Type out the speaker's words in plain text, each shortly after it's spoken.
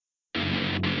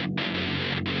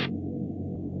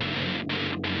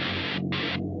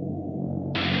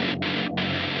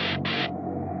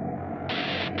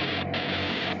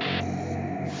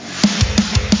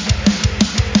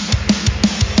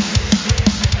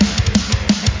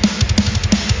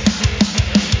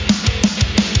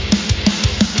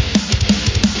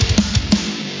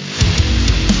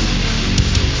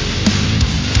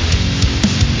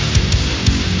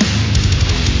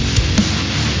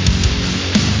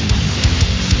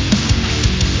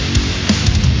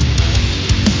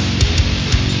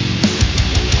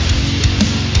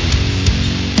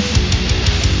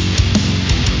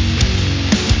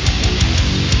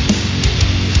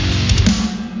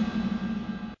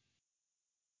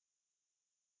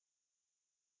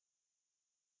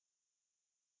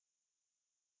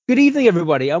Good evening,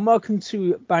 everybody, and welcome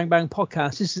to Bang Bang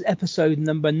Podcast. This is episode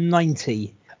number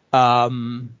 90.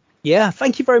 Thank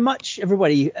you very much,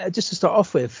 everybody. Just to start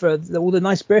off with, for all the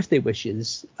nice birthday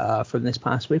wishes from this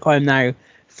past week. I am now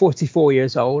 44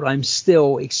 years old. I'm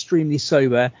still extremely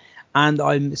sober, and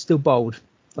I'm still bald.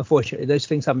 Unfortunately, those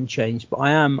things haven't changed, but I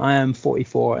am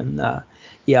 44, and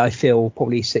I feel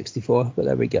probably 64. But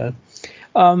there we go.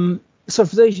 So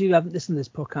for those of you who haven't listened to this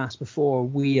podcast before,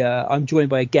 I'm joined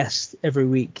by a guest every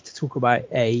week to talk about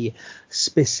a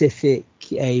specific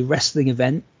wrestling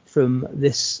event from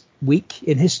this week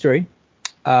in history,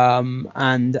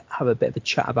 and have a bit of a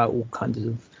chat about all kinds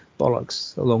of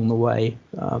bollocks along the way.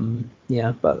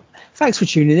 But thanks for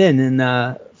tuning in,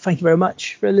 and thank you very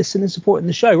much for listening and supporting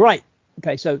the show. Right.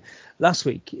 Okay, so last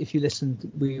week, if you listened,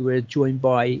 we were joined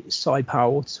by Cy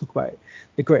Powell to talk about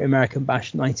the Great American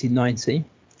Bash 1990.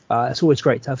 It's always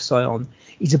great to have Cy on.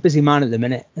 He's a busy man at the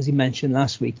minute. As he mentioned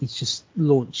last week, he's just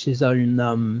launched his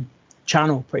own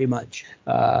channel pretty much.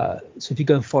 So if you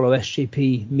go and follow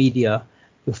SJP Media,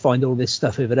 you'll find all this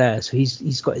stuff over there. So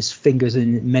he's got his fingers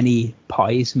in many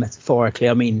pies, metaphorically.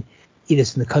 I mean, he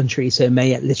lives in the country, so he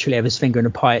may literally have his finger in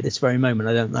a pie at this very moment.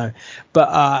 I don't know.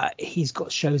 But he's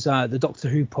got shows out, the Doctor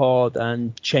Who pod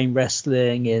and Chain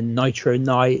Wrestling in Nitro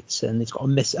Nights, and he's got a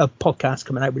podcast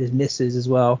coming out with his missus as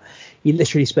well. He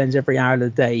literally spends every hour of the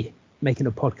day making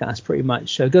a podcast pretty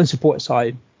much. So go and support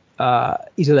Cy.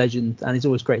 He's a legend, and it's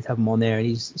always great to have him on there, and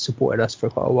he's supported us for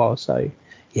quite a while. So,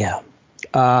 yeah.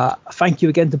 Thank you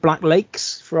again to Black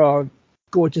Lakes for our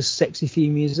gorgeous, sexy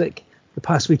theme music. The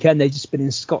past weekend, they've just been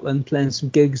in Scotland playing some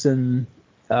gigs and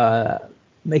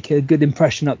making a good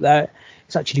impression up there.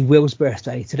 It's actually Will's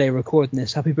birthday today, recording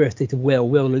this. Happy birthday to Will,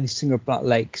 lead singer of Black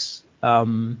Lakes.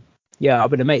 We've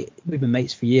been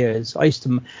mates for years. They're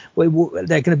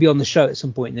going to be on the show at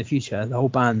some point in the future, the whole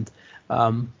band.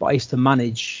 But I used to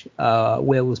manage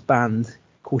Will's band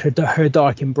called Her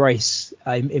Dark Embrace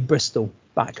in Bristol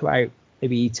back about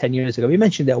maybe 10 years ago. We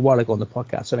mentioned it a while ago on the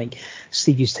podcast. I think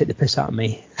Steve used to take the piss out of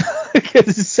me.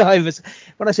 Because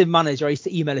when I say manager, I used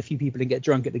to email a few people and get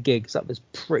drunk at the gigs. That was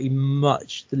pretty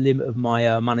much the limit of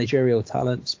my managerial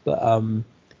talents. But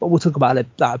we'll talk about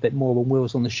that a bit more when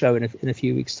Will's on the show in a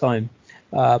few weeks' time.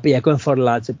 Go and follow the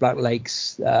lads at Black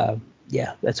Lakes. They're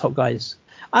top guys.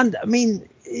 And I mean,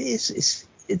 it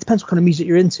depends what kind of music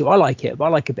you're into. I like it, but I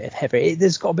like a bit of heavy.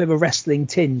 There's got a bit of a wrestling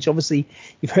tinge. Obviously,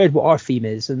 you've heard what our theme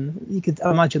is, and you could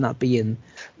imagine that being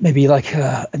maybe like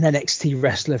an NXT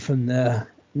wrestler from the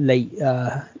late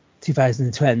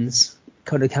 2010s,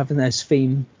 kind of having those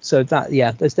theme. So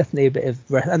there's definitely a bit of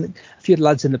and a few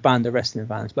lads in the band are wrestling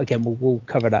fans. But again, we'll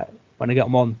cover that when I get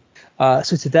them on.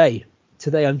 So today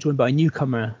I'm joined by a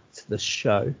newcomer to the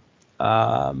show.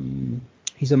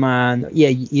 He's a man. Yeah,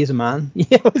 he is a man.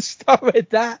 Yeah, let's start with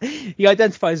that. He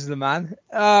identifies as a man.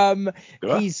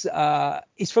 He's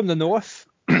from the north.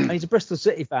 And he's a Bristol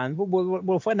City fan.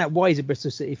 We'll find out why he's a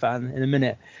Bristol City fan in a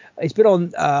minute. He's been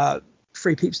on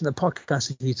Three Peeps in the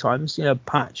podcast a few times. You know,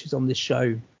 Patch is on this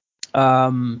show. He's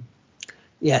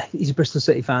a Bristol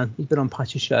City fan. He's been on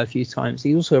Patch's show a few times.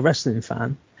 He's also a wrestling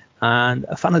fan and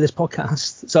a fan of this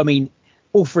podcast. So I mean,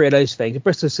 all three of those things: a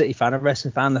Bristol City fan, a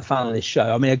wrestling fan, and a fan of this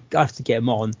show. I mean, I have to get him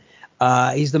on.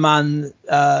 He's the man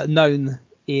known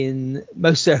in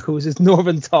most circles as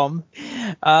Northern Tom.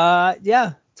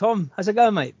 Tom, how's it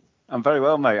going, mate? I'm very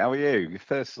well, mate. How are you?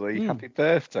 Firstly, happy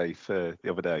birthday for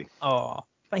the other day. Oh,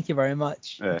 thank you very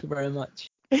much. Yeah. Thank you very much.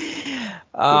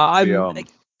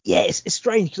 It's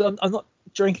strange because I'm not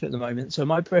drinking at the moment. So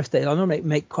my birthday, I normally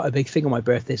make quite a big thing on my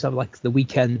birthday. So I'm like the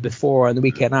weekend before and the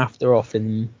weekend after off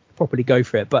and properly go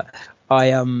for it. But I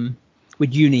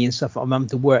with uni and stuff, I'm having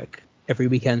to work every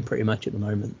weekend pretty much at the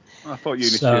moment. I thought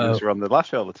uni students were on the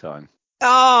lash all the time.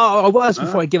 Oh, I was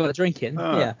before I give up drinking.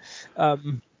 Oh. Yeah.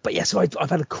 So I've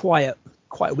had a quiet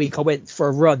week. I went for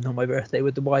a run on my birthday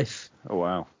with the wife. Oh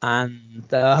wow. And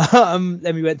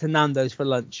then we went to Nando's for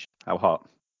lunch. How hot?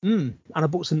 And I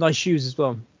bought some nice shoes as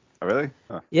well. Oh really?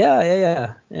 Oh.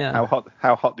 Yeah.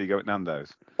 How hot do you go at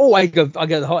Nando's? Oh, I go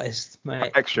the hottest,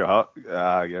 mate. Extra hot.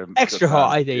 Yeah. Extra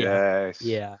hot, I do. Yes.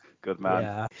 Yeah. Good man.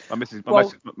 Yeah. My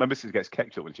missus gets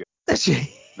ketchup when she. Does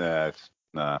she?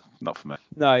 Nah, not for me.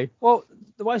 No. Well,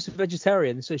 the wife's a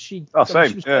vegetarian, so she. Oh,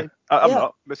 same. Yeah. I'm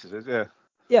not. Missus is. Yeah.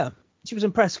 Yeah. She was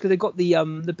impressed because they got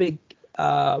the big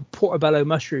portobello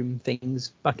mushroom things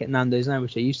back at Nando's now,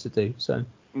 which they used to do. So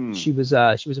she was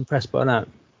impressed by that.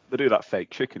 They do that fake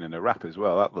chicken in a wrap as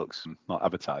well. That looks not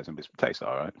appetizing, but it tastes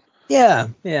all right. Yeah.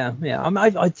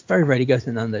 I very rarely go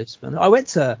to Nando's. I went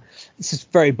to. This is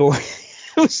very boring.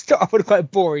 We'll start off with quite a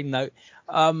boring note.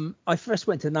 I first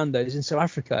went to Nando's in South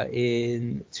Africa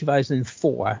in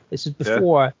 2004. This is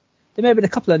before There may have been a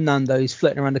couple of Nando's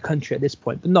floating around the country at this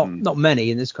point, but not many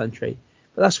in this country.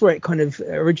 But that's where it kind of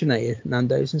originated,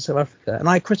 Nando's in South Africa. And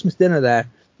I had Christmas dinner there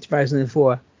in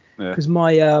 2004 because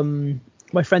my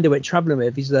friend I went travelling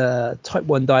with, he's a type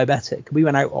 1 diabetic. We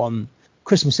went out on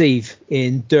Christmas Eve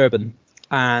in Durban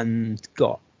and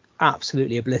got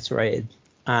absolutely obliterated.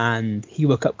 And he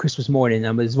woke up Christmas morning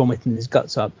and was vomiting his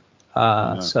guts up.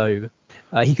 So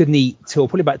he couldn't eat till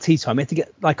probably about tea time. We had to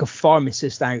get like a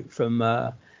pharmacist out from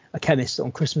a chemist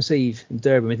on Christmas Eve in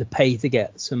Durban. We had to pay to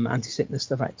get some anti-sickness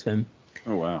stuff out to him.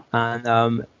 Oh, wow.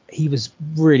 And he was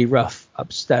really rough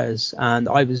upstairs. And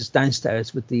I was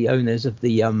downstairs with the owners of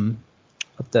the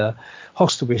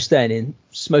hostel we were staying in,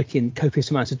 smoking copious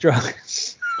amounts of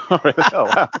drugs. Oh, really? Oh,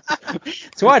 wow.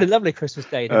 So I had a lovely Christmas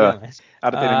day, to be honest.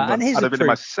 I'd have been in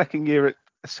my second year at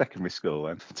secondary school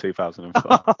then,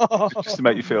 2004, just to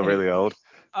make you feel really old.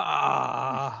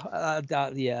 That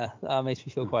makes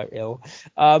me feel quite ill.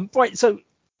 Right, so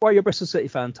why are you a Bristol City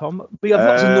fan, Tom? We have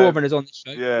lots of Northerners on the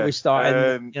show. Yeah, we're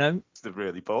starting, It's the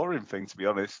really boring thing, to be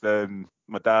honest.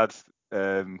 My dad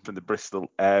from the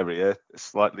Bristol area,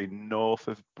 slightly north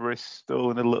of Bristol,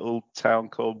 in a little town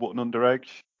called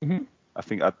Wotton-under-Edge. Mm-hmm. I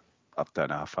think I don't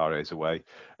know how far it is away.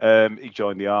 He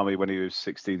joined the army when he was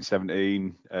 16,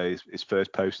 17. His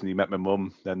first post, and he met my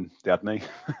mum, then they had me.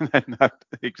 And then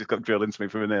he just got drilled into me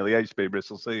from an early age to be a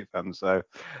Bristol City fan. So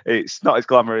it's not as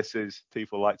glamorous as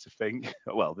people like to think.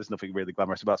 Well, there's nothing really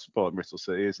glamorous about supporting Bristol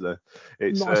City, is there?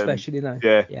 It's not especially, no.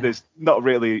 Yeah, there's not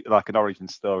really like an origin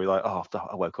story like,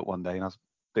 I woke up one day and I was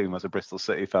being as a Bristol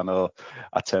City fan, or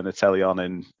I turned the telly on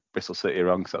and Bristol City are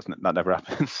wrong, because that never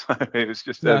happens. So it was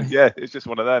just it's just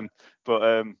one of them. But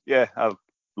I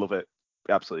love it.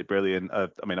 Absolutely brilliant.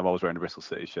 I'm always wearing a Bristol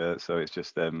City shirt, so it's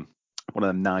just one of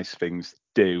them nice things to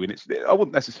do. And I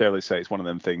wouldn't necessarily say it's one of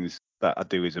them things that I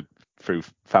do through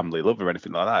family love or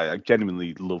anything like that. I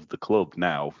genuinely love the club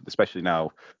now, especially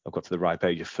now I've got to the ripe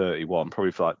age of 31.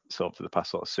 Probably for the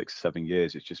past 6 or 7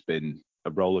 years, it's just been a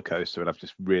roller coaster, and I've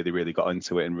just really, really got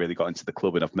into it and really got into the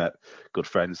club, and I've met good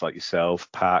friends like yourself,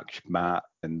 Pac, Matt,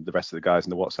 and the rest of the guys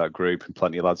in the WhatsApp group, and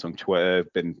plenty of lads on Twitter.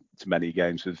 Been to many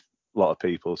games with a lot of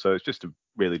people, so it's just a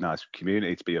really nice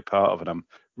community to be a part of, and I'm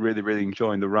really, really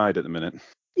enjoying the ride at the minute.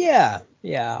 Yeah.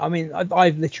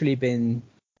 I've literally been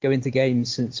going to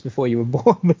games since before you were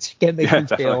born, which can make me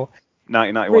feel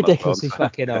 1991 ridiculously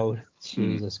fucking old.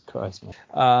 Jesus Christ,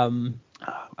 man.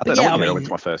 I don't know what year I went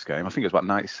to my first game. I think it was about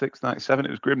 96, 97.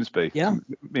 It was Grimsby. Yeah.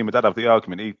 Me and my dad have the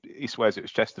argument. He swears it was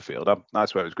Chesterfield. I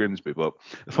swear it was Grimsby. But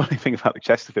the funny thing about the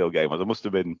Chesterfield game was I must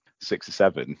have been 6 or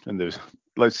 7, and there was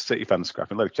loads of City fans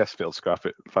scrapping, loads of Chesterfield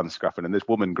fans scrapping, and this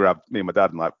woman grabbed me and my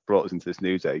dad and brought us into this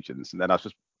newsagents, and then I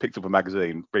just picked up a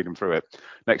magazine, reading through it.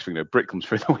 Next thing you know, Brick comes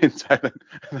through the window, and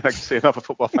then I can see another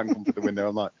football fan come through the window.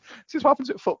 I'm like, is this what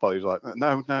happens at football? He was like,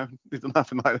 no, there's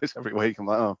nothing like this every week. I'm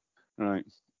like, oh, right.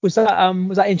 Was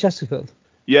that in Chesterfield?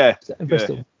 Yeah. In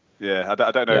Bristol? Yeah.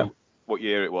 I don't know what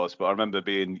year it was, but I remember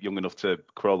being young enough to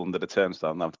crawl under the turnstile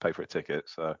and have to pay for a ticket.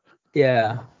 So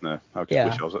yeah. No, I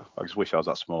just wish I was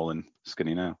that small and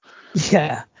skinny now.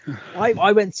 Yeah.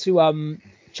 I went to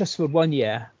Chesterfield one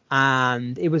year,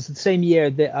 and it was the same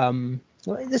year that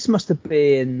this must have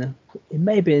been, it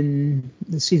may have been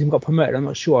the season got promoted, I'm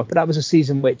not sure, but that was a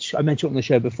season which I mentioned on the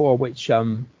show before, which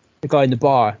the guy in the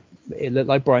bar, it looked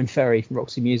like Brian Ferry from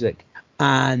Roxy Music,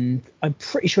 and I'm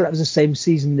pretty sure that was the same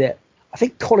season that I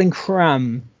think Colin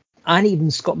Cram and even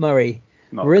Scott Murray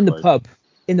were in the pub.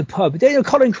 Do you know who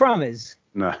Colin Cram is?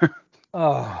 No.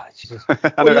 Oh, Jesus.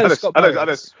 I know Scott. Yeah, I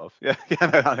know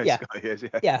Scott is.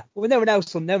 Yeah. Well, no one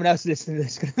else listening to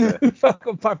this. Fuck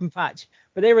apart from Patch,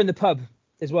 but they were in the pub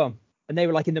as well, and they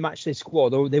were like in the matchday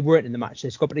squad, or they weren't in the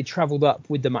matchday squad, but they travelled up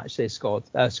with the matchday squad,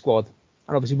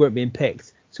 and obviously weren't being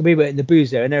picked. So we were in the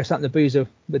boozer, and they were sat in the boozer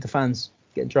with the fans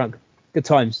getting drunk. Good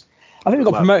times. I think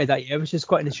we got promoted that year, which is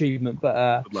quite an achievement.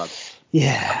 But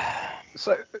yeah.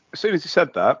 So as soon as you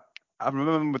said that, I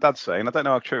remember my dad saying, I don't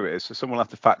know how true it is, so someone will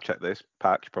have to fact check this,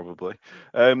 Patch probably.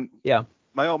 Yeah.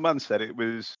 My old man said it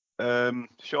was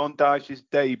Sean Dyche's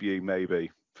debut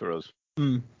maybe for us.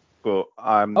 But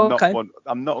I'm not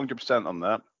 100% on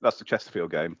that. That's the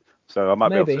Chesterfield game, so I might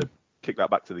be able to kick that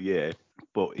back to the year.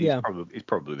 But he's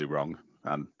probably wrong.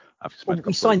 And I've just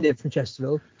we signed it from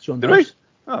Chesterfield. Sean Did we?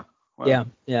 Oh, well.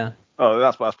 Yeah. Oh,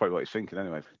 that's probably what he's thinking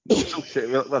anyway. Some shit.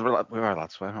 We're allowed to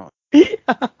swear, aren't we?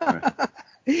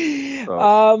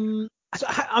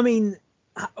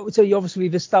 So you obviously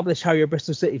we've established how you're a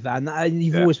Bristol City fan.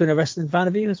 You've always been a wrestling fan,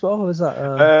 have you, as well? Or is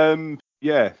that?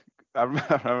 Yeah, I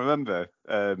remember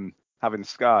having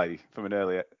Sky from an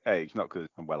early age, not because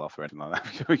I'm well off or anything like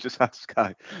that. We just had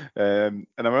Sky, and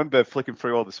I remember flicking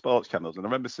through all the sports channels, and I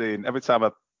remember seeing every time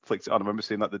I flicked it on. I remember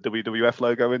seeing like the WWF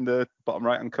logo in the bottom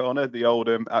right hand corner, the old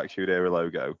Attitude Era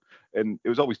logo, and it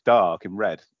was always dark and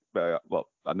red. But well,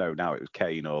 I know now it was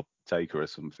Kane or Taker or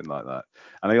something like that.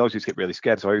 And I always used to get really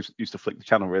scared, so I used to flick the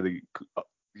channel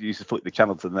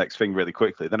to the next thing really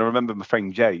quickly. Then I remember my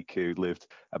friend Jake, who lived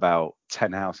about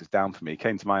 10 houses down from me,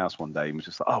 came to my house one day and was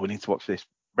just like, "Oh, we need to watch this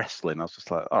wrestling." I was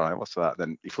just like, "All right, what's that?"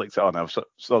 Then he flicked it on. I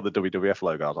saw the WWF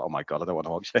logo. I was like, "Oh my god, I don't want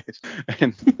to watch this."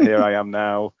 And here I am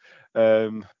now, a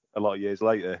lot of years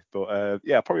later. But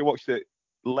yeah, I probably watched it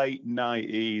late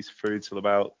 90s through till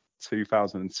about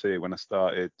 2002 when I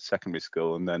started secondary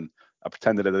school, and then I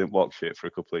pretended I didn't watch it for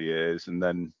a couple of years, and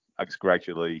then I just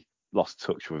gradually lost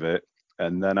touch with it.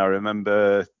 And then I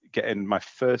remember getting my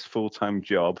first full-time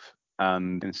job,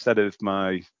 and instead of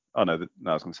my I was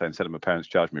going to say instead of my parents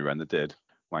charged me rent, they did,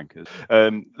 wankers.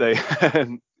 They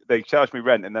they charged me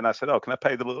rent, and then I said, "Oh, can I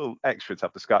pay the little extra to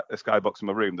have the skybox in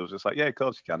my room?" They was just like, "Yeah, of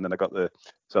course you can." Then I got so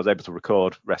I was able to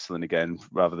record wrestling again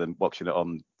rather than watching it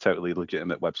on totally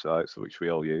legitimate websites, which we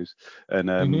all use.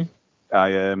 And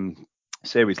I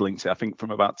series linked it, I think,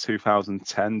 from about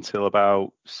 2010 till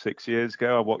about 6 years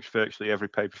ago. I watched virtually every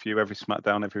pay-per-view, every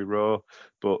SmackDown, every Raw.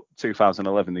 But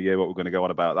 2011, the year what we're going to go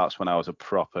on about, that's when I was a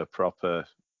proper,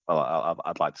 well,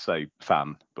 I'd like to say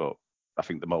fan, but I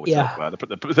think the more we talk about it,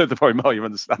 the probably more you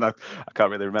understand. I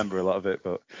can't really remember a lot of it,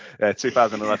 but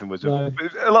 2011 was a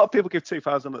lot of people give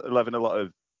 2011 a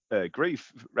lot of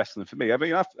grief wrestling for me. I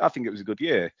mean, I think it was a good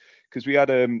year because we had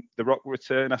The Rock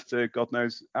return after God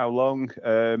knows how long,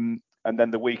 and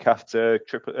then the week after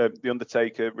The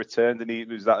Undertaker returned, and he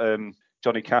was that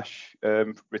Johnny Cash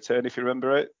return, if you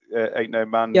remember it. Ain't no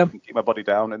man can keep my body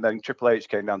down. And then Triple H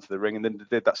came down to the ring, and then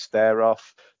they did that stare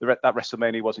off. That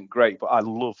WrestleMania wasn't great, but I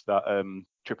loved that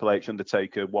Triple H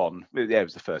Undertaker one. Yeah, it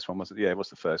was the first one, wasn't it? Yeah, it was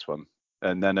the first one.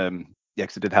 And then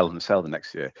because they did Hell in a Cell the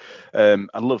next year.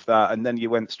 I love that. And then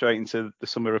you went straight into the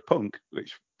Summer of Punk,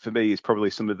 which for me is probably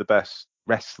some of the best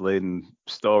wrestling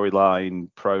storyline,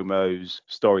 promos,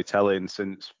 storytelling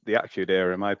since the Attitude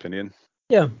Era, in my opinion.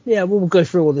 Yeah, we'll go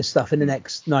through all this stuff in the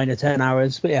next 9 or 10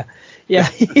 hours, but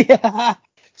yeah.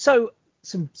 So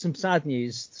some sad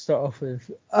news to start off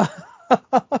with.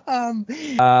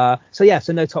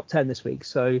 So no top 10 this week.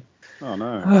 So oh no,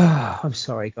 I'm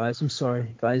sorry guys.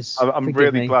 I'm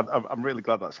really glad. I'm really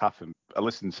glad that's happened. I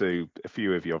listened to a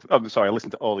few of your. I'm sorry, I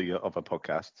listened to all of your other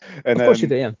podcasts. And, of course you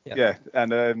do, yeah.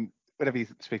 And whenever you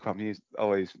speak about music,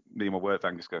 always me and my work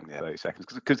van just going 30 seconds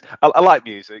because I like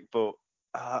music, but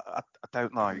I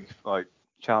don't like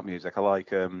chart music. I like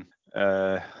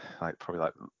probably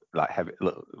like heavy, a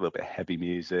little bit of heavy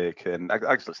music, and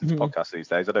I just listen to podcasts these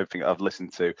days. I don't think I've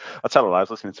listened to. I tell a lie, I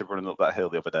was listening to Running Up That Hill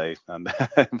the other day, and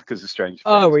because of Strange Things.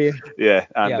 Oh, were you? Yeah,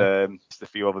 and just a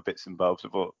few other bits and bobs,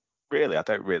 but really, I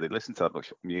don't really listen to that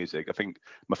much music. I think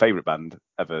my favourite band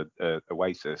ever,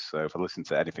 Oasis. So if I listen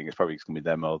to anything, it's probably going to be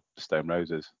them or Stone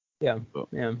Roses. But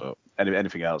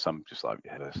anything else, I'm just like,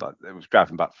 it's like it was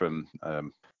driving back from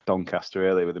Doncaster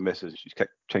earlier with the missus. She kept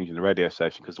changing the radio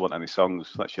station because there weren't any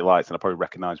songs that she liked, and I probably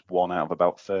recognised one out of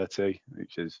about 30,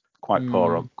 which is quite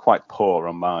poor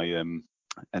on my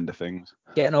end of things.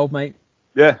 Getting old, mate.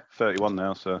 Yeah, 31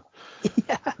 now, so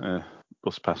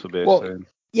bus pass will be soon.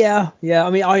 Yeah.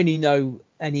 I mean, I only know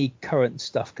any current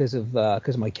stuff because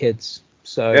of my kids.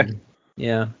 So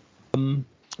yeah.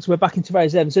 So we're back in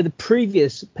 2007. So the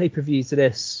previous pay-per-view to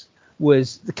this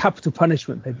was the Capital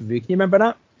Punishment pay-per-view. Can you remember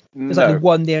that? It was like the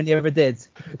one they only ever did.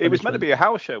 It was meant to be a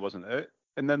house show, wasn't it?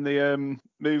 And then they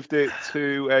moved it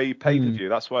to a pay-per-view.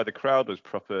 That's why the crowd was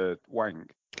proper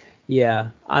wank. Yeah,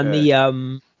 and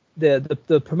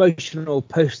the promotional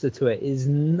poster to it is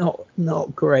not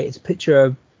great. It's a picture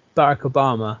of Barack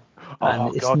Obama.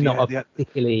 And it's not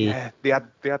particularly. Yeah, they had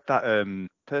that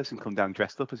person come down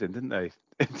dressed up as him, didn't they?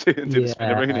 Do the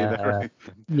spinneroonie.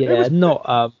 Yeah,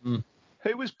 not.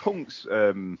 Who was Punk's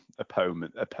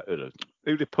opponent?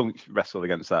 Who did Punk wrestle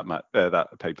against that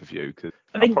pay-per-view? Because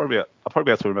I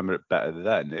probably have to remember it better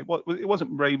then. It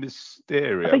wasn't Rey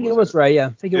Mysterio. I think it was Rey. Yeah, I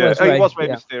think it was Rey. It was Rey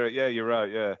Mysterio. Yeah, you're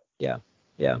right. Yeah.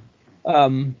 Yeah.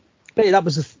 But that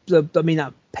was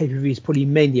that pay-per-view is probably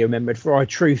mainly remembered for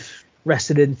R-Truth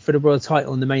wrestling for the world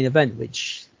title in the main event,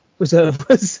 which was a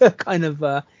kind of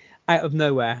out of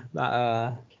nowhere.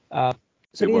 So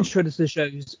the intro to the show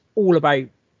is all about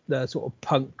the sort of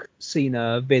Punk,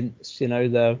 Cena, Vince,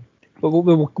 but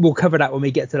we'll cover that when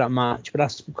we get to that match. But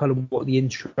that's kind of what the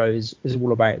intro is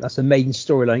all about. That's the main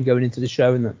storyline going into the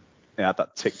show, isn't it? Yeah,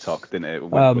 that TikTok, didn't it?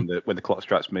 When the clock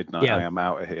strikes midnight, I am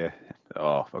out of here.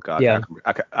 Oh God! Yeah.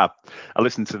 I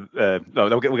listened to.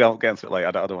 We'll get into it later.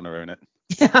 I don't want to ruin it.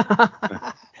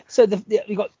 So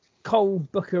we got Cole,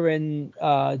 Booker, and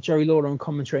Jerry Lawler on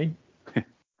commentary.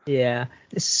 Yeah,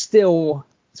 it's still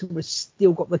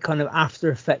got the kind of after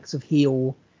effects of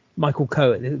heel Michael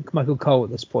Cole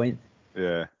at this point.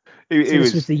 Yeah, So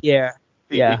this was the year.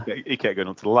 Yeah. He kept going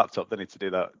onto the laptop, didn't he, to do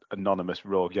that anonymous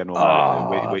Raw general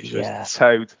manager, Oh, which was yeah.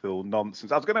 total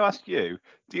nonsense. I was going to ask you,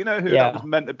 do you know who that was Yeah.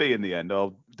 meant to be in the end,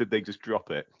 or did they just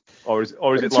drop it, or is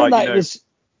But it it turned like, out it was.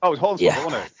 oh, it was Hornswoggle, Yeah.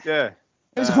 wasn't it? Yeah.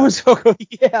 It was Hornswoggle.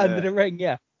 Yeah, under Yeah. the ring.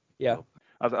 Yeah. Yeah. Cool.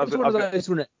 I It was one of those,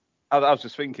 wasn't it? was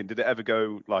just thinking, did it ever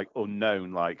go like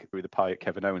unknown, like through the pie at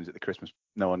Kevin Owens at the Christmas?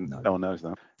 No one No. knows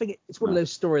that. I think it's one of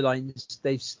those storylines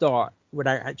they start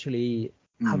without actually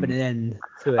having an end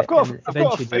to I've it, got, and I've got a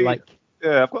eventually they're feeling. like,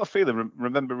 Yeah, I've got a feeling.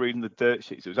 Remember reading the dirt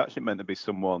sheets? It was actually meant to be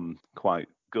someone quite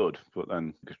good, but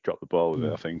then just dropped the ball with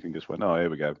it, I think, and just went, "Oh, here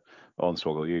we go,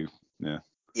 Hornswoggle, you." Yeah.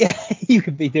 yeah, you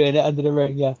could be doing it under the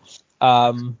ring. Yeah.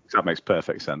 That makes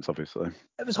perfect sense, obviously.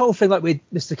 It was a whole thing like with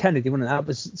Mr. Kennedy, wasn't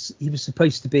it? He was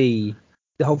supposed to be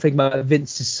the whole thing about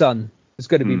Vince's son was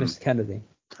going to be Mr. Kennedy.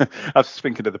 I was just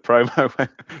thinking of the promo when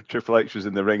Triple H was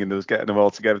in the ring and they was getting them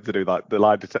all together to do like the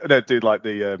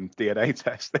DNA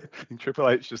test. And Triple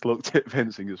H just looked at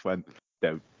Vince and just went,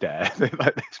 "Don't dare!"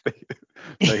 Like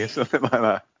say something like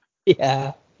that.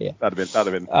 Yeah, yeah. That'd have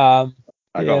been. Yeah.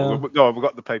 We've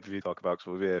got the pay-per-view to talk about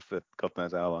because we'll be here for God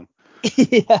knows how long.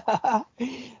 Yeah.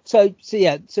 So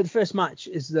the first match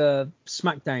is the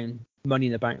SmackDown Money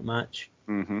in the Bank match.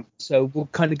 Mm-hmm. So we'll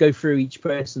kind of go through each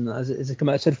person as it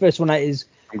comes out. So the first one out is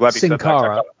I'm glad Sin you said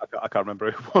Cara. that. I can't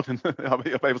remember who won. I'll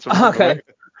be able to remember.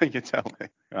 Okay. You tell me.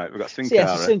 Right, we've got Sin So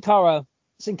Cara. so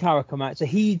Sin Cara come out. So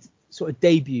he sort of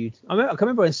debuted. I can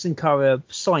remember when Sin Cara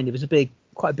signed. It was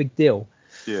quite a big deal.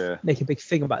 Yeah. Make a big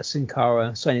thing about Sin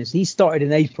Cara signing. So he started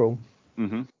in April.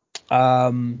 Mm-hmm.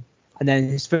 And then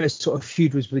his first sort of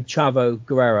feud was with Chavo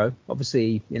Guerrero.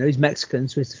 Obviously, he's Mexican,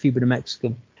 so it's a feud with a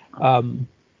Mexican.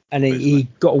 And he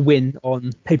got a win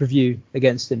on pay-per-view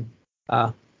against him.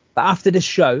 But after this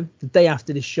show, the day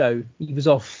after this show, he was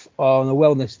off on a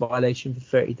wellness violation for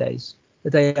 30 days. The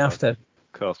day after. Of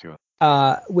course you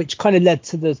are. Which kind of led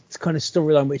to the kind of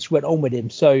storyline which went on with him.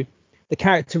 So the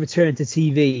character returned to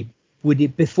TV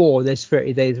before those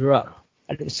 30 days were up.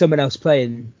 And it was someone else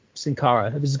playing Sin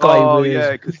Cara. It was a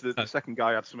guy because the second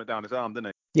guy had something down his arm,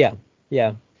 didn't he?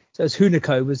 Yeah. So it was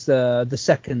Hunico was the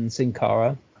second Sin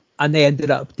Cara. And they ended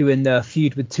up doing the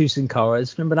feud with two Sin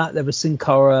Caras. Remember that? There was Sin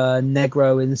Cara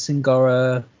Negro and Sin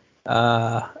Cara.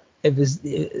 It was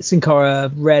Sin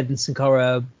Cara Red and Sin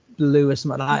Cara Blue or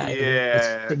something like that.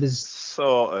 Yeah. It was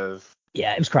sort of.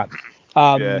 Yeah, it was crap.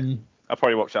 Yeah. I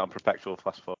probably watched that on perpetual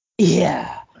fast forward.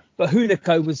 Yeah, but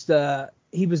Hunico was the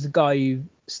guy who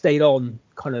stayed on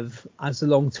kind of as the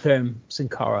long-term Sin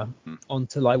Cara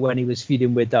onto like when he was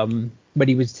feuding with when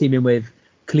he was teaming with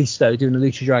Kalisto doing the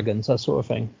Lucha Dragons, that sort of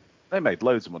thing. They made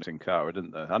loads of money in Cara,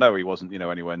 didn't they? I know he wasn't,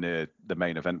 anywhere near the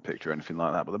main event picture or anything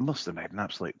like that, but they must have made an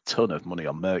absolute ton of money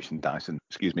on merchandise and,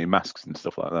 masks and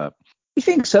stuff like that. You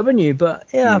think so, wouldn't you? But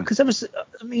yeah, because there was,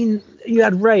 you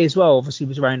had Ray as well. Obviously,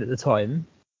 was around at the time.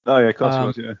 Oh yeah, of course he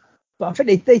was. Yeah. But I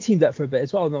think they teamed up for a bit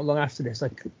as well, not long after this.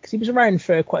 Like, because he was around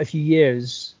for quite a few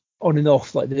years, on and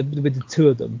off, like with the two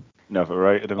of them. Never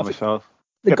rated him myself.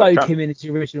 The guy who came in as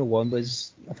the original one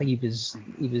was, I think he was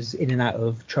in and out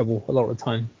of trouble a lot of the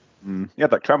time. He had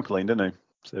that trampoline, didn't he?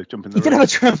 So jumping the He did have a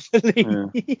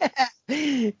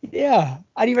trampoline. Yeah.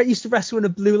 And he used to wrestle in a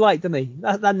blue light, didn't he?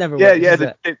 That never worked. Yeah,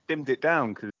 they dimmed it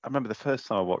down because I remember the first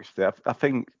time I watched it. I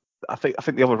think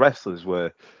the other wrestlers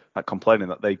were like complaining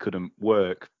that they couldn't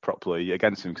work properly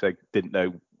against him because they didn't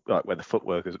know like where the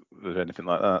footwork was or anything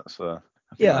like that. So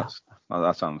I think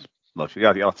that sounds logical.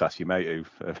 Yeah, you'll have to ask your mate who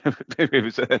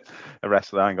was a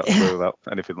wrestler. I ain't got a clue about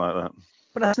anything like that.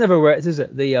 But that's never worked, is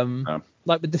it? The No.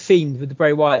 like with the Fiend, with the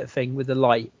Bray Wyatt thing, with the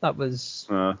light. That was.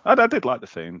 I did like the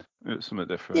Fiend. It was something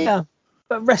different. Yeah,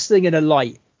 but wrestling in a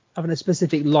light, having a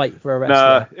specific light for a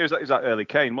wrestler. No, it was like early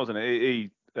Kane, wasn't it? He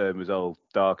was all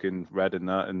dark and red and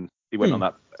that, and he went on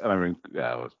that. I remember.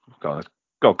 Yeah, go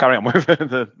on, carry on with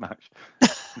the match.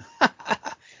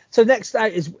 So next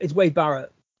out is Wade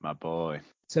Barrett. My boy.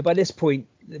 So by this point,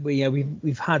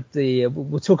 we've had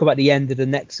we'll talk about the end of the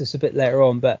Nexus a bit later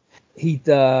on, but he'd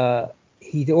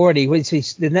already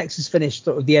the Nexus finished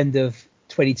sort of the end of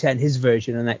 2010, his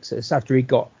version of Nexus, after I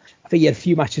think he had a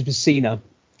few matches with Cena,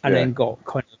 and then got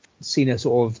kind of Cena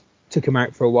sort of took him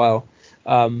out for a while.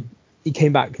 He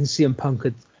came back and CM Punk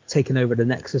had taken over the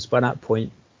Nexus by that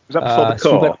point. Was that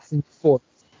before the Core?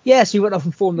 Yes, he went off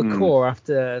and formed the Core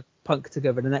after Punk took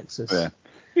over the Nexus. Yeah.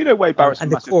 Wade Barrett's a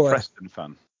massive Preston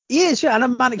fan. He is, yeah, and a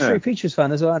Manic Street Preachers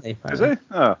fan as well, isn't he? Is he?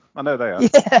 Oh, I know they are.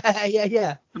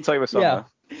 Yeah. I'll tell you a song yeah.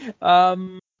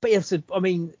 But yeah, so,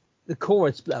 the Core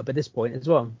had split up at this point as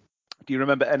well. Do you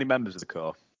remember any members of the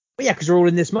Core? But yeah, because they're all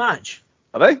in this match.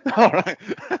 Are they? All right.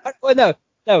 Well,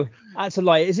 no, that's a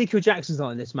lie. Ezekiel Jackson's not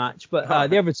in this match, but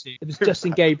the other two, it was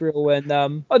Justin Gabriel and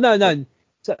no,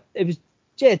 so it was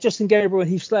Justin Gabriel and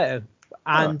Heath Slater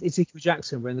and Ezekiel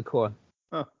Jackson were in the core.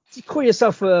 Oh. You call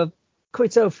yourself a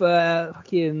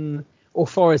fucking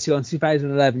authority on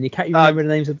 2011. You can't even remember the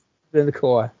names of people in the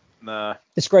core. Nah.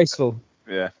 Disgraceful.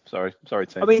 Yeah, sorry,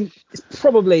 Tim. I mean, it's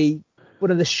probably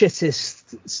one of the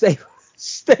shittest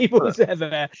stables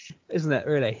ever, isn't it?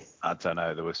 Really? I don't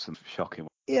know. There was some shocking.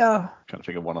 Yeah. I'm trying to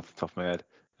think of one off the top of my head.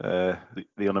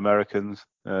 The Un-Americans.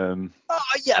 Oh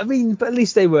yeah, I mean, but at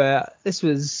least they were. This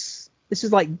was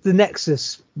like the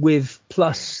Nexus with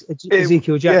plus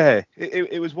Ezekiel Jackson. Yeah,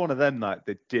 it was one of them. Like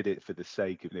they did it for the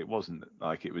sake of it. It wasn't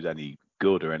like it was any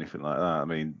good or anything like that. I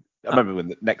mean, I remember when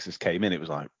the Nexus came in, it was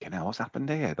like, what's happened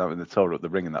here? That when they tore up the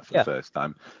ring and that for the first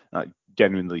time, like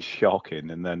genuinely shocking.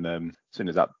 And then as soon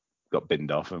as that got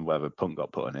binned off and whatever, Punk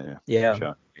got put in it.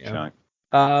 Yeah. Shite.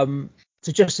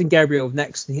 So Justin Gabriel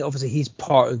next, and he's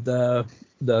part of the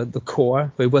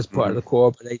core. He was part of the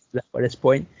core, but they left by this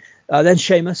point. Then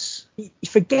Sheamus. You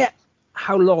forget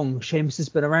how long Sheamus has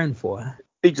been around for.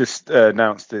 He just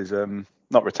announced his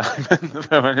not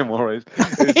retirement anymore.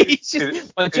 It's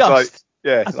like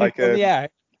yeah, I like yeah,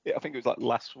 I think it was like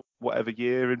last whatever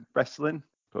year in wrestling.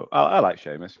 But I like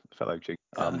Sheamus, fellow Ching.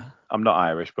 I'm not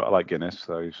Irish, but I like Guinness,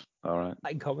 so he's all right.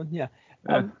 In common, yeah.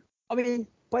 I mean,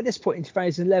 by this point in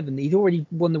 2011, he'd already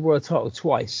won the world title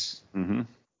twice. Mm-hmm.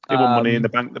 He won Money in the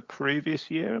Bank the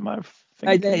previous year, am I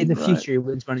thinking? In the future, he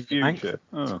wins Money in the Bank.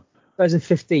 Oh.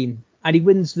 2015, and he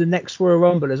wins the next Royal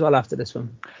Rumble as well after this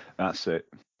one. That's it.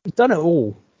 He's done it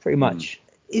all, pretty much.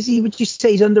 Is he? Would you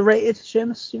say he's underrated,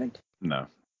 Sheamus? Do you think? No.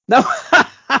 No.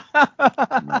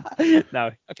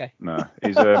 No. Okay. No.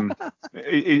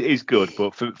 He's good,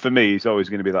 but for me, he's always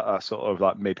going to be that sort of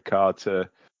like mid card to,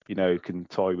 can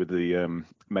toy with the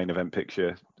main event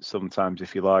picture sometimes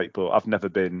if you like. But I've never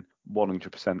been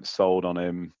 100% sold on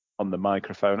him on the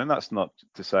microphone, and that's not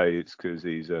to say it's because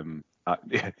he's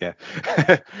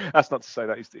that's not to say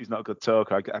that he's not a good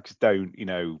talker. I just don't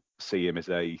see him as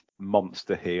a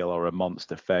monster heel or a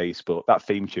monster face. But that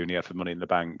theme tune he had for Money in the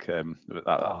Bank, that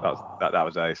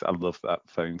was ace. I love that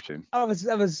theme tune. I was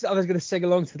going to sing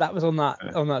along to that. Was on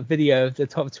that video of the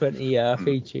top 20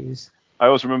 theme tunes. I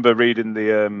also remember reading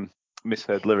the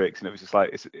misheard lyrics, and it was just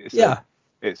like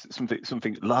it's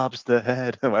something lobster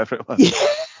head or whatever it was.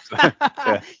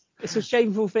 Yeah. It's a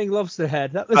shameful thing, lobster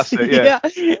head. That's it, yeah.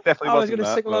 Definitely I was going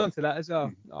to sing along to that as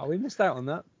well. Oh, we missed out on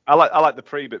that. I like the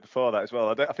pre-bit before that as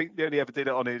well. I think they only ever did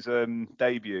it on his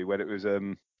debut when it was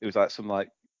like some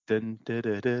like dun dun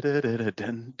dun dun dun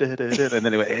dun dun dun, and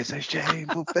then it went, it's a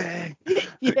shameful thing.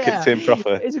 It kicked in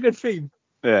proper. It's a good theme.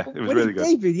 Yeah, it was really good.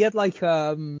 David, he had like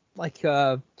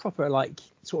proper like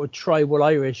sort of tribal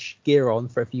Irish gear on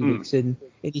for a few weeks in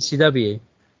ECW.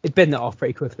 It bent that off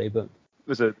pretty quickly, but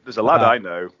there's a lad I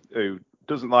know who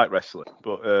doesn't like wrestling,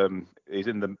 but he's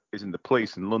in the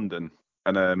police in London,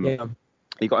 and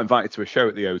he got invited to a show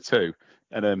at the O2,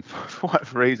 and for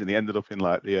whatever reason he ended up in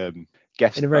like the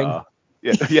guest in a bar.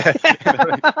 Ring. Yeah.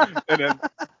 And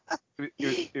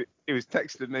he was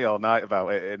texting me all night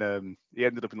about it, and he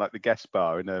ended up in like the guest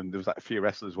bar, and there was like a few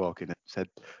wrestlers walking and said,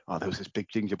 there was this big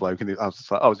ginger bloke, and I was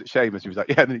just like, is it Sheamus? He was like,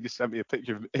 yeah, and then he just sent me a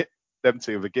picture of them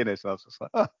two of a Guinness, and I was just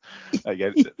like,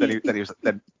 again.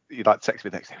 Then he like texted me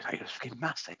the next day, he was like, you're fucking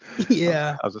massive.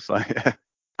 Yeah. I was just like, yeah.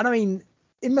 And I mean,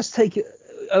 it must take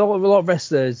a lot of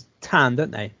wrestlers tan,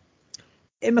 don't they?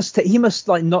 He must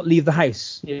like not leave the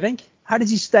house. You think? How does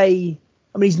he stay?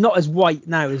 I mean, he's not as white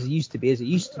now as he used to be, is he?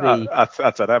 Used to be. I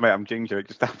said that, mate. I'm ginger. It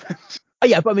just happens. Oh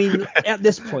yeah, but I mean, at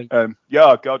this point. It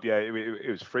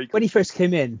was freaky. When he first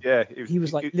came in, he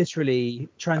was like literally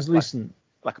translucent.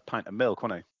 Like a pint of milk,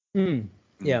 wasn't he?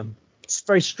 Yeah. It's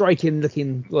very striking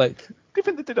looking bloke. Do you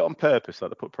think they did it on purpose?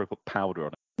 Like they put powder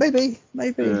on it? Maybe.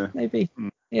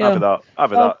 Yeah. Either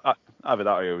that,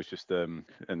 or it was just and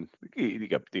you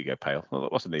go pale.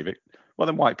 What's the name of it? Well,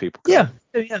 then white people. Yeah.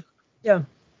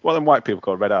 Well, then white people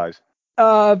called red eyes.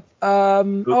 There's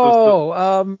one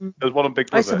on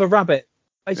Big Brother. I used to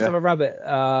have a rabbit.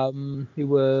 Who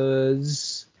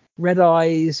was red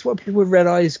eyes. What are people with red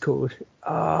eyes called?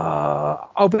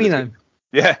 Albino.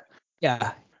 Yeah.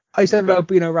 Yeah. I used to have an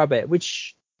albino rabbit,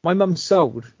 which my mum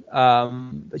sold.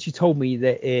 But she told me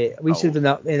that we used to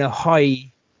live in a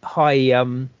high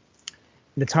in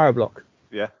the tower block.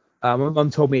 Yeah. My mum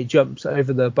told me it jumps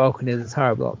over the balcony of the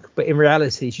tower block, but in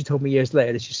reality, she told me years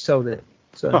later that she sold it.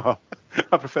 So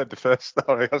I preferred the first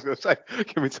story. I was going to say,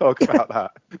 can we talk about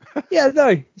that?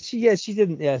 she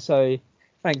didn't. Yeah. So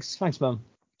thanks, mum.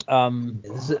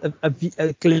 This is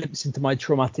a glimpse into my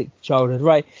traumatic childhood.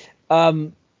 Right.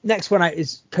 Next one out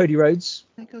is Cody Rhodes.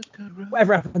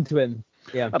 Whatever happened to him?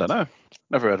 Yeah. I don't know.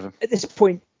 Never heard of him. At this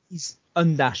point, he's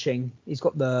undashing. He's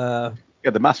got the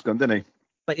mask on, didn't he?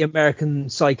 Like the American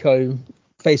Psycho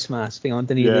face mask thing on,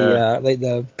 didn't he? Yeah.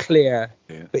 The clear.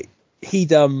 Yeah. But he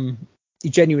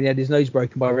genuinely had his nose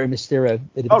broken by Rey Mysterio at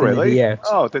the beginning Oh, really? of the year.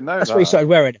 Oh, didn't know That's that. where he started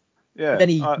wearing it. Yeah. And then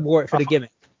he wore it for the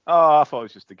gimmick. Oh, I thought it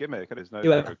was just a gimmick. I didn't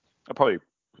know.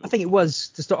 I think it was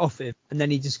to start off with, and then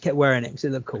he just kept wearing it because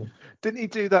it looked cool. Didn't he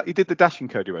do that? He did the dashing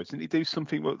Cody Rhodes. Didn't he do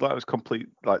something that was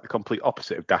the complete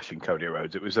opposite of dashing Cody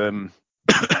Rhodes? It was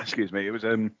excuse me. It was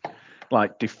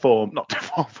like deformed, not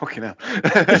deformed. Fucking hell.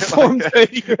 Deformed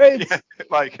Cody Rhodes. Yeah,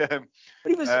 like But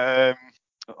he was.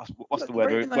 What's the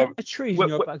word? Like a tree in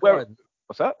your back garden.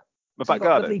 What's that? My So back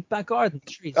garden. Lovely back garden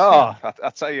trees. Oh, yeah. I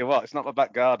tell you what, it's not my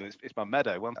back garden. It's my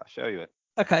meadow. I'll show you it.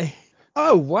 Okay.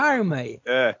 Oh wow, mate.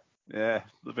 Yeah,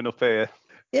 living up here.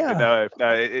 Yeah. No,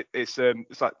 it's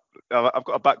like I've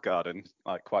got a back garden,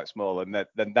 like quite small, and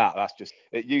then that's just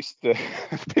it used to.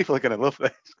 People are gonna love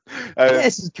this.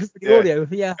 This is good for the audio.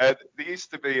 Yeah. There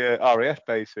used to be a RAF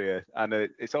base here, and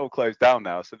it's all closed down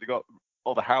now. So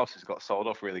all the houses got sold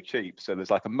off really cheap. So there's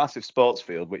like a massive sports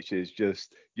field which is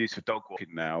just used for dog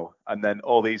walking now, and then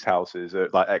all these houses are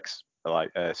like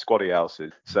squatty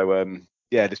houses. So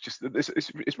yeah,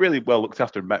 it's really well looked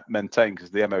after and maintained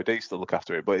because the MOD still look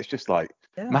after it, but it's just like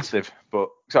massive. But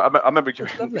so I remember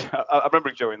during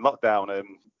lockdown,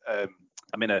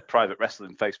 I'm in a private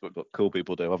wrestling Facebook that cool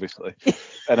people do, obviously,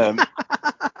 and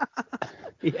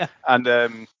yeah. And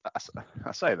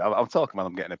I say that I'm talking while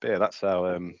I'm getting a beer. That's how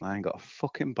I ain't got a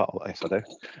fucking bottle. Yes, I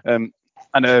do.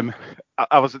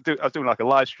 I was doing like a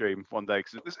live stream one day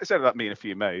because it's only like me and a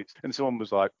few mates, and someone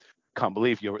was like, "Can't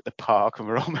believe you're at the park and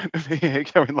we're all meant to be here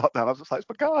during lockdown." I was just like, "It's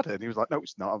my garden." He was like, "No,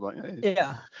 it's not." I'm like,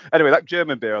 "Yeah." Anyway, that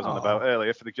German beer I was on about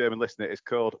earlier for the German listener is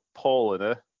called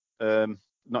Paulaner.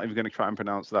 Not even going to try and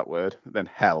pronounce that word. Then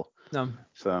Hell. No.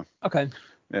 So. Okay.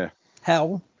 Yeah.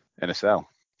 Hell. In a cell.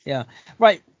 Yeah.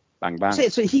 Right. Bang bang.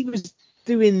 So he was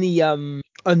doing the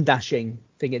undashing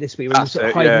thing at this week, where he was sort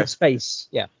of hiding in space.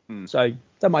 Yeah. So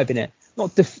that might have been it.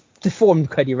 Not deformed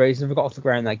Cody Rhodes, never got off the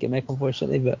ground that gimmick,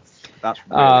 unfortunately. But that's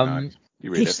really nice.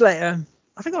 Heath Slater.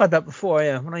 I think I had that before.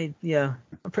 Yeah.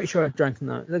 I'm pretty sure I drank from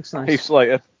that. It looks nice. Heath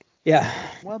Slater. Yeah.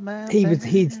 Well, man. He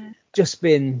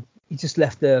just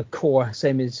left the core,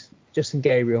 same as Justin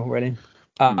Gabriel, really.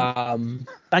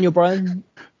 Daniel Bryan.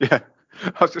 Yeah.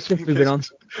 I was just moving on.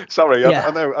 Sorry,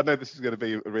 I know this is going to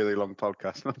be a really long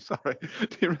podcast. I'm sorry.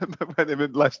 Do you remember when him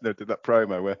and Lesnar did that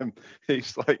promo where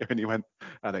he's like, and he went,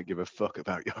 "I don't give a fuck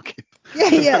about your kids."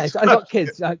 Yeah. I got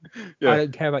kids. I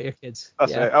don't care about your kids.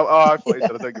 That's it. Oh, I thought he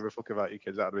said, "I don't give a fuck about your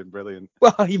kids." That'd have been brilliant.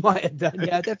 Well, he might have done.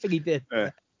 Yeah, I definitely did.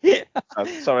 Yeah.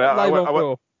 Sorry, I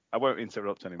won't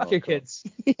interrupt anymore. Fuck your kids.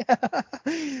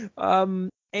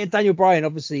 And Daniel Bryan,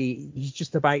 obviously, he's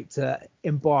just about to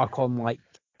embark on like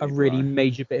a really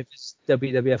major bit of his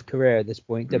WWF career at this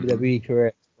point, WWE career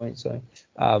at this point. So,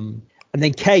 and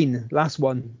then Kane, last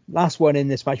one in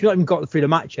this match. We've not even got through the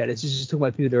match yet. It's just talking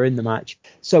about people that are in the match.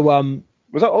 So, was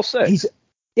that all six? Was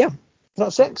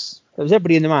that six? There was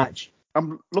everybody in the match. I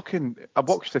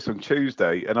watched this on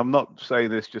Tuesday, and I'm not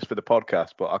saying this just for the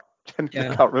podcast, but I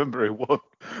genuinely can't remember who won.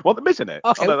 What, the Miz in it?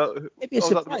 Okay. Maybe a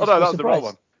surprise. That was the Raw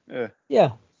one.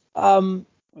 Yeah.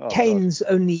 Kane's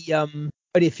only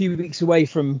a few weeks away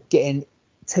from getting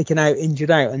taken out, injured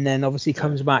out, and then obviously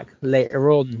comes back later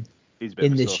on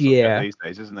in this year. These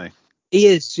days, isn't he? He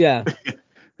is, yeah.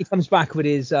 He comes back with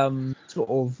his sort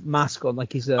of mask on,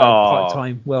 like he's a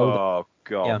part-time welder. Oh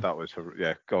God, that was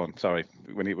Go on, sorry.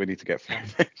 We need to get through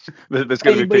this. There's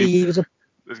going to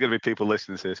be people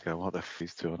listening to this going, "What the f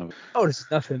is doing?" Oh, this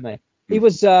is nothing, mate. He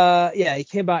was he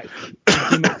came back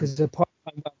as a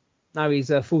part-time. Now he's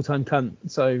a full-time cunt,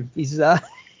 so he's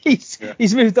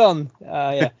moved on.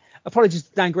 Apologies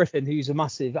to Dan Griffin, who's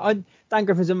Dan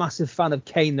Griffin's a massive fan of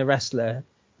Kane the wrestler,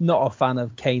 not a fan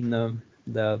of Kane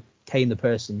the Kane the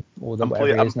person, or whatever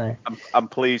it is now. I'm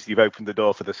pleased you've opened the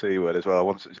door for the C word as well.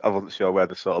 I wasn't sure where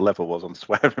the sort of level was on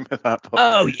swearing with that. But...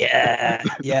 Oh yeah.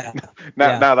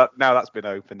 now that's been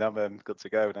opened, I'm good to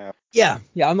go now. Yeah.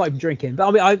 I'm not even drinking, but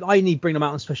I mean, I need to bring them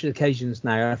out on special occasions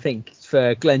now. I think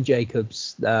for Glenn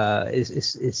Jacobs,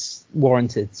 is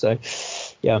warranted. So,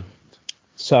 yeah.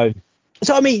 So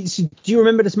I mean, do you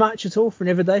remember this match at all from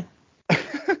the other day?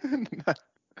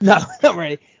 No, not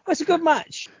really. Well, it's a good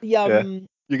match.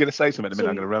 You're going to say something in a minute,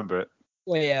 I'm going to remember it.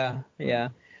 Well, yeah.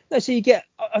 No, so you get,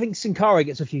 I think Sin Cara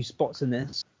gets a few spots in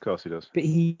this. Of course he does. But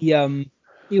he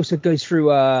also goes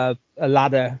through a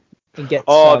ladder and gets.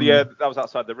 Yeah, that was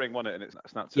outside the ring, wasn't it? And it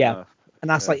snapped in half. And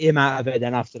that's like him out of it.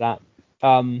 Then after that,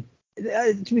 I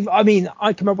mean,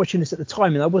 I can remember watching this at the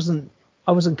time, and I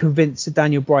wasn't convinced of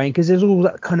Daniel Bryan, because there's all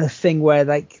that kind of thing where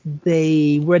like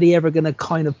were they ever going to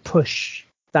kind of push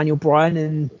Daniel Bryan,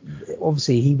 and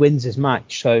obviously he wins his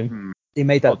match, so they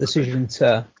made that decision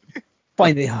to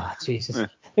finally. Oh Jesus! Yeah.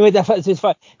 They made that decision to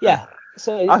fight. Yeah.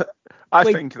 So I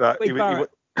think that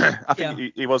I think Yeah.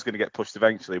 he was going to get pushed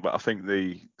eventually, but I think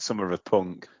the Summer of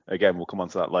Punk, again, we'll come on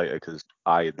to that later, because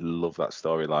I love that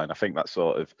storyline. I think that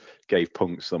sort of gave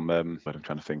Punk some, what I'm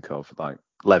trying to think of, like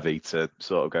levy to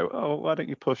sort of go, oh, why don't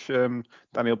you push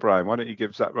Daniel Bryan? Why don't you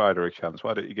give Zack Ryder a chance?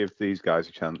 Why don't you give these guys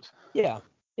a chance? Yeah.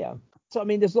 So I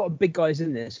mean, there's a lot of big guys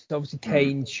in this. Obviously,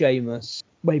 Kane, Sheamus,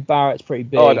 Wade Barrett's pretty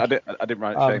big. Oh, I didn't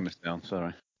write Sheamus down.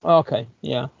 Sorry. Okay,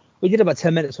 yeah, we did about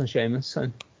 10 minutes on Sheamus,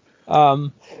 so.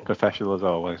 Professional as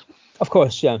always. Of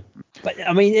course, yeah. But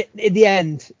I mean, near the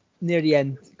end,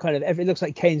 kind of, it looks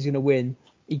like Kane's going to win.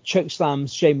 He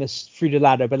chokeslams Sheamus through the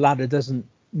ladder, but the ladder doesn't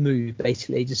move.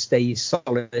 Basically, it just stays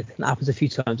solid. And that happens a few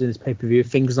times in this pay-per-view.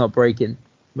 Fingers not breaking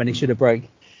when he should have broke.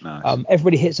 Nice.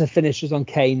 Everybody hits their finishers on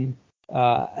Kane,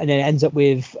 and then it ends up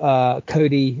with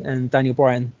Cody and Daniel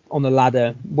Bryan on the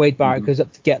ladder. Wade Barrett goes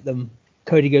up to get them.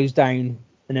 Cody goes down,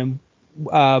 and then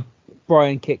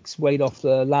Bryan kicks Wade off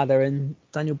the ladder, and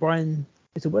Daniel Bryan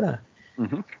is the winner.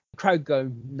 The crowd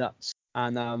go nuts,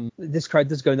 and this crowd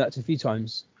does go nuts a few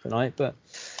times tonight, but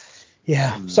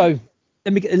yeah. So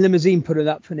then we get the limousine put it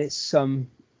up, and it's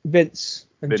Vince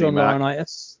and Vinnie John Mac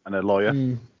Laurinaitis and a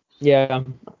lawyer. Yeah.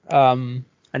 And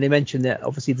they mentioned that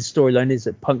obviously the storyline is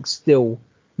that Punk's still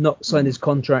not signed his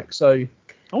contract, so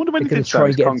I wonder when he did sign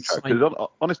his contract, because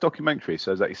on his documentary it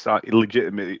says that he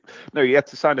had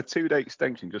to sign a 2-day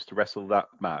extension just to wrestle that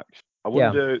match. I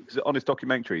wonder, because on his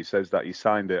documentary he says that he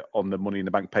signed it on the Money in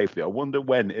the Bank pay-per-view. I wonder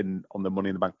when on the Money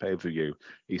in the Bank pay-per-view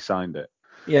he signed it.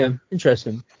 Yeah,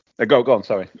 interesting. Go on,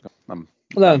 sorry. Then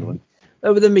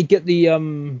we get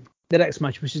the next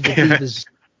match, which is the Divas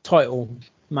title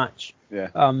match.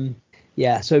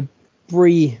 Yeah. So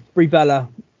Brie Bella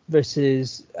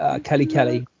versus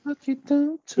Kelly.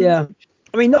 Yeah,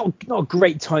 I mean, not a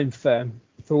great time for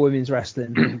women's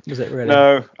wrestling, was it really?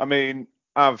 No, I mean,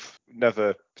 I've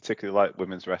never particularly liked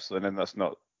women's wrestling, and that's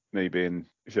not me being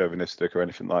chauvinistic or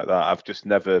anything like that. I've just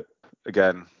never,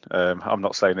 again, I'm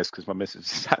not saying this because my missus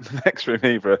is sat in the next room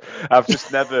either. I've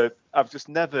just never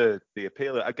the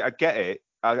appeal. I get it.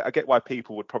 I get why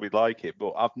people would probably like it,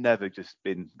 but I've never just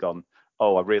gone,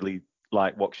 oh, I really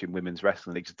like watching women's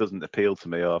wrestling. It just doesn't appeal to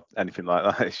me or anything like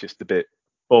that. It's just a bit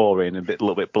boring and a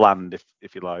little bit bland,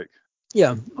 if you like.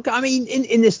 Yeah. Okay. I mean,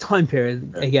 in this time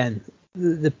period, again,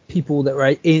 the people that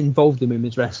were involved in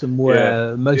women's wrestling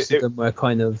were most of them were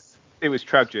kind of. It was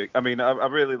tragic. I mean, I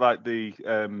really like the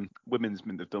women's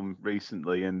they've done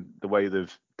recently, and the way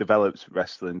they've developed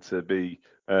wrestling to be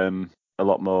a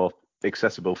lot more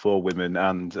accessible for women,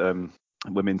 and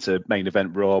women to main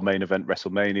event Raw, main event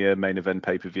WrestleMania, main event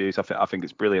pay-per-views. I think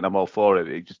it's brilliant. I'm all for it.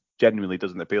 It just genuinely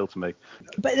doesn't appeal to me.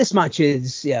 But this match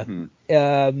is, it's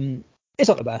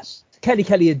not the best.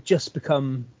 Kelly had just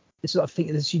become. I think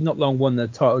she's not long won the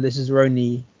title. This is her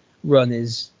only run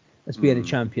as being a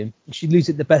champion. She loses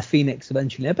it to Beth Phoenix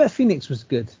eventually. Beth Phoenix was a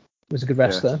good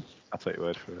wrestler. Yeah, I'll take your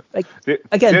word for it.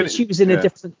 But she was in a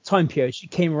different time period. She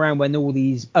came around when all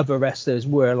these other wrestlers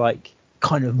were like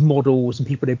kind of models and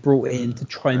people they brought in to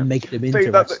try and make them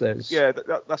into wrestlers.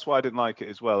 That's why I didn't like it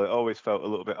as well. It always felt a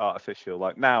little bit artificial.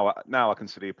 Like now I can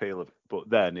see the appeal of it, but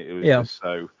then it was just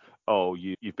so. Oh,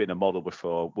 you've been a model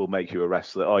before. We'll make you a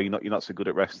wrestler. Oh, you're not so good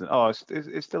at wrestling. Oh,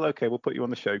 it's still okay. We'll put you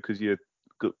on the show because you're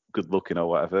good looking or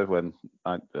whatever. When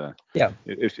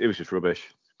it was just rubbish.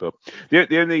 But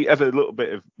the only ever little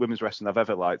bit of women's wrestling I've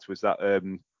ever liked was that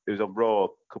it was on Raw a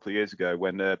couple of years ago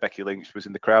when Becky Lynch was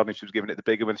in the crowd and she was giving it the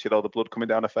bigger when she had all the blood coming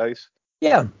down her face.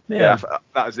 Yeah. That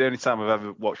was the only time I've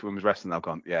ever watched women's wrestling. I've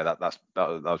gone, that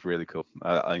was really cool.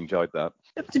 I enjoyed that.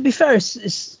 To be fair,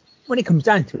 it's when it comes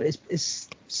down to it, it's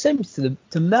similar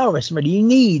to male wrestling. Really, you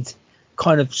need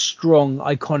kind of strong,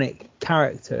 iconic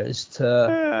characters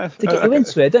to get you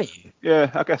into it, don't you?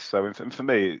 Yeah, I guess so. And for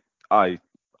me, I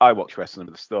watch wrestling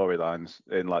with the storylines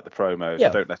in like the promos. Yeah.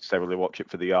 I don't necessarily watch it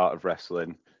for the art of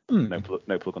wrestling. No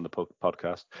plug on the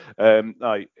podcast.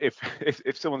 Like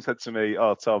if someone said to me,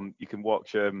 "Oh, Tom, you can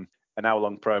watch an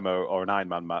hour-long promo or an Iron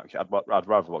Man match," I'd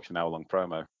rather watch an hour-long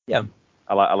promo. Yeah.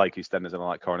 I like EastEnders and I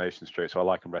like Coronation Street, so I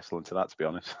like them wrestling to that, to be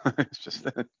honest. It's just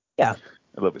a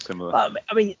little bit similar.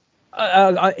 I mean,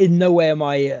 I in no way am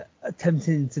I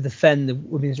attempting to defend the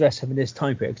women's wrestling in this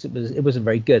time period because it wasn't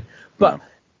very good. But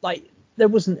like there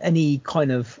wasn't any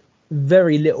kind of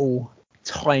very little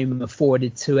time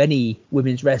afforded to any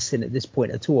women's wrestling at this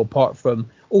point at all, apart from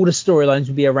all the storylines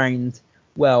would be around,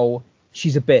 well,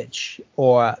 she's a bitch,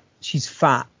 or she's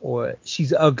fat, or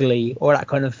she's ugly, or that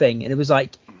kind of thing. And it was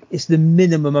like, it's the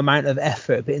minimum amount of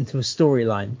effort put into a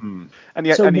storyline. And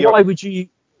yet, so and why would you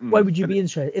be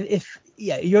interested if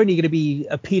you're only going to be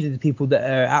appealing to people that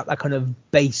are at that kind of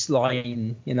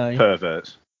baseline,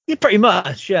 perverts? Yeah, pretty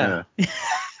much, yeah.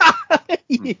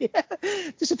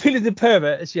 Just appealing to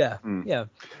perverts, yeah.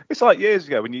 It's like years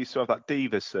ago when you used to have that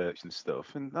diva search and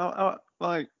stuff, and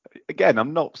like, again,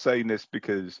 I'm not saying this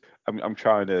because I'm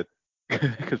trying to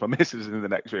because my missus is in the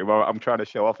next room, or I'm trying to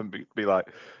show off and be like,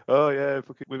 oh yeah,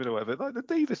 fucking women or whatever. Like the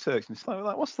diva search and stuff,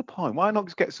 like, what's the point? Why not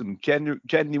just get some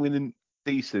genuine and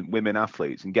decent women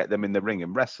athletes and get them in the ring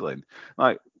and wrestling?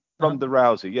 Like Ronda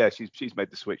Rousey, yeah, she's made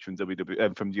the switch from from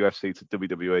UFC to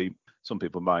WWE. Some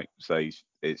people might say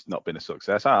it's not been a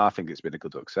success. I think it's been a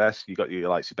good success. You got your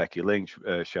likes of Becky Lynch,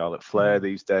 Charlotte Flair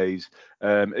these days.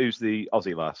 Who's the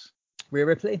Aussie lass? Rhea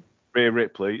Ripley. Rhea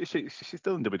Ripley. She's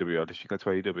still in WWE, or does she go to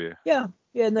AEW? Yeah,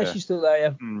 she's still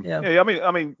there. Yeah. Yeah.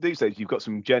 I mean, these days you've got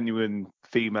some genuine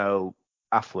female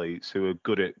athletes who are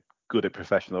good at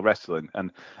professional wrestling,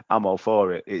 and I'm all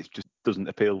for it. It just doesn't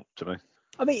appeal to me.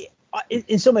 I mean,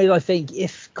 in some ways, I think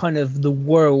if kind of the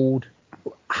world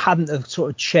hadn't have sort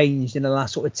of changed in the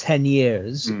last sort of 10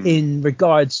 years in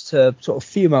regards to sort of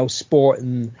female sport,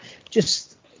 and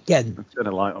just again, turn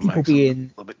a light on, people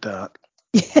being a little bit dark.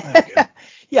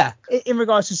 Yeah, in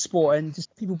regards to sport, and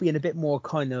just people being a bit more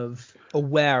kind of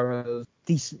aware of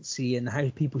decency and how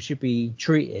people should be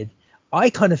treated. I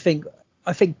think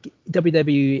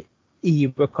WWE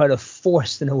were kind of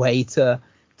forced in a way to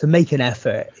make an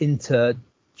effort into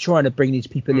trying to bring these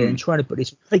people in and trying to put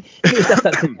this. I think it's left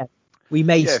up to them. We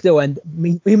may still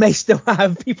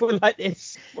have people like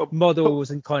this,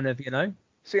 models and kind of,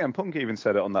 CM Punk even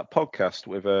said it on that podcast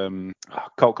with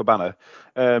Colt Cabana.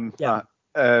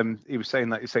 He was saying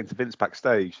to Vince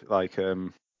backstage, like,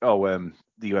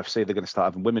 the UFC, they're going to start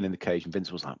having women in the cage, and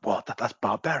Vince was like, "What? That's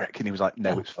barbaric." And he was like,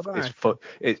 "No,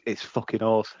 it's fucking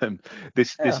awesome.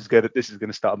 This is going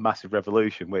to start a massive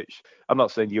revolution." Which I'm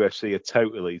not saying UFC are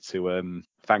totally to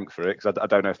thank for it, because I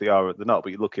don't know if they are or they're not.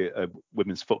 But you look at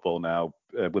women's football now,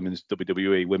 women's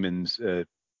WWE, women's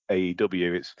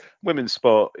AEW. It's women's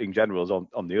sport in general is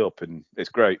on the up, and it's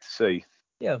great to see.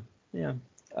 Yeah.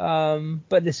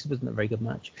 But this wasn't a very good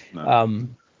match. No.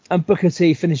 And Booker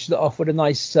T finishes it off with a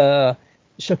nice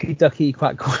Shucky Ducky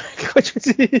Quack Quack, which was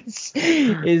his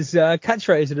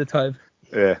catchphrase at the time.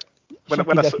 Yeah.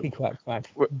 When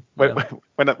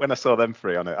I saw them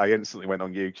three on it, I instantly went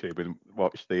on YouTube and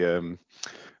watched the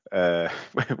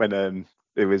when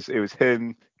it was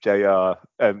him, JR,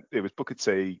 it was Booker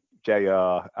T,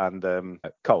 JR, and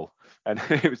Cole, and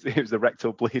it was the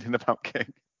rectal bleeding about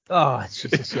King. Oh,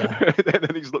 Jesus, yeah. And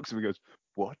then he just looks at me and goes,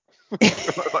 "What?"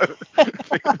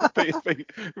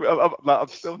 I'm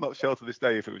still not sure to this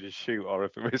day if it was a shoot or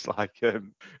if it was like,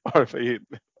 or if he,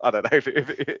 I don't know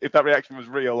if that reaction was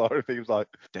real or if he was like,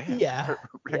 "Damn,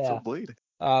 rectal bleeding."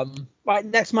 Right,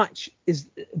 next match is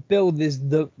billed as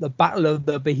the Battle of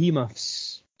the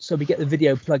Behemoths. So we get the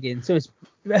video plug in. So it's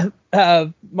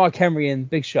Mark Henry and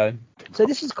Big Show. So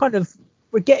this is kind of,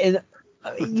 we're getting,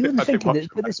 you wouldn't think of it,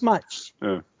 but this match.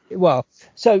 Yeah. Well,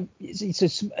 so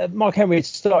Mark Henry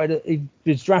he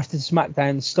was drafted to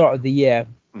SmackDown at the start of the year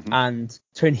and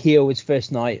turned heel his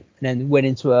first night, and then went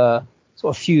into a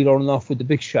sort of feud on and off with the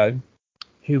Big Show,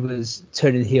 who was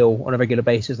turning heel on a regular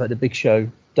basis like the Big Show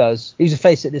does. He was a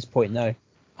face at this point though,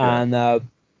 and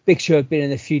Big Show had been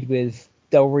in a feud with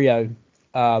Del Rio,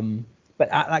 but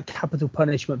at that Capital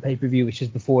Punishment pay-per-view, which is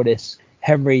before this,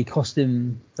 Henry cost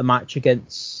him the match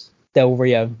against Del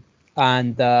Rio.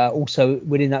 And also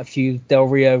within that feud, Del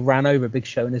Rio ran over Big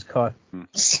Show in his car.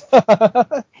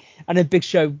 And then Big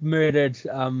Show murdered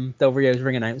Del Rio's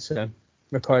ring announcer,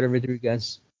 Ricardo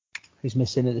Rodriguez, who's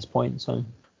missing at this point. So,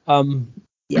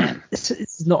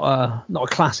 it's not a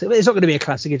classic. It's not going to be a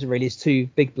classic, is it really? It's two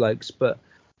big blokes. But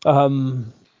so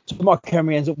Mark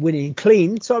Henry ends up winning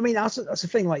clean. So, I mean, that's the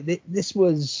thing. Like, this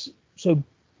was... So,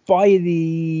 by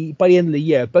the end of the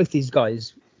year, both these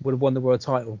guys would have won the world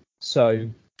title. So...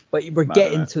 But we're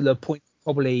getting to the point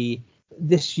probably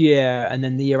this year and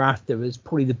then the year after was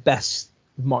probably the best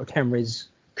of Mark Henry's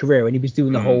career, and he was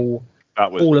doing the whole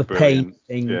Hall of Pain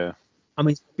thing. Yeah. I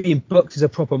mean, being booked as a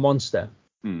proper monster.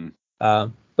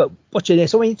 But watching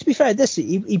this, I mean, to be fair,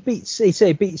 he beats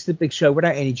the Big Show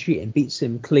without any cheating, beats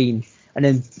him clean, and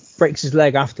then breaks his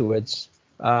leg afterwards.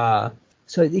 So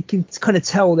you can kind of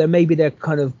tell that maybe they're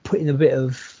kind of putting a bit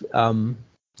of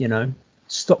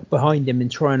stock behind him and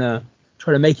trying to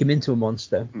make him into a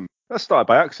monster. That started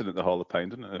by accident, the Hall of Pain,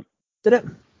 didn't it? Did it?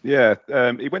 Yeah.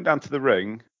 He went down to the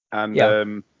ring,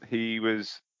 and he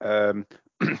was. I'm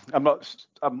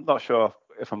not sure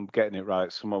if I'm getting it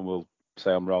right. Someone will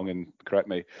say I'm wrong and correct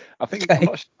me. I think Okay.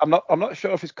 I'm not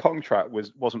sure if his contract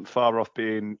wasn't far off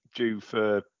being due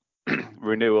for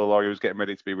renewal, or he was getting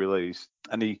ready to be released.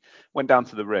 And he went down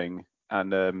to the ring,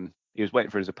 and he was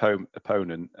waiting for his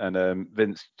opponent, and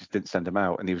Vince just didn't send him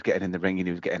out. And he was getting in the ring, and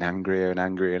he was getting angrier and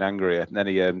angrier and angrier. And then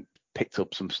he picked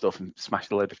up some stuff and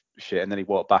smashed a load of shit. And then he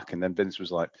walked back, and then Vince was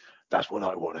like, "That's what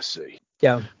I want to see."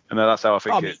 Yeah. And then that's how I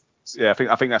think it. Yeah,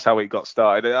 I think that's how it got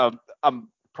started. I'm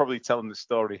probably telling the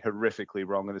story horrifically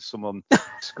wrong, and there's someone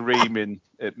screaming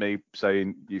at me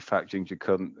saying, "You fat ginger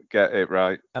cunt, get it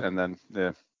right." And then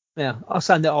Yeah, I'll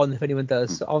send it on if anyone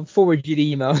does. I'll forward you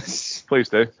the emails. Please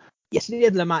do. Yes, at the end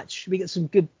of the match, we get some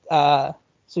good. Mark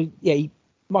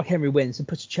Henry wins and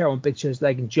puts a chair on Big Show's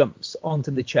leg and jumps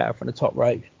onto the chair from the top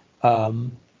rope.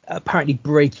 Apparently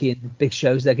breaking Big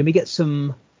Show's leg, and we get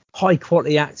some high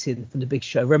quality acting from the Big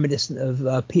Show, reminiscent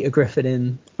of Peter Griffin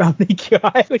in Family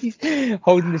Guy when he's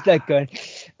holding his leg, going,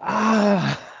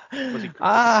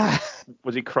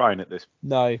 Was he crying at this?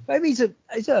 No, maybe did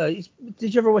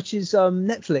you ever watch his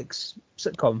Netflix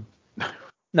sitcom?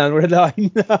 No, nor did I.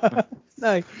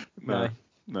 No.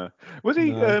 Was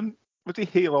he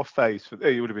heel or face?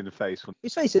 He would have been the face.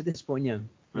 He's face at this point,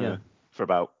 yeah. For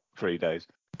about 3 days.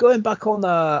 Going back on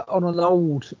an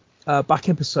old back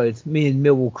episode, me and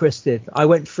Millwall Chris did. I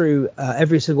went through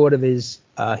every single one of his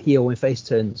heel and face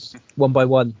turns one by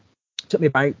one. It took me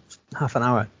about half an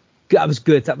hour. That was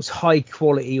good. That was high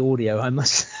quality audio, I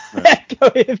must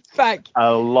going back.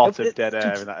 A lot of dead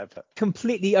air in that episode.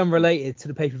 Completely unrelated to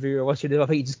the pay per view we're watching. I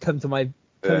think it just come into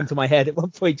my head at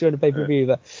one point during the pay per view.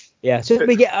 But yeah, so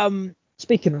we get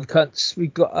speaking of cuts,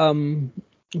 we've got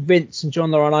Vince and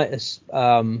John Laurinaitis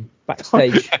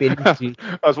backstage being interviewed.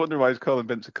 I was wondering why he's calling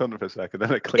Vince a cunt for a second,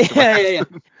 then it clicked. Yeah.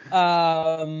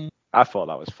 I thought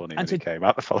that was funny when he came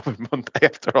out the following Monday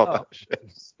after all that shit.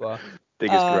 Well,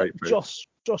 biggest grapefruit.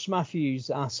 Josh Matthews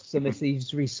asks him if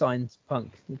he's re-signed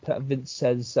Punk. Vince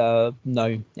says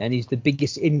no, and he's the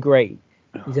biggest ingrate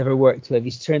he's ever worked with.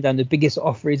 He's turned down the biggest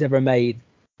offer he's ever made.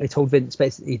 They told Vince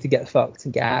basically to get fucked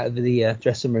and get out of the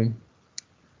dressing room.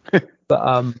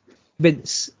 But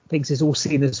Vince thinks it's all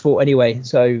Cena's fault anyway.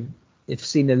 So if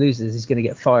Cena loses, he's going to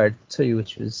get fired too,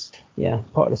 which was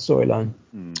part of the storyline.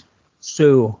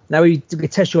 So now we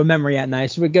test your memory out now.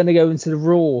 So we're going to go into the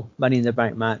Raw Money in the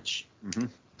Bank match. Mm-hmm.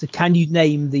 So can you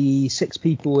name the 6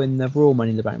 people in the Raw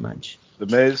Money in the Bank match? The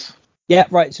Miz. Yeah,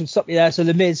 right. So stop you there. So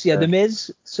the Miz, The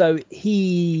Miz. So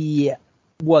he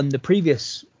won the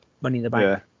previous Money in the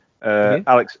Bank. Yeah.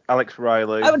 Alex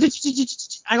Riley. Hang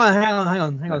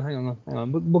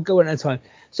on. We'll go one at a time.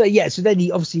 So so then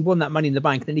he obviously won that Money in the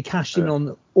Bank. Then he cashed in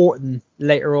on Orton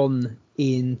later on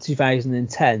in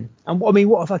 2010. And I mean,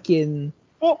 what a fucking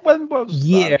when was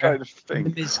year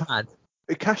the Miz had.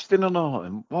 He cashed in on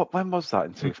Orton. When was that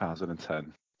in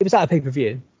 2010? It was at a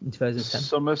pay-per-view in 2010.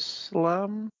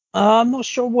 SummerSlam? I'm not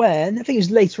sure when. I think it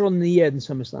was later on in the year than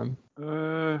SummerSlam.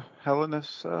 Hell in a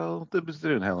Cell. It was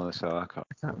doing Hell in a Cell. I can't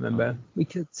remember. We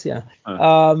could,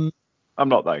 I'm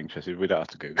not that interested. We don't have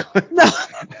to Google it. No.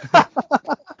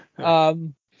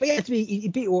 But yeah, he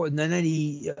beat Orton and then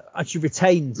he actually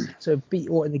retained. So beat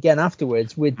Orton again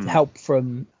afterwards with help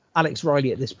from Alex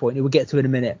Riley at this point, who we'll get to in a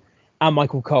minute, and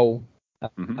Michael Cole.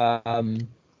 Then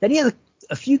he had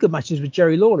a few good matches with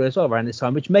Jerry Lawler as well around this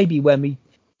time, which may be when he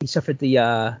suffered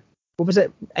the what was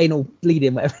it, anal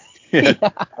bleeding, whatever. I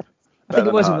think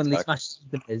it was one of these matches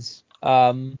with Miz.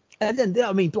 And then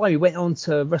blimey, went on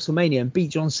to WrestleMania and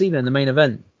beat John Cena in the main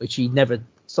event, which he never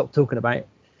stopped talking about.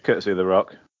 Courtesy of The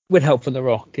Rock. With help from The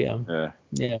Rock, yeah.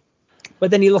 But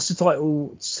then he lost the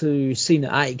title to Cena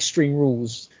at Extreme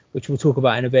Rules, which we'll talk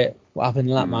about in a bit. What happened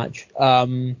in that match?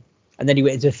 And then he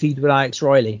went into a feud with Alex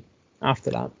Riley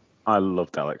after that. I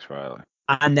loved Alex Riley.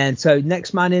 And then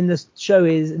next man in the show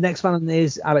is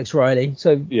Alex Riley.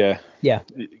 So yeah,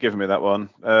 giving me that one.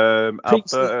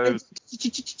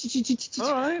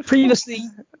 Previously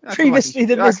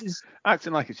the Miz's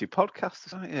acting like it's your podcast,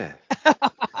 isn't it?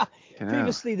 Yeah.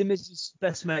 Previously the Miz's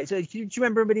best mate. So do you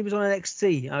remember when he was on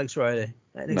NXT, Alex Riley?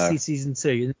 NXT season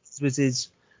 2. The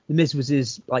Miz was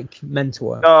his like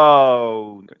mentor.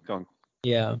 Oh, go on.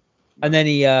 Yeah. And then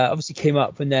he obviously came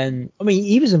up, and then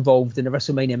he was involved in the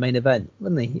WrestleMania main event,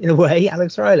 wasn't he? In a way,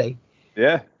 Alex Riley.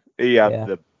 Yeah, he had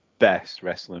the best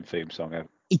wrestling theme song ever.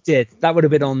 He did. That would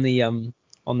have been on the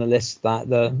list, that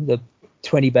the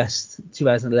 20 best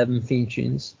 2011 theme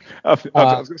tunes. I was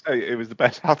going to say it was the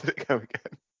best. How did it go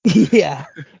again? Yeah.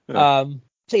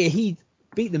 So he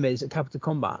beat the Miz at Capital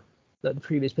Combat, like the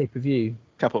previous pay-per-view.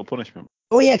 Capital Punishment.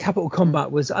 Oh yeah, Capital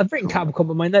Combat was. I've written Capital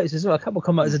Combat in my notes as well. Capital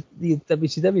Combat is the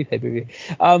WCW pay-per-view.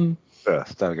 Don't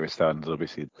get me started,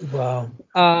 obviously. Wow.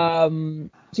 So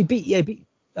he beat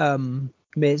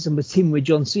Miz and was teaming with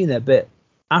John Cena a bit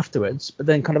afterwards, but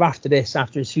then kind of after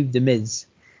his feud with the Miz,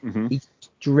 he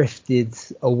drifted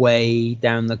away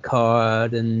down the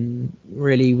card and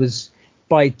really was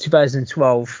by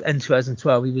 2012,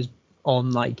 he was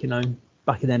on back in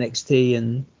NXT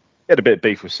and He had a bit of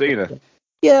beef with Cena.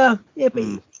 Yeah.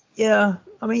 I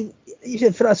mean, you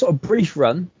said for that sort of brief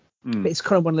run, but it's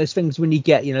kind of one of those things when you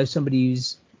get somebody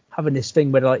who's having this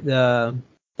thing where the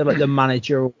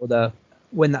manager or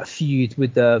when that feud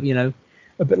with a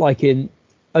bit like in,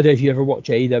 I don't know if you ever watch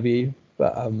AEW,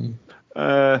 but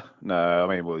no, I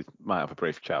mean we might have a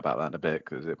brief chat about that in a bit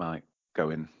because it might go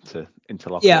into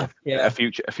like a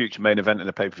future main event in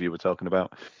a pay-per-view we're talking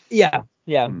about. But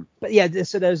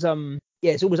so there's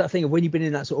it's always that thing of when you've been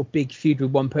in that sort of big feud with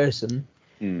one person,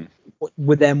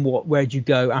 with them, where'd you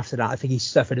go after that? I think he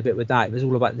suffered a bit with that. It was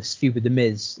all about this feud with the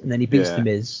Miz, and then he beats the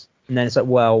Miz, and then it's like,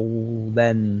 well,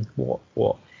 then what?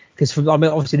 Because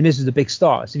obviously the Miz was the big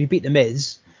star, so if you beat the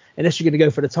Miz, unless you're going to go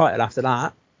for the title after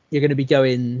that, you're going to be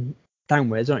going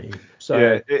downwards, aren't you?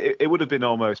 So it would have been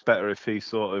almost better if he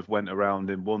sort of went around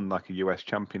and won like a US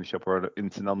championship or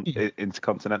an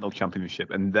intercontinental championship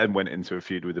and then went into a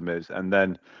feud with the Miz and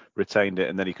then retained it,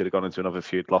 and then he could have gone into another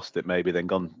feud, lost it maybe, then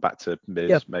gone back to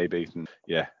Miz maybe. And,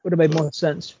 would have made more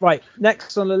sense. Right,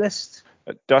 next on the list.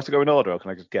 Do I have to go in order or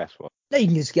can I just guess what? No, you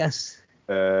can just guess.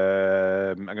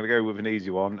 I'm going to go with an easy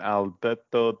one.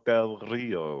 Alberto Del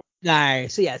Rio. No,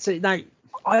 so now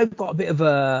I've got a bit of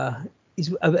a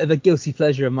guilty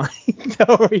pleasure of mine.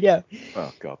 Oh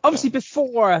God. Obviously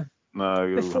before. No, I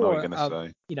know what you're going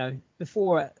to say.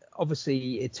 Before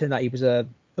obviously it turned out he was a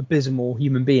abysmal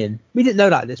human being. We didn't know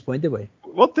that at this point, did we?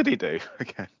 What did he do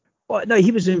again? Well, no,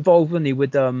 he was involved, wasn't he,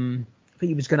 with I think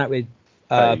he was going out with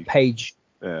Paige.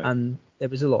 And there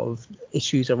was a lot of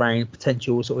issues around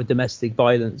potential sort of domestic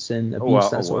violence and abuse,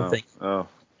 sort of thing. Oh,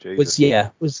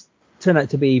 Jesus. Was turned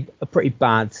out to be a pretty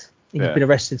bad. He's been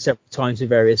arrested several times for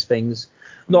various things.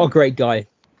 Not a great guy,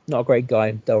 Del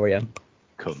Rio.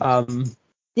 But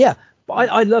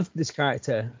I loved this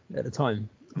character at the time.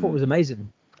 I thought it was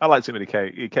amazing. I liked him when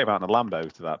he came out in a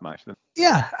Lambo to that match.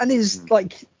 Yeah, and his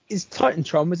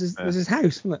Titantron was his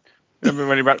house, wasn't it? Remember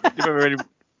when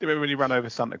he ran over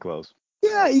Santa Claus?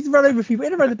 Yeah, he ran over people.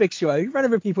 He ran the Big Show. He ran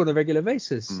over people on a regular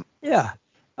basis. Yeah.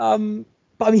 But I mean,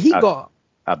 he got.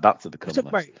 Add that to the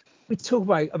comment. We talk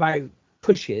about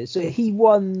pushes. So he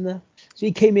won. So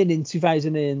he came in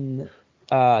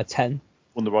 2010.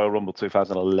 Won the Royal Rumble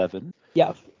 2011.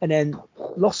 Yeah, and then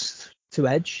lost to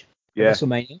Edge. Yeah.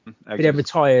 WrestleMania. But then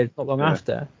retired not long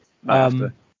after.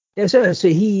 So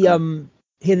he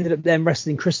ended up then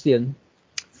wrestling Christian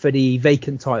for the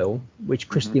vacant title, which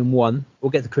Christian won.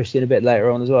 We'll get to Christian a bit later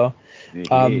on as well.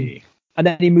 And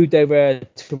then he moved over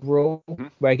to Raw,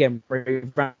 where again he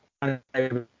ran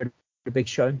over the Big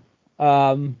Show.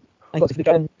 And got to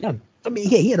the I mean,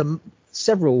 he had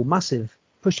several massive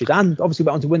pushes, and obviously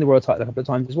went on to win the World title a couple of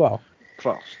times as well.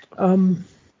 Trust.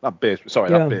 That beer's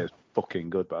fucking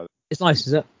good, by the way. It's nice,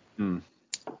 is it?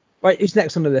 Right, who's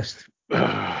next on the list?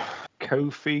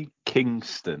 Kofi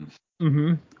Kingston.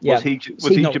 Yeah. Was he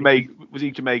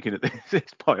Jamaican at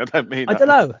this point? I don't mean. I don't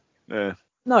know. Yeah.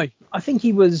 No, I think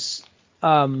he was.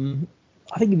 I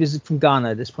think he was from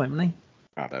Ghana at this point, wasn't he?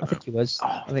 I don't know. I think he was.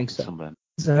 I think so. Something.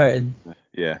 So,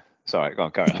 yeah. Sorry, go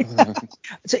on.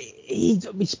 So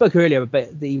we spoke earlier about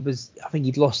I think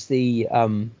he'd lost the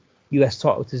US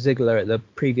title to Ziggler at the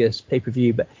previous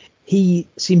pay-per-view, but he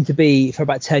seemed to be for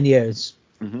about 10 years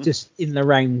just in and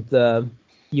around the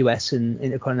US and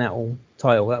Intercontinental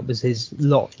title. That was his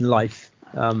lot in life.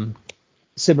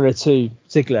 Similar to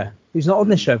Ziggler, who's not on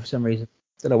this show for some reason.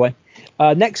 Don't know why.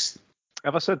 Next.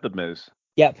 Have I said the Miz?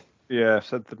 Yep. Yeah, I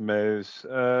said the Miz.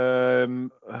 In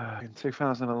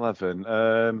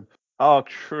 2011.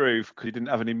 Truth, because he didn't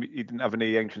have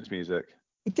any entrance music.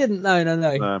 He didn't. No.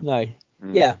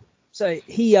 Yeah. So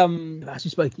he as we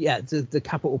spoke, the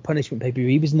Capital Punishment pay-per-view.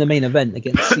 He was in the main event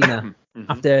against Cena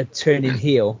after turning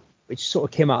heel, which sort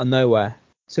of came out of nowhere.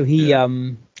 So he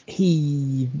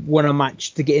won a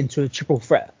match to get into a triple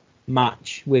threat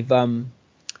match with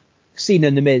Cena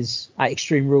and The Miz at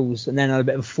Extreme Rules, and then had a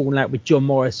bit of a falling out with John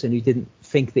Morrison, who didn't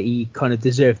think that he kind of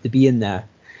deserved to be in there.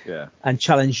 Yeah. And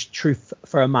challenged Truth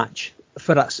for a match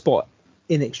for that spot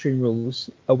in Extreme Rules,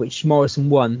 which Morrison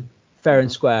won fair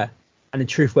and square. And the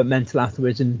Truth went mental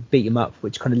afterwards and beat him up,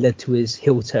 which kind of led to his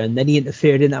heel turn. Then he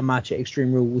interfered in that match at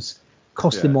Extreme Rules,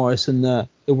 costing Morrison the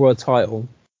world title.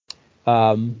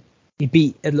 he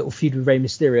beat a little feud with Rey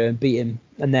Mysterio and beat him,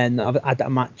 and then I've had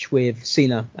that match with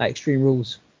Cena at Extreme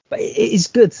Rules. But it is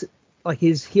good, like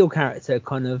his heel character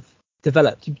kind of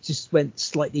developed. He just went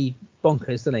slightly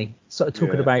bonkers, didn't he? Started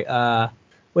talking about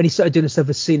when he started doing stuff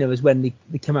with Cena was when they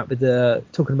came out with the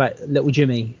talking about Little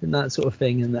Jimmy and that sort of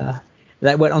thing, and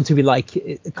that went on to be like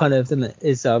it kind of, didn't it?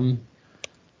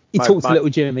 He talked to Little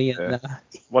Jimmy. And,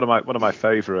 one of my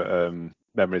favourite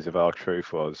memories of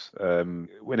R-Truth was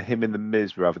when him and the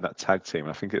Miz were having that tag team.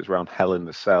 I think it was around Hell in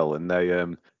the Cell, and they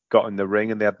got in the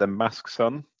ring and they had their masks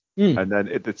on. And then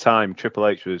at the time, Triple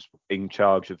H was in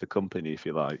charge of the company, if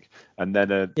you like. And then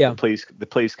the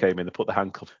police came in, they put the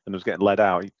handcuff, and was getting led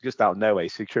out. Just out of nowhere, you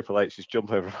see Triple H just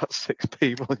jump over about 6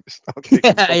 people and just start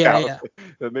kicking out.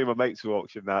 And me and my mates were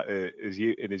watching that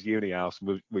in his uni house,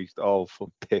 and we all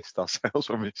pissed ourselves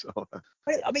when we saw that.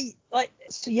 I mean,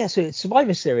 so it's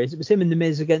Survivor Series. It was him and The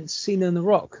Miz against Cena and The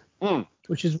Rock,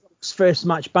 which is Rock's first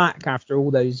match back after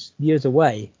all those years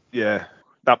away. Yeah.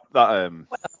 That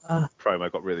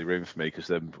promo got really ruined for me because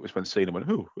it was when Cena went,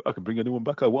 "Oh, I can bring anyone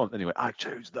back I want." Anyway, I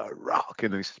choose The Rock,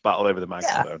 and then he spat all over the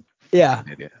microphone. Yeah.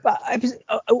 But I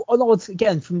was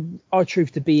again from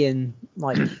R-Truth to being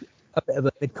like a bit of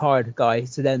a mid card guy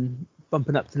to then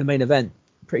bumping up to the main event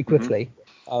pretty quickly,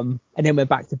 and then we're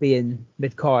back to being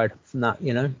mid card from that,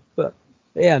 you know. But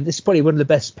yeah, this is probably one of the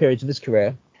best periods of his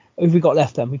career. Who have we got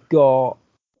left then? We've got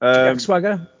Jack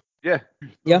Swagger. Yeah.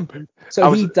 So I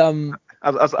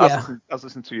was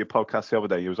listening to your podcast the other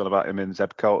day. You was on about him and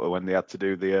Zeb Coulter when they had to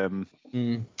do the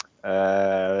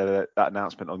that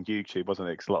announcement on YouTube, wasn't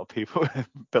it? Because a lot of people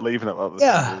believe in it. Like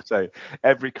the say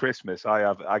every Christmas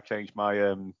I change my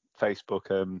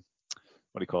Facebook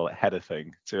what do you call it, header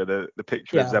thing to the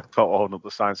picture of Zeb Coulter holding up the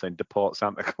sign saying "Deport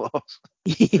Santa Claus."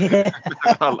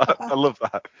 I love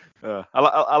that.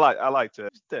 I liked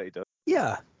it. Dirty Doug.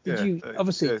 Yeah. Did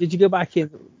you go back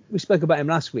in? We spoke about him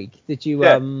last week. Did you?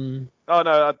 Oh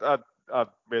no, I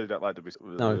really don't like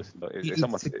WWE. No. It's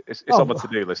on my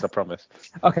to-do list. I promise.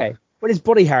 Okay. Well, his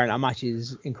body hair in that match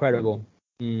is incredible.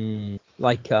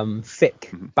 Like thick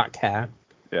back hair.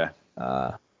 Yeah.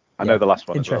 I know the last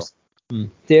one as well. Do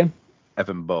you?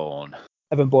 Evan Bourne.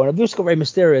 I've also got Rey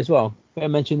Mysterio as well. I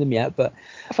haven't mentioned them yet, but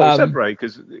I thought you said Ray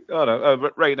because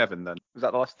Ray and Evan. Then was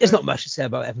that the last? There's not much to say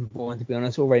about Evan Bourne, to be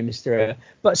honest, or Rey Mysterio.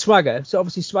 But Swagger. So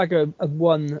obviously Swagger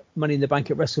won Money in the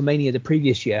Bank at WrestleMania the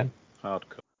previous year.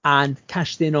 Hardcore. And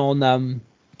cashed in on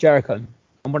Jericho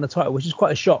and won a title, which is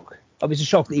quite a shock. I was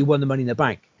shocked that he won the Money in the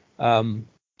Bank. And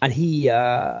he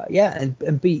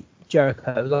and beat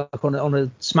Jericho like on a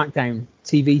SmackDown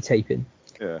TV taping.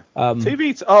 Yeah.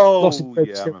 TV.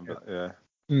 I remember.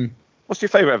 Yeah. What's your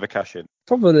favourite ever cash in?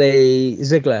 Probably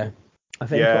Ziggler, I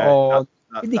think. Yeah.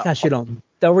 Did he cash it on?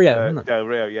 Del Rio, wasn't it? Del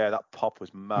Rio, yeah. That pop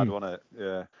was mad, wasn't it?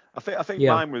 Yeah. I think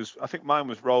mine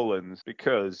was Rollins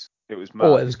because it was mad.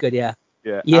 Oh, it was good, yeah.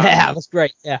 Yeah. Yeah, that was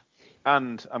great. Yeah.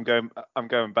 And I'm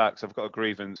going back, so I've got a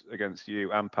grievance against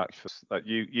you and Pax. Like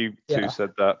you two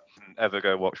said that ever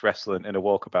go watch wrestling in a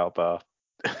walkabout bar.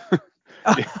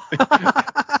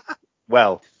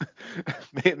 Well,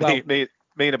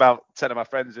 me and about 10 of my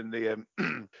friends in the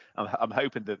I'm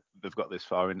hoping that they've got this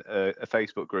far in a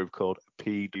Facebook group called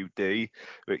PUD,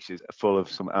 which is full of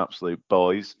some absolute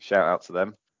boys. Shout out to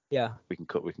them. Yeah. We can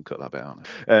cut that bit out.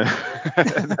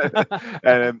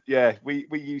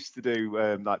 We used to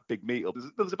do like big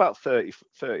meetups. There was about 30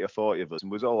 or 40 of us,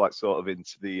 and we was all like sort of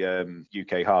into the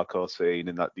UK hardcore scene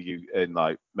and like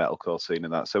like metalcore scene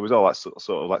and that. So it was all like sort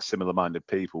of like similar-minded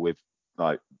people with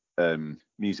like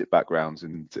music backgrounds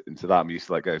into that. We used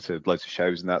to like go to loads of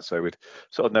shows and that, so we'd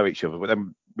sort of know each other. But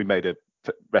then we made a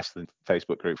wrestling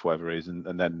Facebook group for whatever reason,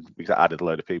 and then we added a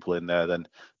load of people in there. Then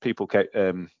people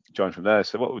joined from there.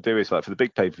 So what we'll do is like for the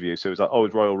big pay-per-view, so it was like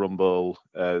always Royal Rumble.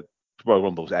 Royal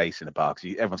Rumble's ace in the bar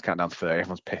because everyone's counting down to 30,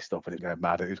 everyone's pissed off and it's going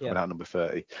mad. Who's coming out number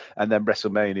 30? And then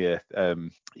WrestleMania,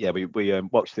 we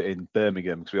watched it in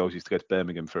Birmingham because we always used to go to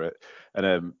Birmingham for it.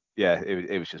 And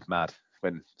it was just mad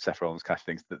when Seth Rollins cashed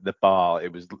things. The bar,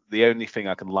 it was the only thing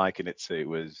I can liken it to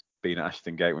was being at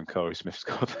Ashton Gate when Corey Smith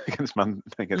scored against Man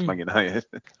United.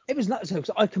 It was nuts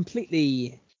because I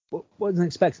completely wasn't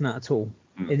expecting that at all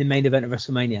in the main event of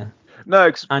WrestleMania. No,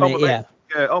 because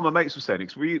all my mates were saying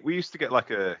because we used to get like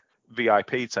a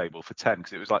VIP table for 10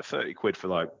 because it was like 30 quid for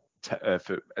like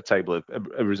for a table,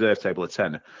 a reserve table of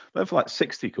 10. Then for like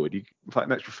 60 quid, you like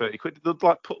an extra 30 quid. They'd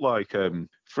like put like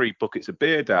 3 buckets of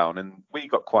beer down, and we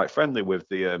got quite friendly with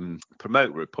the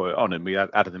promoter who put it on, and we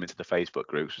added them into the Facebook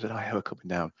group. So we said, "Oh yeah, we're coming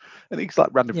down," and he just like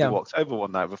randomly walked over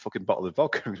one night with a fucking bottle of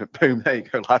vodka and went, "Boom, there you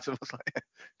go, lads." I was like,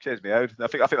 "Cheers, me out." I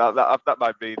think that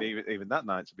might be even that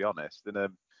night, to be honest. And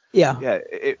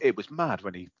it was mad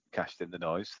when he cashed in the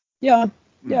noise. Yeah,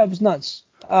 yeah, it was nuts.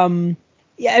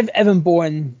 Yeah, Evan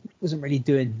Bourne wasn't really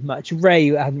doing much. Ray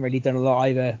hadn't really done a lot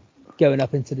either. Going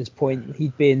up into this point,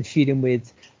 he'd been feuding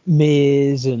with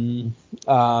Miz and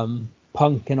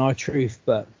Punk and R-Truth,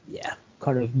 but yeah,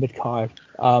 kind of mid card.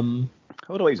 I wonder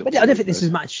what he's up But to I don't these think this days. is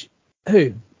a match.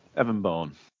 Who? Evan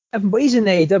Bourne. Evan Bourne. He's in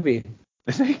AEW.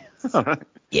 Is he? All right.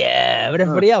 Yeah, but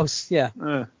everybody else, yeah,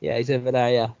 Yeah. he's over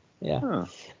there. Yeah, yeah.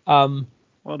 Oh,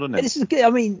 well done him. This is good. I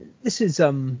mean, this is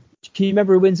Can you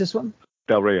remember who wins this one?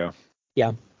 Del Rio.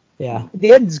 Yeah, yeah.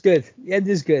 The end is good. The end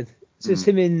is good. So it's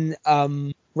him in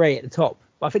Ray at the top.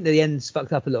 But I think the end's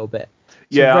fucked up a little bit. So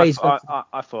Yeah, Ray's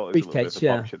I thought it was a little bit of a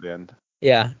yeah. botch at the end.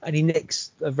 Yeah, and he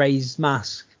nicks Ray's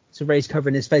mask. So Ray's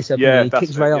covering his face up Yeah, and he that's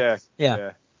kicks it. Ray Yeah, off.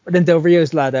 Yeah. But then Del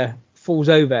Rio's ladder falls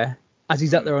over as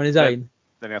he's up there on his own.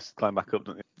 Then he has to climb back up,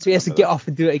 doesn't he? So he has to get off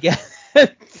and do it again.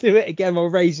 Do it again while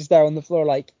Ray's just there on the floor,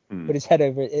 like with his head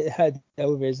over his head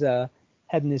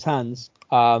in his hands.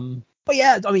 But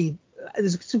yeah, I mean,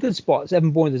 there's some good spots.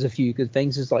 Evan Bourne does a few good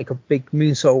things. There's like a big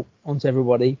moonsault onto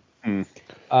everybody. There's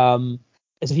a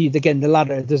few, again, the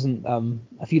ladder doesn't,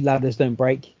 a few ladders don't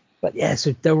break. But yeah,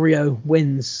 so Del Rio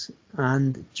wins.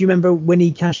 And do you remember when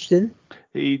he cashed in?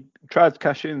 He tried to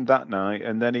cash in that night,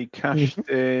 and then he cashed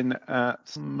in at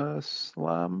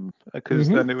SummerSlam because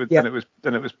then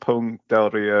it was Punk Del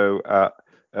Rio at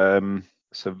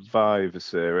Survivor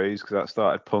Series, because that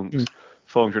started Punk's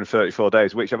 434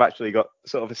 days, which I've actually got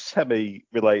sort of a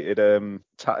semi-related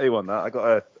tattoo on that. I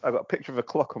got a picture of a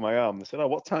clock on my arm. They said, "Oh,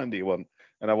 what time do you want?"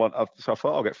 And so I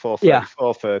thought I'll get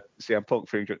 434 for CM Punk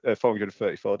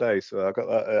 434 days. So I got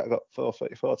that. I got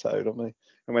 434 tattooed on me.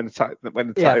 And when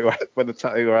the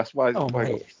tattoo asked why you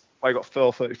got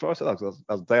 434, I said,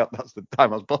 that's the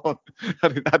time I was born. I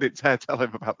didn't dare tell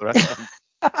him about the rest of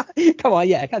them. Come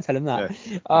on, I can't tell him that.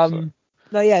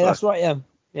 Yeah. That's right. Yeah.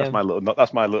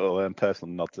 That's my little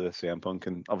personal nod to CM Punk,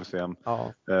 and obviously I'm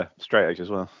straight edge as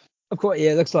well. Of course,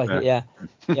 yeah, it looks like it.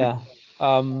 Yeah.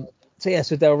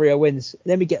 So Del Rio wins.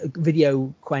 Then we get a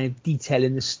video kind of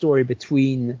detailing the story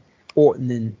between Orton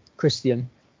and Christian.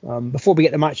 Before we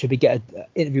get the match, we get an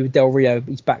interview with Del Rio.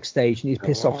 He's backstage and he's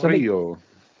pissed off. So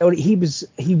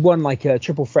he won like a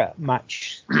triple threat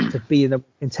match to be in the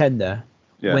contender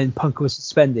when Punk was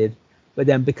suspended. But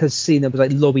then because Cena was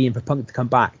like lobbying for Punk to come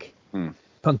back,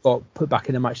 Punk got put back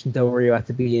in the match and Del Rio had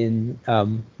to be in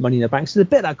Money in the Bank. So there's a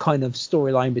bit of that kind of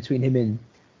storyline between him and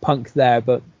Punk there.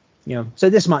 But so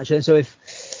this match, so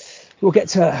if we'll get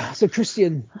to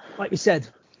Christian, like we said,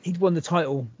 he'd won the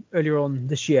title earlier on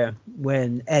this year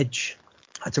when Edge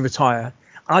had to retire.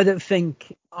 I don't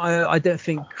think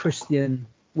Christian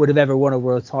would have ever won a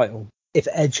world title if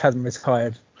Edge hadn't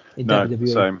retired in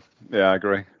WWE. Same. Yeah, I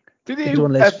agree. Did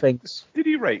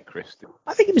he rate Christian?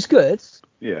 I think it was good.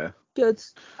 Yeah. Good.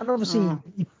 And obviously, I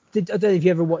don't know if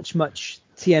you ever watched much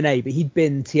TNA, but he'd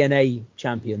been TNA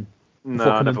champion. No,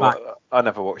 I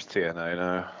never watched TNA.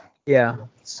 No. Yeah.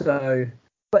 So,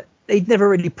 but they'd never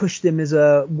really pushed him as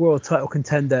a world title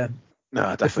contender.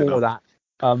 No, definitely before not.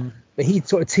 that. But he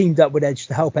sort of teamed up with Edge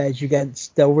to help Edge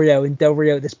against Del Rio, and Del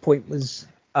Rio at this point was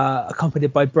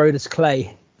accompanied by Brodus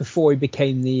Clay before he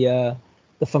became the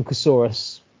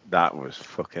Funkasaurus. That was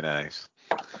fucking ace.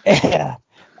 Yeah.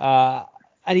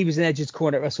 And he was in Edge's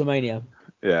corner at WrestleMania.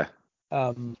 Yeah.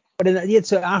 But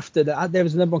so after that, there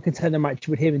was a number one contender match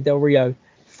with him and Del Rio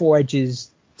for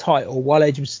Edge's title, while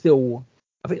Edge was still,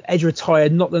 I think Edge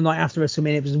retired not the night after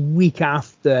WrestleMania, it was a week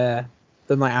after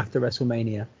the night after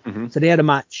WrestleMania. So they had a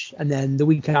match, and then the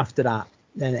week after that,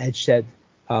 then Edge said,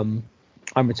 I'm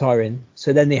retiring.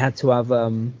 So then they had to have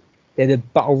they had a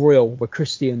battle royal where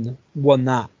Christian won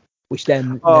that, which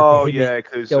then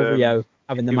because Del Rio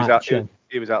having the match.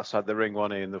 He was outside the ring,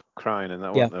 wasn't he, and crying and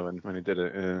that, wasn't there, when he did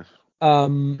it.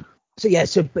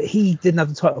 But he didn't have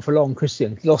the title for long.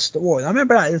 Christian lost at Orton. I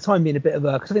remember that at the time being a bit of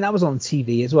a, because I think that was on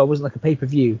TV as well. It wasn't like a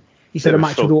pay-per-view. He said a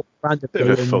match with Orton randomly. Bit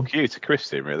of a fuck you to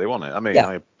Christian, really, wasn't it? I mean,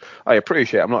 I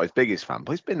appreciate I'm not his biggest fan,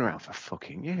 but he's been around for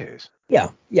fucking years.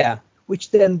 Yeah.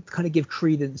 Which then kind of give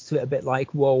credence to it a bit,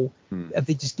 like, well, have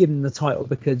they just given him the title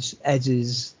because Edge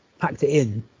has packed it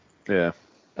in? Yeah.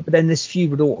 But then this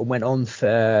feud with Orton went on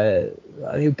for,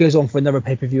 it goes on for another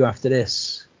pay-per-view after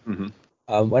this.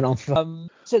 Went on for,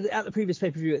 so at the previous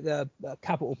pay-per-view at the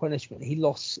Capital Punishment, he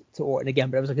lost to Orton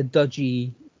again, but it was like a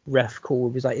dodgy ref call.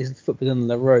 It was like his foot was under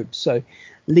the ropes. So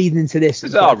leading into this,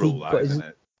 it's our rule, isn't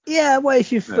it? Yeah, well,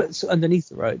 if your foot's underneath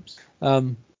the ropes.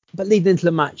 But leading into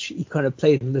the match, he kind of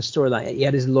played in the story like he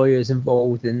had his lawyers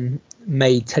involved and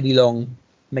made Teddy Long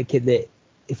make it that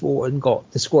if Orton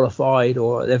got disqualified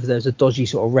or if there was a dodgy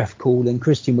sort of ref call, then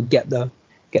Christian would get the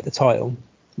title,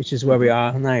 which is where we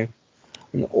are now.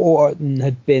 And Orton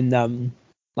had been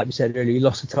like we said earlier, he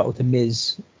lost the title to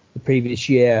Miz the previous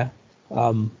year,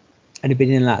 and he'd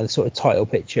been in and out of the sort of title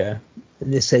picture.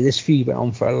 And this feud went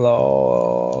on for a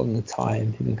long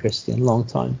time, him and Christian, long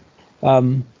time.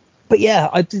 But yeah,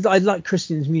 I like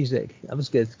Christian's music. That was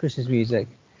good. Christian's music.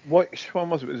 Which one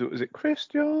was it? Was it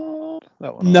Christian?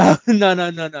 That one? No,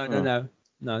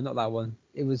 not that one.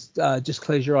 It was Just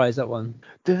Close Your Eyes. That one.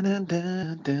 That's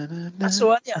the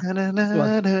one. Yeah.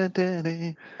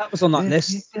 That was on that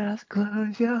list. Just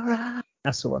close your eyes.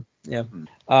 That's the one. Yeah.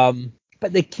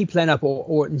 But they keep playing up.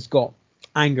 Orton's got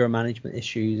anger management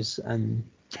issues, and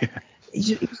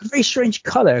it was a very strange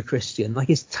color, Christian. Like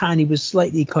his tan, he was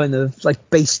slightly kind of like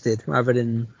basted rather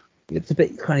than it's a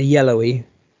bit kind of yellowy.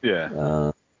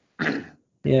 Yeah.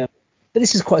 Yeah. But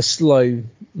this is quite a slow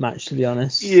match, to be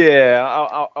honest.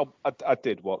 Yeah, I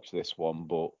did watch this one,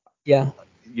 but yeah,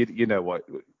 you know what,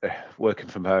 working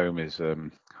from home is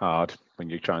hard when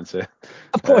you're trying to.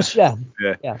 Of course, yeah.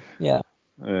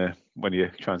 When you're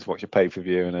trying to watch a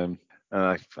pay-per-view, and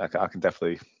I can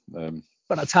definitely.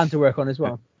 But that's time to work on as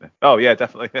well. Oh yeah,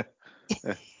 definitely.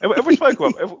 Yeah. Have we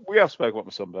have spoken about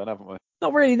my sunburn, haven't we?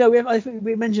 Not really. No, I think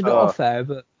we mentioned it off air,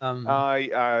 but I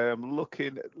am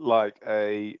looking like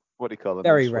a, what do you call them?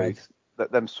 Very red.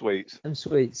 Them sweets. Them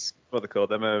sweets. What are they called?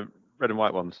 Them red and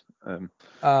white ones. I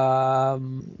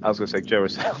was going to say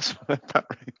Duracells.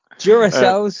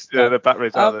 Duracells. Yeah, the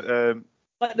batteries are the,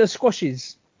 like the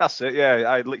squashes. That's it. Yeah,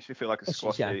 I literally feel like a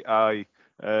squashy. Yeah. I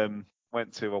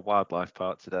went to a wildlife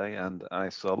park today and I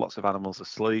saw lots of animals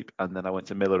asleep, and then I went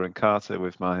to Miller and Carter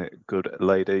with my good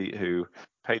lady who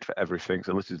paid for everything.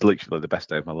 So this is literally the best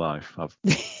day of my life.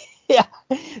 Yeah.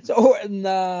 So Orton,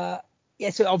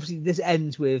 so obviously this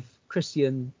ends with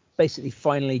Christian basically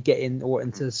finally getting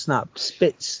Orton to snap,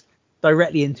 spits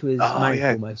directly into his mouth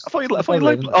almost. I thought he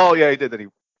liked. Oh yeah, he did. Then he.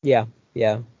 Yeah.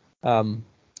 And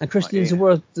Christian's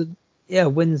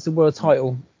wins the world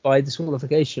title by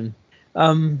disqualification.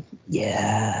 Not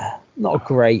a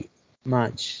great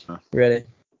match, really.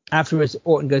 Afterwards,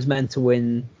 Orton goes meant to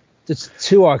win just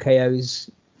 2 RKOs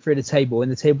through the table,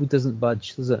 and the table doesn't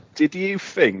budge, does it? Did you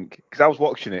think? Because I was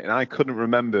watching it and I couldn't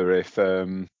remember if he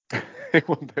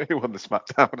won the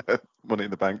SmackDown Money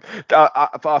in the Bank.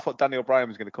 I thought Daniel Bryan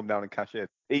was going to come down and cash in.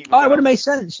 It would have made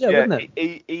sense, wouldn't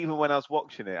it? Even when I was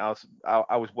watching it,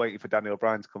 I was waiting for Daniel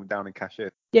Bryan to come down and cash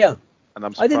in. Yeah. And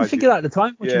I didn't think of that at the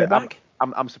time, watching it back.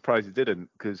 I'm surprised he didn't,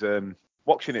 because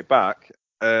watching it back,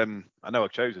 I know I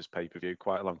chose this pay-per-view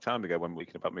quite a long time ago when we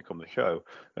can about me come the show,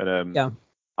 and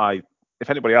if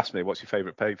anybody asks me what's your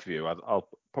favourite pay-per-view, I'll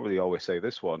probably always say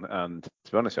this one, and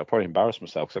to be honest, I'll probably embarrass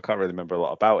myself because I can't really remember a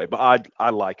lot about it, but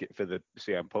I like it for the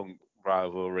CM Punk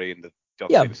rivalry and the John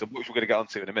Cena stuff, which we're going to get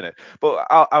onto in a minute. But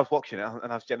I was watching it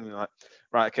and I was genuinely like,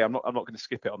 right, okay, I'm not going to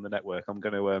skip it on the network. I'm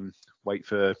going to wait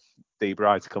for D.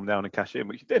 Bry to come down and cash in,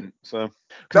 which he didn't. So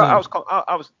because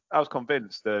I was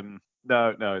convinced. But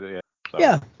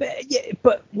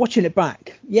watching it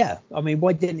back, I mean,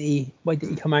 why didn't he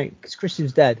come out? Because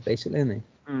Christian's dead, basically, isn't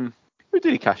he? Who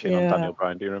did he cash in on, Daniel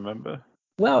Bryan? Do you remember?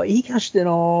 Well, he cashed in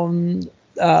on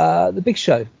the Big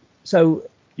Show. So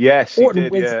yes,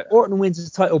 Orton wins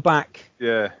his title back.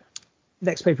 Yeah.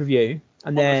 Next pay-per-view,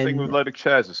 and then the thing with a load of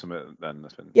chairs or something. Then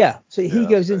so he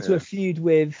goes into a feud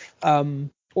with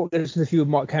Orton goes into a feud with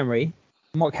Mark Henry.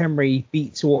 Mark Henry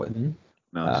beats Orton.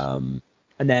 Nice.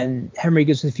 And then Henry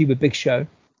goes to the feud with Big Show.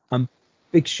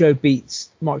 Big Show beats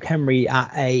Mark Henry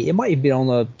it might have been on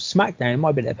a SmackDown, it might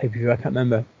have been at a pay-per-view, I can't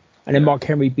remember. And then Mark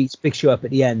Henry beats Big Show up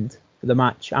at the end for the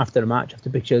match, after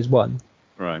Big Show's won.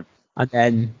 Right. And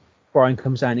then Bryan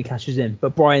comes down and cashes in.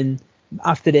 But Bryan,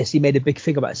 after this, he made a big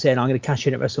thing about saying, I'm going to cash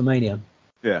in at WrestleMania.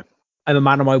 Yeah. I'm a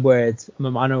man of my word.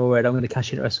 I'm going to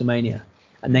cash in at WrestleMania.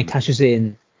 And then cashes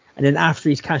in. And then after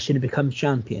he's cashed in and becomes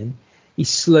champion, he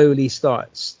slowly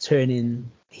starts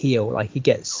turning heel. Like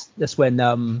that's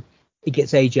when he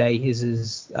gets AJ,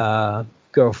 his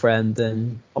girlfriend,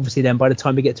 and obviously then by the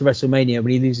time we get to WrestleMania,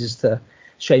 when he loses to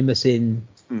Sheamus in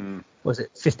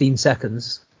 15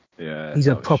 seconds, he's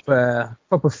a proper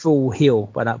full heel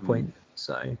by that point.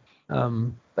 So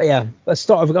but yeah, the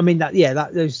start of, I mean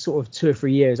those sort of 2 or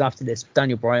 3 years after this,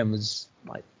 Daniel Bryan was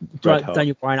like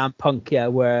Daniel Bryan and Punk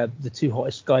were the 2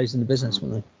 hottest guys in the business,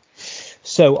 weren't they?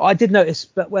 So I did notice,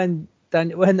 but when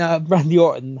Randy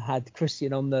Orton had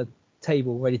Christian on the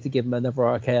table ready to give him another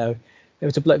RKO, there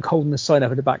was a bloke holding the sign up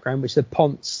in the background which said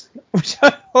Ponce, which I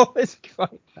thought was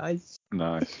quite nice.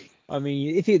 Nice. I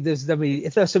mean, if there's somebody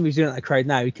who's doing it in the crowd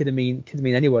now, it could have mean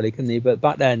anybody, couldn't he? But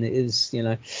back then it is, So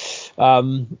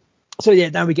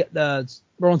now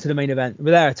we're on to the main event.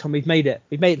 We're there, Tom. We've made it.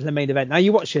 We've made it to the main event. Now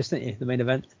you watched this, didn't you? The main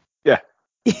event. Yeah.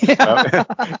 Yeah.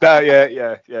 No,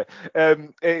 yeah.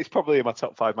 It's probably in my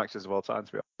top 5 matches of all time,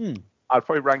 to be honest. I'd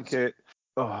probably rank it.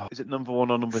 Oh, is it number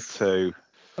 1 or number 2?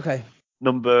 Okay.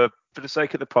 For the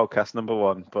sake of the podcast, number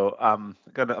 1. But I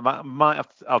might have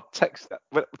I'll text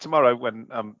tomorrow when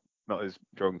I'm not as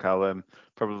drunk. I'll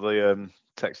probably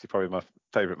text you probably my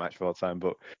favourite match of all time.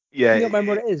 But yeah, You don't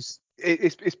remember what it is?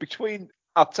 It's between.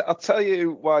 I'll tell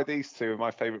you why these two are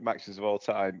my favourite matches of all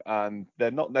time, and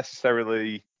they're not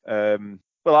necessarily. Well,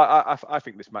 I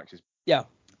think this match is. Yeah.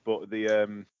 But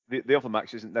the other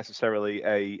match isn't necessarily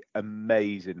a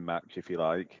amazing match, if you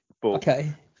like. But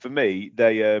Okay. for me,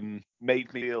 they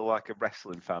made me feel like a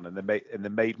wrestling fan, and they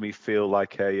made me feel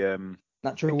like a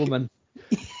Natural woman.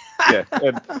 yeah.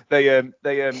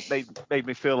 They made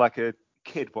me feel like a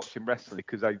kid watching wrestling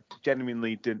because I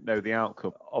genuinely didn't know the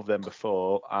outcome of them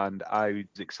before, and I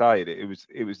was excited.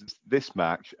 It was this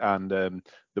match and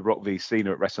the Rock v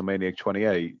Cena at WrestleMania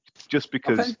 28. Just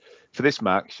because for this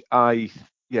match, I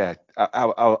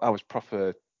was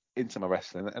proper into my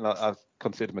wrestling, and I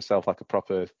considered myself like a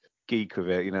proper geek with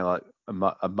it, like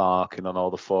a marking on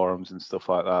all the forums and stuff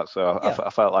like that. So I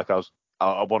felt like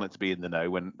I wanted to be in the know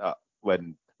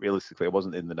when realistically I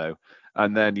wasn't in the know.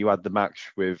 And then you had the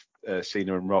match with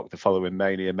Cena and Rock the following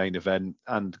Mania main event,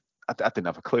 and I didn't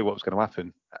have a clue what was going to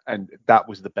happen. And that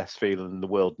was the best feeling in the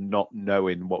world, not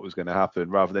knowing what was going to happen,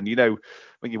 rather than,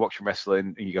 when you're watching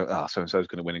wrestling and you go, so-and-so's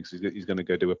going to win because he's going to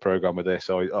go do a program with this,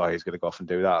 or he's going to go off and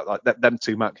do that. Like them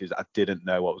two matches, I didn't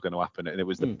know what was going to happen. And it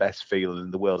was the best feeling in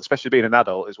the world, especially being an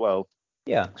adult as well.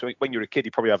 Yeah. So when you're a kid,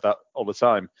 you probably have that all the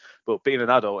time. But being an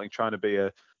adult and trying to be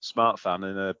a smart fan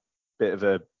and a bit of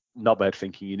a knobhead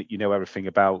thinking you know everything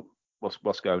about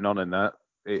what's going on in that,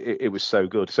 it was so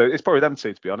good. So it's probably them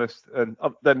two, to be honest. And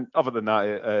then other than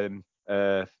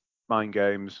that, Mind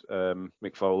Games,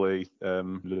 Mick Foley,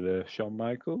 Shawn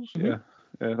Michaels,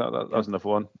 that was another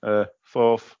one.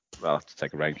 Fourth, I'll have to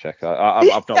take a rain check.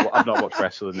 I've not watched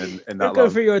wrestling in that long. Go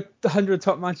through your 100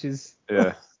 top matches.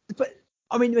 Yeah. But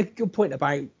I mean, you make a good point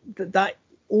about that.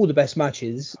 All the best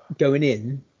matches going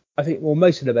in, I think, well,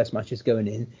 most of the best matches going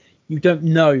in, you don't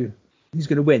know who's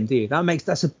going to win, do you?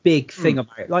 That's a big thing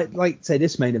about it. Like say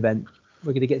this main event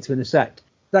we're going to get to in a sec.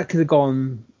 That could have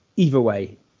gone either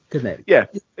way, couldn't it? Yeah,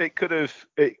 it could have.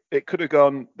 It could have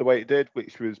gone the way it did,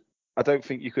 which was, I don't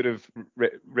think you could have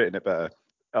written it better.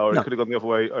 Or it could have gone the other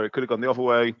way. Or it could have gone the other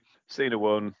way. Cena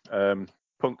won.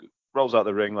 Punk rolls out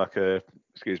the ring like a.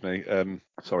 Excuse me.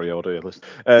 Sorry, audio list.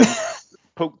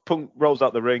 Punk rolls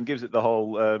out the ring, gives it the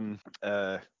whole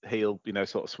heel,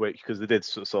 sort of switch, because they did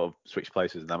sort of switch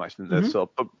places in that match. And sort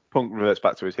of Punk reverts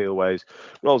back to his heel ways,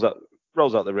 rolls out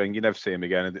the ring. You never see him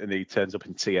again, and he turns up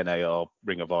in TNA or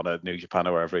Ring of Honor, New Japan,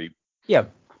 or wherever he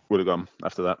would have gone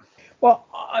after that. Well,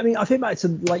 I mean, I think back to,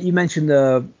 like you mentioned,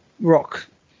 the Rock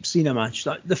Cena match.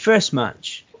 Like the first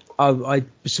match, I was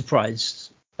surprised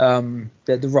that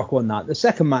the Rock won that. The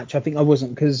second match, I think I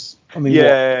wasn't, because I mean,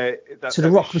 so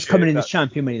the Rock was coming in as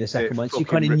champion when he the second one, so you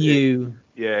kind of knew.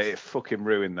 It fucking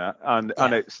ruined that, and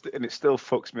it still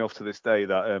fucks me off to this day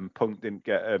that Punk didn't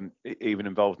get even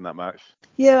involved in that match.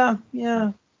 Yeah,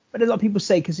 but a lot of people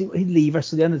say because he'd leave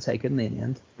Wrestle the Undertaker, didn't he, in the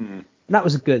end? And that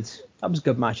was a good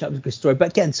match. That was a good story. But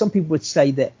again, some people would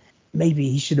say that maybe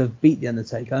he should have beat the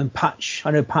Undertaker. And Patch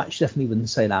definitely wouldn't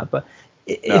say that, but.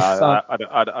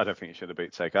 I don't think he should have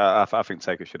beat Taker. I think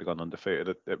Taker should have gone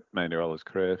undefeated at Mania all his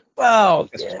career. Well,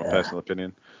 that's just my personal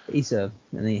opinion. He's a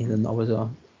knob as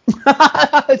well.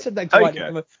 I said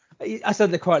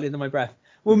that quietly under my breath.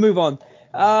 We'll move on.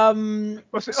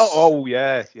 What's it? Oh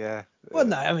yeah. Well,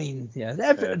 no, I mean,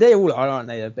 they all are, aren't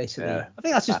they? Basically, I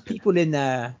think that's just people in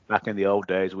there. Back in the old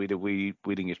days, we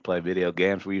didn't just play video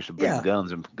games. We used to bring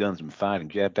guns and fight, and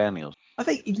Jack Daniels. I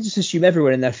think you can just assume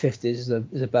everyone in their 50s is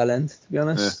a bell end, to be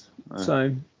honest.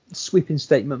 So sweeping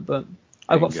statement, but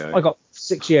I got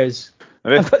 6 years.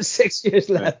 I've got 6 years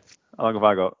left. How long have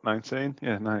I got? 19?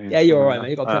 Yeah, 19. Yeah, you're all right,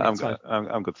 mate. You got plenty of time.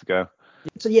 I'm good to go.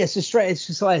 So so Straight Edge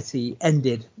Society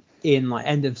ended in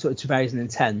end of sort of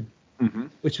 2010,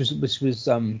 which was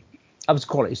that was a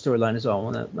quality storyline as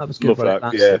well. That was good.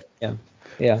 Love that.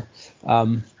 Yeah.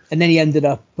 And then he ended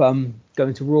up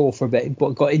going to Raw for a bit,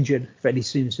 but got injured fairly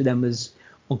soon. So then was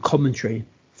on commentary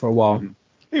for a while.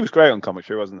 He was great on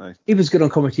commentary, wasn't he? He was good on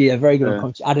commentary, very good on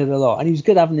commentary. Added a lot, and he was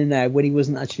good having him there when he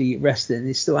wasn't actually wrestling.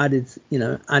 He still added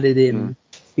in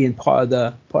being part of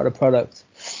the product.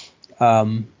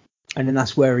 And then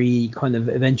that's where he kind of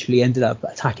eventually ended up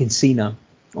attacking Cena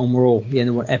on Raw, the end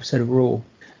of one episode of Raw.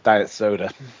 Diet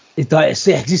soda. He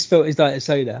spilled his diet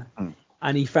soda,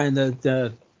 and he found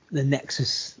the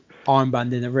Nexus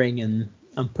armband in the ring and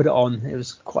put it on. It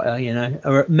was quite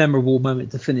a memorable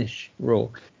moment to finish Raw.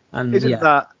 And Isn't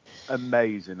that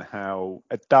amazing how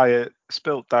a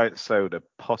spilt diet soda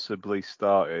possibly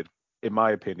started, in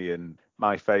my opinion,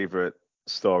 my favourite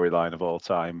storyline of all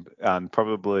time, and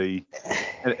probably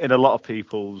in a lot of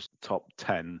people's top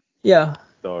 10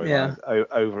 storylines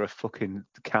over a fucking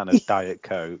can of Diet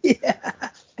Coke.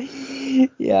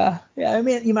 Yeah. I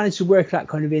mean, you managed to work that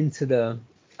kind of into the.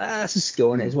 That's a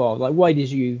skill in it as well. Like, why did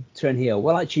you turn heel?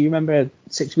 Well, actually, you remember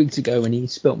 6 weeks ago when he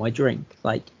spilt my drink?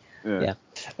 Like, yeah.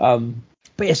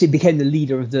 But yes, he became the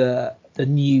leader of the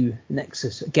new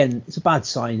Nexus. Again, it's a bad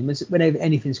sign. Whenever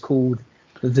anything's called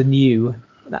the new,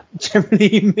 that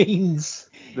generally means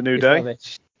the New Day.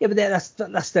 Rubbish. Yeah, but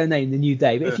that's their name, the New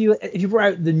Day. But if you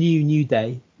brought out the New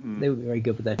Day, they would be very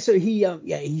good with that. So he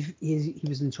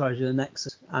was in charge of the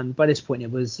Nexus, and by this point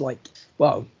it was like,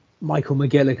 well, Michael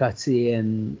McGillicuddy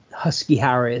and Husky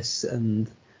Harris and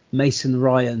Mason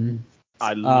Ryan.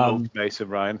 I love Mason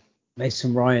Ryan.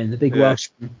 Mason Ryan, the big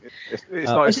Welshman. It's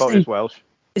not his fault, he's Welsh.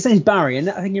 His name's Barry, isn't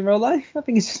it? I think in real life. I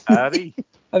think it's Barry.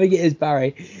 I think it is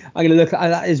Barry. I'm gonna look at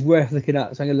that. Is worth looking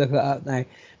up. So I'm gonna look that up now.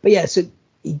 But yeah, so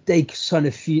they kind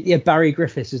of Barry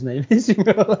Griffiths, his name is in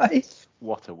real life.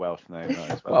 What a Welsh name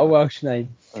that is. What a Welsh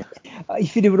name. He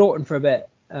feuded with Orton for a bit,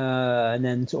 and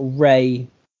then sort of Ray.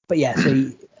 But yeah,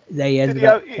 so they ended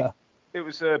up. It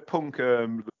was a Punk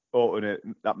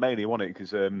Orton that mainly won it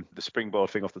because the springboard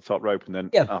thing off the top rope, and then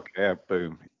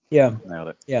boom. Yeah, nailed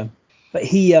it. Yeah, but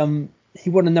he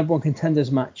won a number one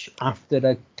contenders match after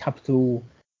the Capital.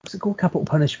 What's it called? Capital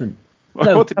Punishment.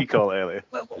 No, what did you call it earlier?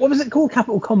 What was it called?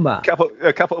 Capital Combat.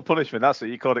 Capital Punishment. That's it.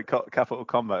 You called it Capital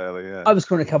Combat earlier. Yeah. I was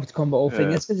calling it Capital Combat all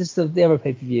thing. It's just the other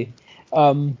pay per view.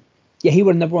 He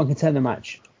won a number one contender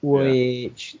match,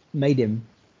 which made him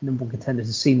number one contender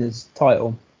to Cena's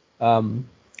title.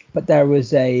 But there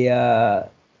was and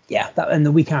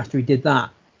the week after he did that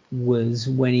was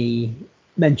when he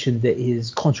mentioned that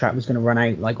his contract was going to run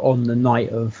out, like on the night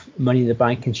of Money in the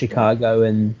Bank in Chicago,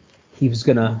 and he was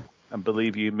gonna. And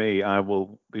believe you me, I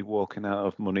will be walking out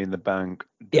of Money in the Bank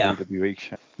WWE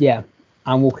show. Yeah,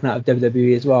 and walking out of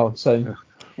WWE as well. So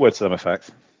words to that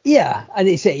effect. Yeah, and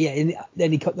it's and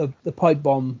then he cut the pipe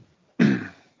bomb,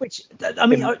 which I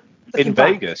mean, in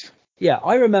Vegas. Yeah,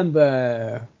 I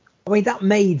remember. I mean, that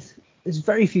made there's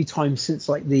very few times since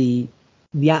like the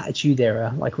Attitude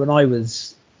Era, like when I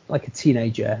was like a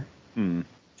teenager during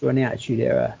the Attitude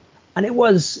Era, and it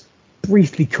was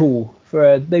briefly cool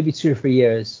for maybe 2 or 3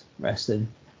 years wrestling,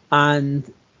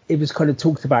 and it was kind of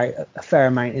talked about a fair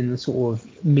amount in the sort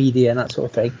of media and that sort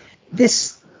of thing.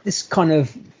 This kind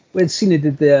of when Cena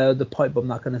did the pipe bomb,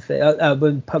 that kind of thing.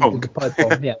 When Punk did the pipe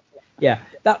bomb,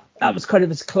 that was kind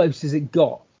of as close as it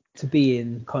got to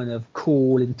being kind of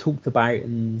cool and talked about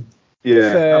and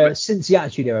since the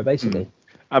Attitude Era, basically.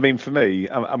 I mean, for me,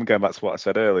 I'm going back to what I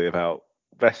said earlier about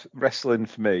wrestling.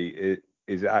 For me,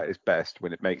 is at its best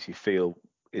when it makes you feel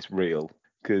it's real,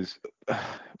 because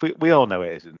we all know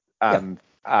it isn't, and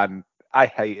I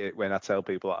hate it when I tell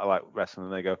people I like wrestling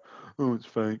and they go, oh, it's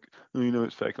fake. Oh, you know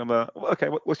it's fake. And I'm like, well, okay,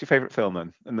 what's your favourite film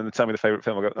then? And then they tell me the favourite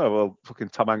film. I go, oh, well, fucking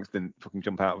Tom Hanks didn't fucking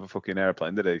jump out of a fucking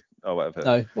airplane, did he? Or whatever.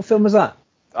 No. What film was that?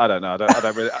 I don't know. I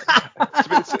don't really.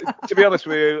 To be honest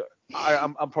with you,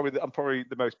 I'm probably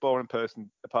the most boring person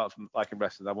apart from liking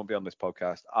wrestling. I won't be on this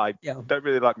podcast. I don't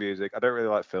really like music. I don't really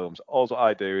like films. All that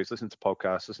I do is listen to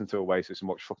podcasts, listen to Oasis, and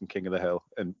watch fucking King of the Hill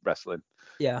and wrestling.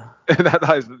 Yeah.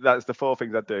 That's the 4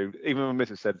 things I do. Even when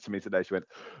Mrs. said to me today, she went,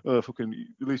 "Oh, fucking,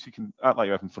 at least you can act like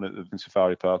you're having fun at the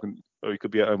safari park, or you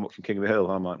could be at home watching King of the Hill."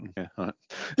 I'm like, yeah, all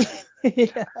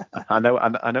right. I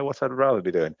know what I'd rather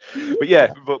be doing.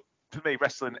 But for me,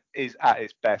 wrestling is at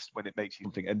its best when it makes you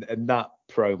something. And that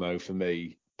promo for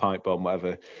me, pipe bomb,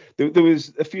 whatever, there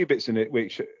was a few bits in it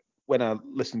which, when I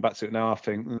listen back to it now, I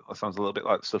think that sounds a little bit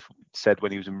like the stuff said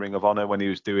when he was in Ring of Honor, when he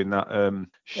was doing that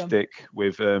shtick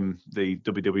with the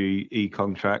WWE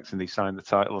contract and he signed the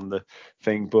title on the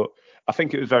thing. But I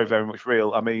think it was very, very much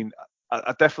real. I mean,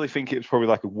 I definitely think it was probably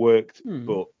like a worked,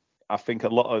 but I think a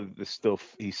lot of the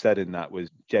stuff he said in that was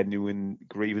genuine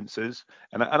grievances.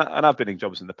 And I've been in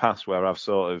jobs in the past where I've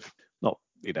sort of not,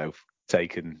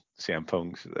 taken CM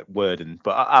Punk's word,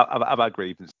 but I've had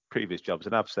grievance previous jobs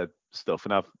and I've said stuff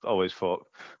and I've always thought,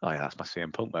 oh yeah, that's my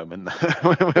CM Punk moment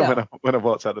when I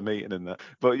walked out the meeting and that.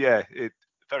 But yeah, it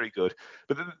very good.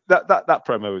 But that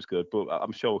promo was good, but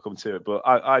I'm sure we'll come to it. But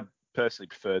I personally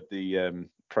preferred the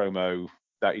promo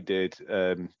that he did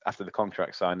after the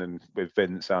contract signing with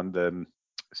Vince and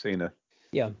Cena.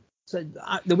 Yeah. So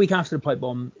the week after the pipe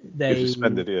bomb, they he was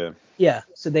suspended. Yeah. Yeah.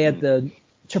 So they had the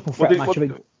triple threat match.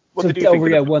 What did you Del think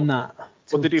Rio won that.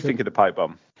 What did you think of the pipe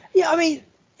bomb? Yeah, I mean,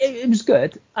 it was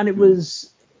good, and it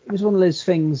was one of those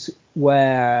things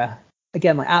where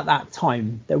again, like at that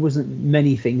time, there wasn't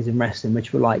many things in wrestling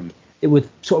which were like it would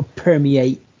sort of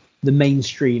permeate the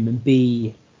mainstream and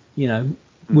be,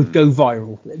 would go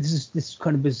viral. This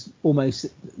kind of was almost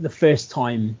the first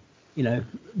time, there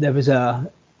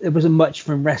wasn't much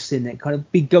from wrestling that kind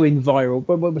of be going viral.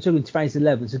 But we're talking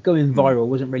 2011, so going viral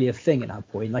wasn't really a thing at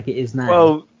that point, like it is now.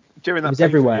 Well, during that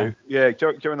everywhere.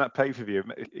 During that pay-per-view,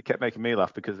 it kept making me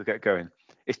laugh because they kept going,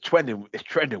 it's trending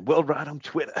worldwide on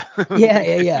Twitter.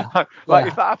 Yeah. Like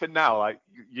if that happened now, like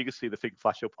you can see the thing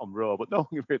flash up on Raw, but no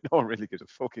one really gives a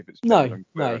fuck if it's trending on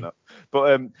Twitter or not.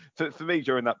 But for me,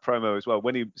 during that promo as well,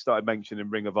 when he started mentioning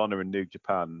Ring of Honor and New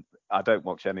Japan, I don't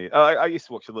watch any. I used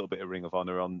to watch a little bit of Ring of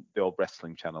Honor on the old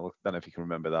wrestling channel. I don't know if you can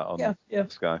remember that on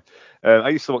Sky. I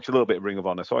used to watch a little bit of Ring of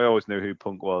Honor, so I always knew who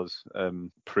Punk was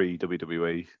pre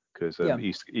WWE. Because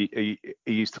he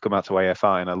used to come out to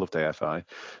AFI, and I loved AFI.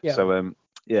 Yeah. So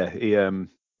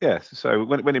So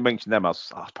when he mentioned them, I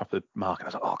was proper marking. I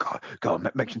was like, oh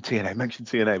god, mention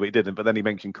TNA, but he didn't. But then he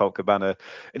mentioned Colt Cabana,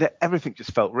 and everything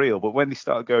just felt real. But when he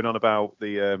started going on about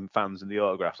the fans and the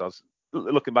autographs, I was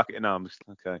looking back at it now. I'm just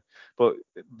okay, but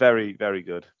very, very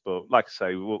good. But like I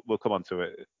say, we'll come on to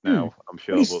it now. I'm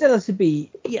sure. But he still has to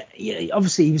be.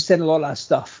 Obviously he was saying a lot of that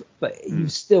stuff, but he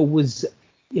still was.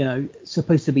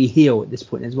 Supposed to be heel at this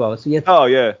point as well. So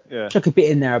chuck a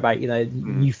bit in there about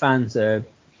you fans are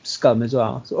scum as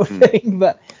well, sort of thing.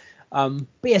 But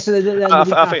yeah. So like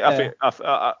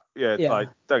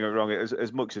don't get me wrong.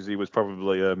 As much as he was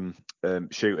probably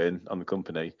shooting on the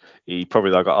company, he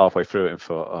probably got halfway through it and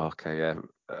thought, all right,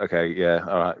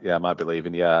 I might be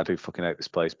leaving. Yeah, I do fucking hate this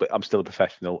place, but I'm still a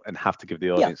professional and have to give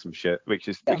the audience some shit, which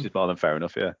is more than fair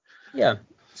enough. Yeah.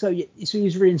 So he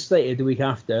was reinstated the week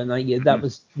after, and that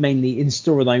was mainly in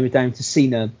storyline with down to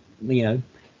Cena. You're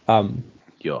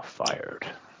fired.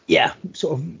 Yeah,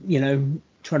 sort of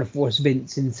trying to force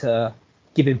Vince into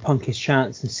giving Punk his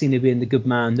chance, and Cena being the good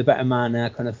man, the better man,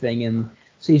 kind of thing. And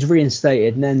so he's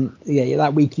reinstated, and then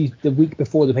that week, the week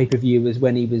before the pay-per-view was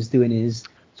when he was doing his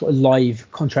sort of live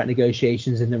contract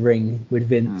negotiations in the ring with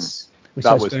Vince, which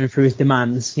was going through his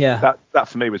demands. Yeah, that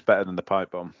for me was better than the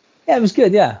pipe bomb. Yeah, it was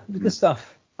good. Yeah, it was good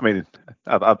stuff. I mean,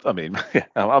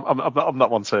 I'm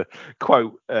not one to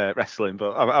quote wrestling,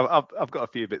 but I've got a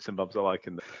few bits and bobs I like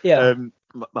in there. Yeah.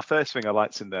 My first thing I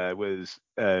liked in there was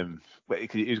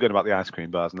he was going about the ice cream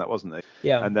bars, and that wasn't it.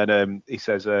 Yeah. And then he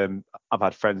says, I've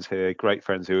had friends here, great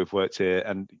friends who have worked here,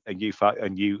 and you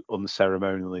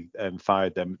unceremonially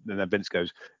fired them. And then Vince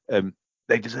goes,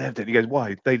 they deserved it. He goes,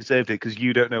 why? They deserved it because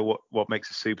you don't know what makes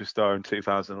a superstar in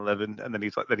 2011. And then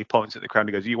then he points at the crowd and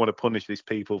he goes, you want to punish these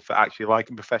people for actually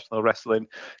liking professional wrestling?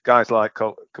 Guys like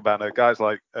Colt Cabana, guys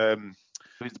like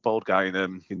who's the bald guy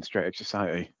in Straight Edge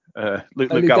Society?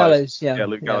 Luke Gallows. Yeah,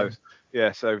 Luke Gallows.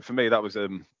 Yeah. So for me, that was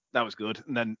good.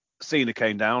 And then Cena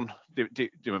came down. Do you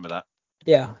remember that?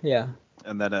 Yeah.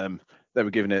 And then they were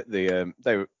giving it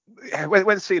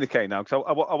when Cena came down, because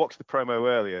I watched the promo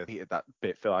earlier. He had that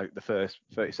bit for like the first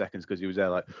 30 seconds because he was there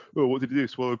like, oh, what did he do?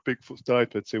 Swallow Bigfoot's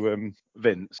diaper to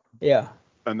Vince. Yeah.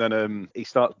 And then he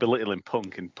starts belittling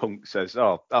Punk, and Punk says,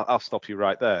 oh, I'll stop you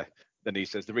right there. Then he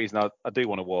says, the reason I do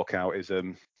want to walk out is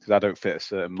because I don't fit a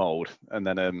certain mold. And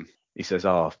then he says,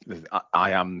 oh,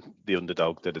 I am the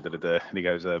underdog. And he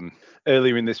goes,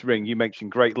 earlier in this ring, you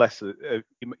mentioned great wrestlers.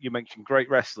 You mentioned great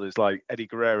wrestlers like Eddie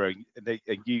Guerrero, and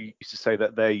you used to say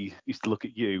that they used to look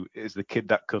at you as the kid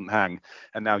that couldn't hang,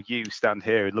 and now you stand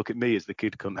here and look at me as the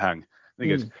kid couldn't hang. And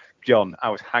he goes, John, I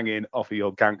was hanging off of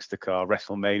your gangster car,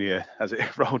 WrestleMania, as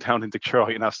it rolled down in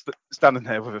Detroit, and I was standing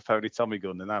there with a phony Tommy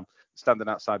gun, and I'm standing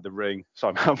outside the ring.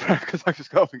 Sorry, I'm because I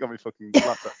just got off and got my fucking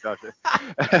laptop charger.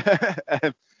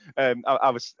 I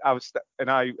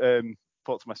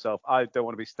thought to myself, I don't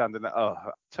want to be standing there. Oh,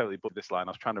 I totally booked this line.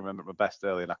 I was trying to remember my best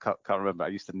earlier, and I can't remember. I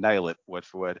used to nail it word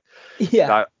for word.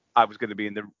 Yeah. I was going to be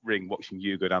in the ring watching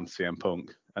you go down to CM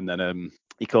Punk, and then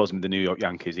he calls him the New York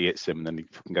Yankees. He hits him, and then he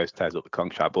fucking goes tears up the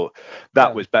contract. But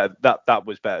that was better. That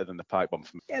was better than the pipe bomb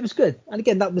for me. Yeah, it was good. And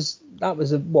again, that was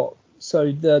a what?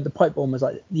 So the pipe bomb was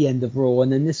like the end of Raw,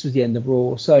 and then this was the end of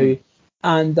Raw. So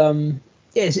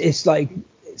it's like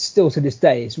still to this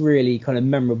day, it's really kind of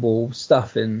memorable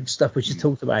stuff and stuff which is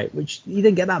talked about, which you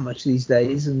don't get that much these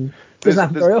days, and doesn't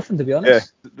happen very often, to be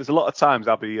honest. Yeah, there's a lot of times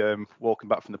I'll be walking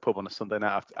back from the pub on a Sunday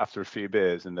night after a few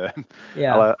beers, and I'll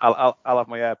have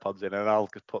my AirPods in, and I'll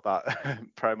just put that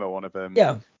promo on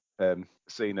of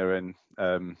Cena and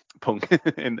Punk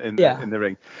in the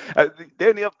ring. The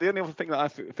only other thing that I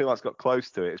feel like's got close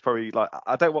to it is probably like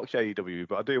I don't watch AEW,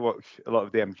 but I do watch a lot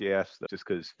of the MJF stuff just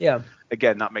because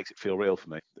again that makes it feel real for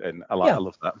me, and I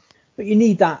love that. But you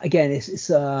need that again.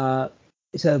 It's a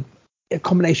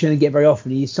combination you get very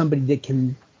often. You need somebody that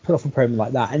can put off a promo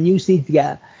like that. And you just need to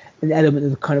get an element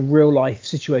of the kind of real life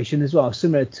situation as well,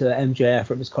 similar to MJF,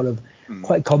 where it was kind of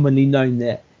quite commonly known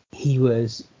that he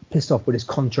was pissed off with his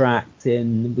contract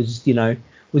and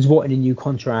was wanting a new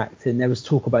contract, and there was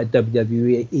talk about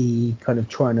WWE kind of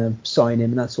trying to sign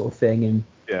him and that sort of thing. And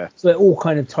so it all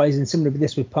kind of ties in similar to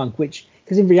this with Punk, which,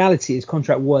 because in reality his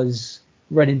contract was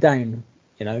running down,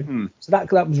 so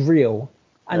that was real.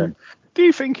 And do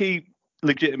you think he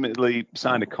legitimately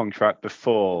signed a contract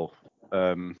before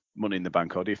Money in the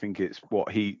Bank, or do you think it's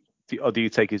or do you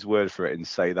take his word for it and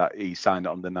say that he signed it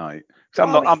on the night?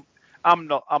 Because I'm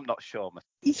not sure.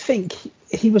 You'd think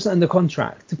he wasn't under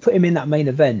contract to put him in that main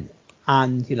event,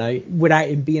 and without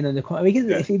him being under contract. I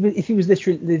mean, if he was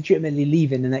legitimately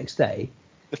leaving the next day,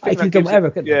 he could have done whatever.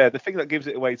 The thing that gives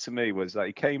it away to me was that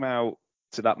he came out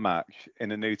to that match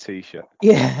in a new T-shirt.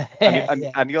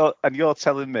 And you're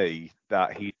telling me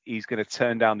that he's going to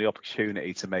turn down the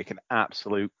opportunity to make an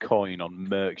absolute coin on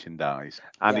merchandise,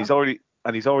 and he's already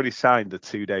signed a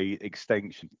 2-day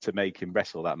extension to make him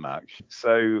wrestle that match.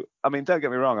 So, I mean, don't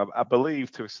get me wrong, I believe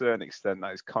to a certain extent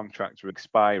that his contracts are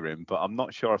expiring, but I'm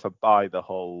not sure if I buy the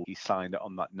whole he signed it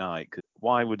on that night. Cause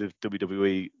why would have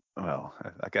WWE? Well,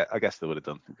 I guess they would have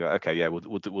done. Okay, yeah,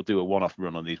 we'll do a one-off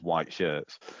run on these white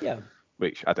shirts. Yeah.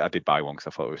 Which I did buy one because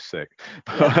I thought it was sick.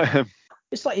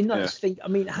 It's slightly nuts. Think. I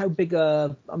mean, how big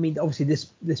obviously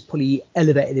this probably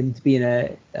elevated him to being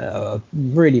a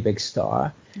really big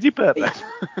star. Did you burp that?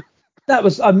 That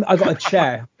was I got a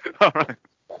chair. All right.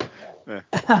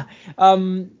 Yeah.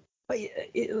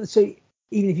 So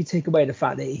even if you take away the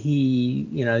fact that he,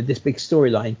 this big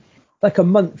storyline, like a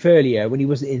month earlier when he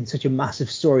wasn't in such a massive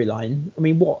storyline, I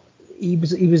mean,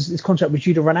 his contract was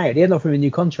due to run out. He had offered him a new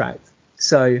contract,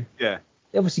 so they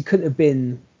obviously couldn't have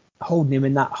been holding him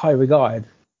in that high regard,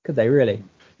 could they really?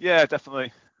 Yeah,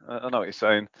 definitely. I know what you're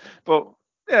saying, but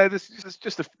yeah,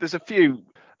 there's a few.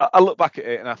 I look back at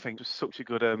it and I think it was such a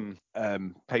good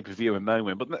pay-per-view and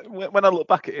moment. But when I look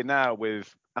back at it now,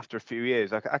 after a few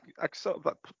years, I sort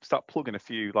of start plugging a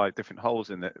few like different holes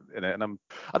in it, and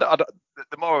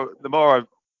the more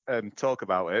I talk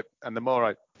about it, and the more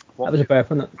I that was a burp,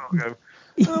 wasn't it?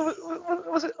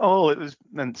 Was it all it was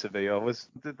meant to be, or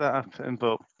did that happen?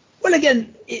 But well,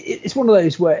 again, it's one of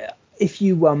those where if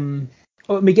you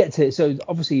let me get to it. So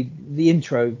obviously the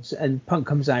intros and Punk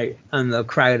comes out and the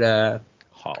crowd are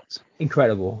hot,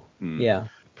 incredible. Yeah,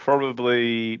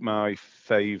 probably my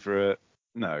favorite.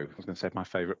 No, I was going to say my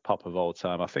favorite pop of all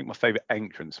time. I think my favorite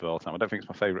entrance of all time. I don't think it's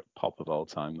my favorite pop of all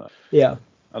time though. Yeah.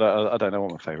 I don't know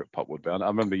what my favorite pop would be. I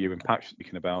remember you and Pat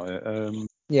speaking about it.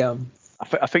 Yeah.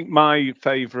 I think my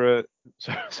favourite.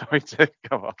 Sorry to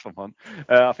go off on.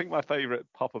 I think my favourite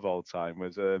pop of all time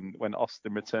was when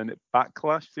Austin returned at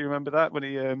Backlash. Do you remember that? When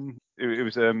it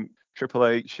was Triple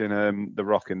H and The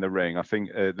Rock in the ring. I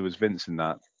think there was Vince in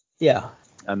that. Yeah.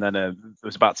 And then it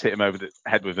was about to hit him over the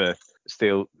head with a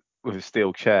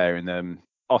steel chair, and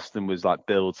Austin was like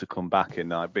billed to come back and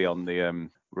like be on the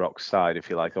Rock's side, if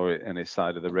you like, or in his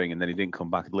side of the ring, and then he didn't come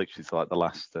back literally to like the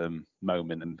last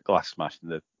moment, and glass smashed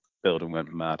and the building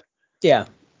went mad. Yeah.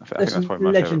 I think There's that's some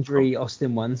my legendary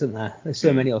Austin ones, isn't there? There's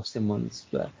so many Austin ones,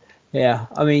 but yeah,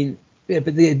 I mean, but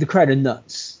the crowd are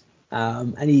nuts,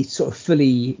 and he sort of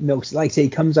fully milks. Like I say, he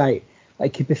comes out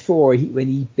like before when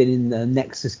he'd been in the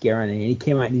Nexus gear, and he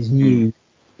came out in his new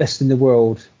Best in the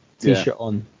World T-shirt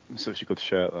on. Such a good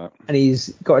shirt, that. And he's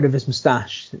got rid of his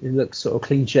moustache. It looks sort of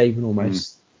clean shaven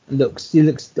almost. He looks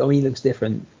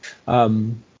different.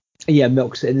 Yeah,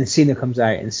 milks it, and then Cena comes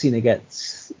out, and Cena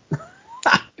gets.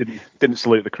 didn't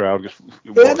salute the crowd. Just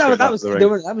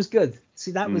that was good.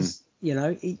 See, that was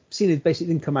Cena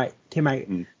basically didn't came out.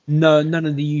 None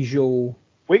of the usual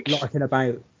larking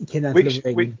about.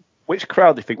 Which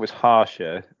crowd do you think was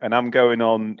harsher? And I'm going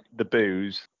on the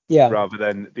booze rather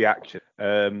than the action.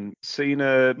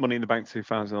 Cena Money in the Bank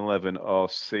 2011 or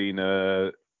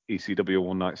Cena ECW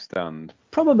One Night Stand?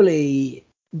 Probably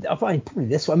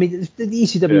this one. I mean, the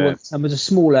ECW One Night Stand was a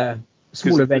smaller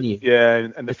venue. Yeah,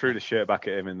 and they threw the shirt back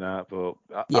at him in that. But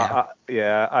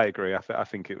I agree. I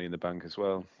think it was in the bank as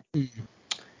well.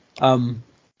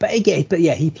 But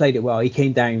yeah, he played it well. He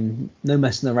came down, no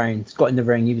messing around. Got in the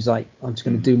ring. He was like, I'm just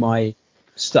going to do my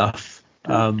stuff.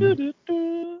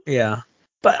 Yeah.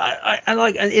 But I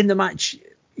like in the match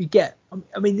you get.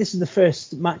 I mean, this is the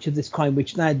first match of this kind,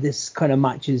 which now this kind of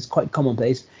match is quite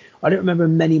commonplace. I don't remember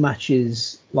many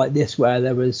matches like this where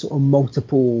there was sort of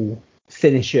multiple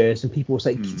finishers and people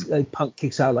say like Punk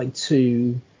kicks out like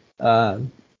two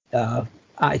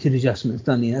attitude adjustments,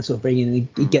 done that sort of thing, and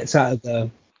he gets out of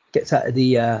the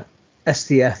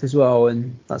STF as well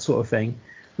and that sort of thing.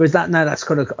 Whereas that's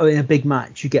kind of in a big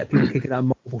match you get people kicking out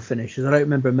multiple finishes. I don't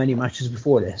remember many matches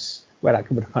before this where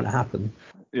that would kind of happen.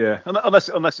 Yeah, unless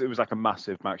it was like a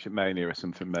massive match at Mania or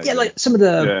something, maybe. Yeah, like some of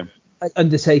the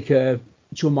Undertaker,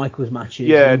 Shawn Michaels matches.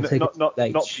 Yeah,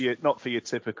 not for your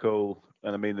typical,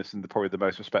 and I mean this in probably the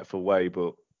most respectful way,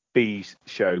 but B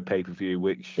show pay-per-view,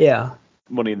 which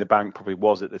Money in the Bank probably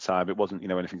was at the time. It wasn't,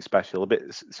 anything special. A bit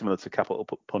similar to Capital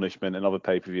Punishment and other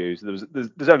pay-per-views.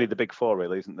 There's only the big four,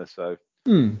 really, isn't there? So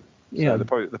so they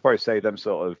probably say them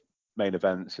sort of main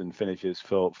events and finishes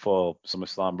for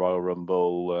SummerSlam, Royal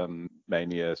Rumble,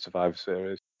 Mania, Survivor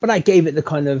Series. But I gave it the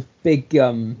kind of big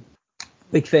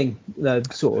thing, the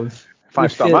sort of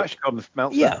 5-star match on the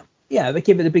Meltzer. Yeah, they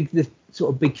give it the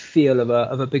sort of big feel of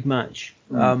a big match.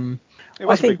 It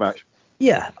was a big match.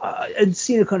 Yeah, and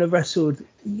Cena kind of wrestled.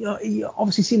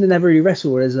 Obviously, Cena never really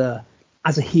wrestled as a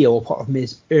heel apart from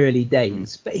his early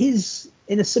days. But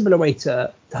in a similar way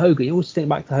to Hogan, you always think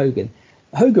back to Hogan.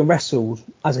 Hogan wrestled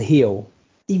as a heel,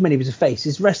 even when he was a face.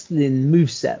 His wrestling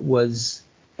moveset was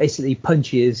basically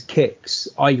punches, kicks,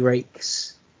 eye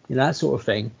rakes, that sort of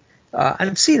thing.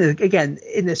 And Cena, again,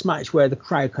 in this match where the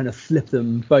crowd kind of flipped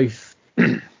them both,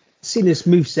 Cena's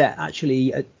moveset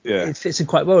actually, it fits in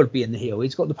quite well to be in the heel.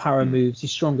 He's got the power moves,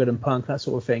 he's stronger than Punk, that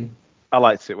sort of thing. I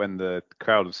liked it when the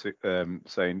crowd was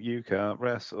saying, "You can't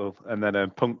wrestle," and then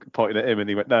Punk pointed at him and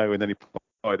he went, "No," and then he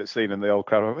pointed at Cena and the old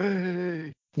crowd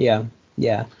went, "Hey!"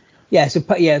 Yeah. So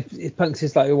Punk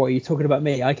says like, "What are you talking about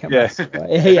me? I can't wrestle."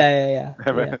 Yeah.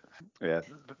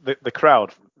 The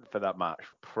crowd for that match,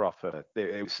 proper.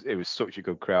 It was such a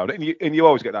good crowd, and you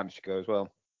always get that in Chicago as well.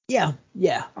 Yeah.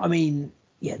 I mean,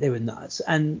 they were nuts.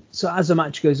 And so as the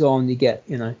match goes on, you get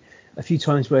a few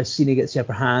times where Cena gets the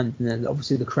upper hand, and then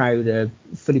obviously the crowd are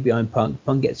fully behind Punk.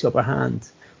 Punk gets the upper hand,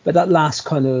 but that last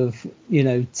kind of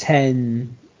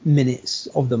 10 minutes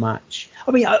of the match.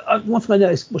 I mean, one thing I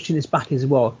noticed watching this back as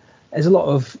well, there's a lot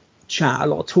of chat, a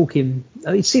lot of talking.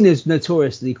 I mean, Cena's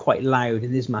notoriously quite loud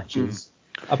in his matches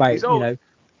about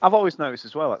I've always noticed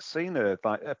as well that Cena,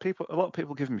 like a lot of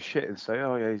people give him shit and say,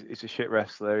 "Oh yeah, he's a shit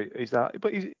wrestler." He's that,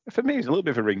 but for me, he's a little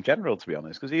bit of a ring general, to be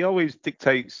honest, because he always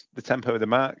dictates the tempo of the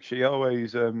match. He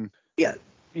always, you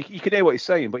can hear what he's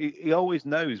saying, but he always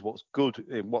knows what's good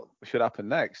and what should happen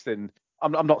next. And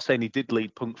I'm not saying he did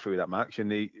lead Punk through that match,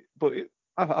 but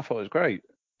I thought it was great.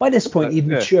 By this point, he'd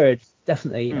matured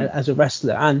definitely as a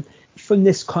wrestler, and from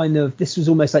this was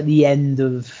almost like the end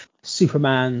of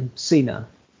Superman Cena,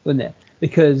 wasn't it?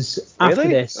 Because after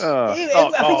this,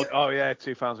 2012.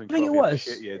 I think it was.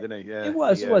 Shit year, didn't he? Yeah, it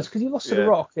was because he lost to The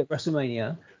Rock at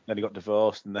WrestleMania. Then he got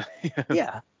divorced, and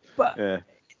then but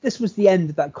this was the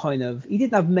end of that kind of. He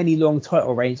didn't have many long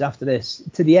title reigns after this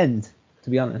to the end,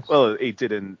 to be honest. Well, he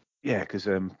didn't. Because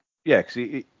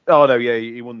he. Oh no,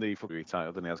 he won the WWE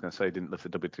title, didn't he? I was going to say he didn't lift the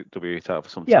WWE title for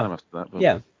some time after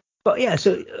that. But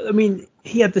so I mean,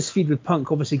 he had this feud with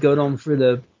Punk, obviously going on through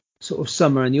the sort of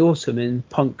summer and the autumn, and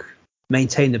Punk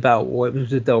maintained the belt, or it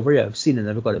was with Del Rio. Cena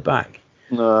never got it back.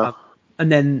 No. And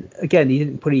then again, he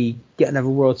didn't probably get another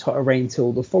world title reign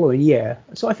till the following year.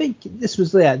 So I think this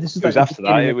was It was after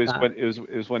that. It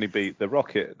was when he beat the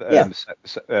Rocket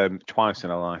twice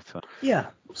in a lifetime. Yeah.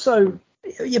 So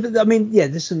but I mean,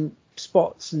 there's some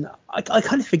spots, and I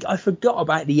kind of I forgot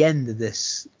about the end of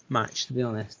this match, to be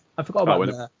honest. I forgot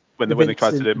about when they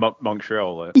tried to do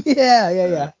Montreal.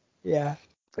 Yeah.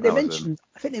 But I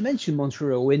think they mentioned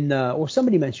Montreal or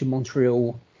somebody mentioned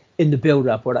Montreal in the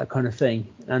build-up or that kind of thing.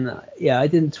 And I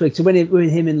didn't twig. So when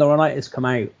him and Laurinaitis come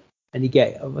out, and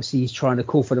he's trying to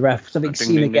call for the ref. So I think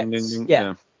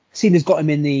Cena's got him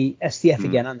in the STF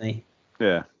again, hasn't he?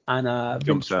 Yeah. And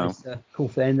Vince tries to call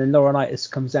for it, and then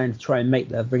Laurinaitis comes down to try and make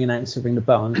the ring announcer ring the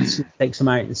bell, and takes him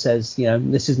out and says,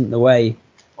 this isn't the way.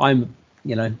 I'm,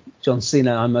 John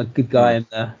Cena. I'm a good guy. I'm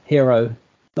the hero.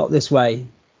 Not this way.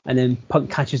 And then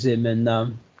Punk catches him and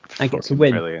gets a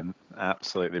win. Brilliant,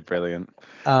 absolutely brilliant.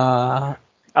 I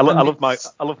love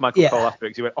Michael Cole after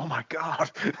it. He went, "Oh my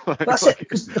god!" That's it.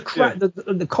 Because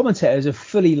the commentators are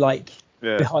fully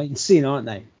behind Cena, aren't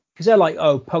they? Because they're like,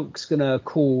 "Oh, Punk's gonna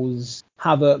cause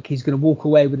havoc. He's gonna walk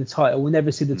away with the title. We'll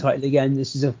never see the title again.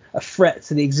 This is a threat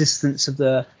to the existence of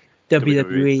the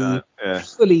WWE."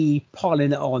 Fully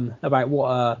piling it on about what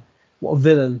a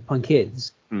villain Punk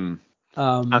is.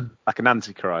 Like an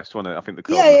antichrist, wasn't it? I think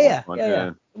the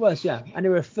It was, and they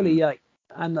were fully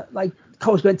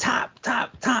Cole's going tap,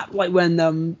 like when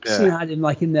Cena had him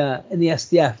in the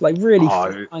SDF, really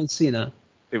behind Cena.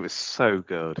 It was so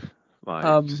good,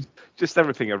 just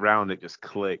everything around it just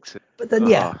clicked. But then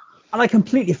and I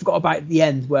completely forgot about the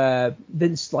end where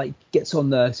Vince gets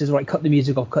on says, right, cut the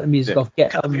music off, cut the music,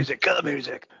 get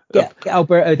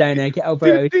Alberto down there, get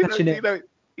Alberto catching it.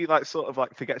 He sort of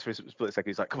forgets for a split second.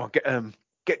 He's like, come on,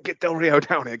 get Del Rio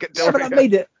down here, get Del Yeah, Rio. but that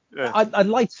made it. Yeah. I'd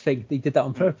like to think they did that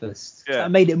on purpose. Yeah.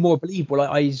 That made it more believable.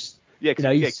 Like, he's he's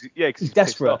desperate.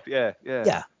 pissed off. Yeah.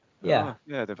 Yeah. Oh, yeah,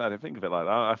 I didn't think of it like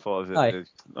that. I thought No.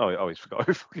 I always forgot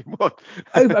who fucking won.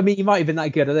 I mean, he might have been that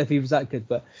good. I don't know if he was that good,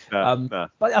 but No.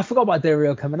 but I forgot about Del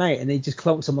Rio coming out, and he just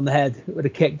clonks him on the head with a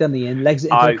kick, doesn't he, and legs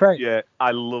it into the crowd. Yeah, I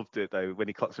loved it though when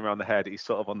he clocks him around the head. He's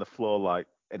sort of on the floor like,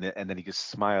 and then he just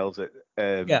smiles at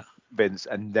Vince,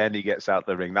 and then he gets out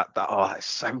the ring. That's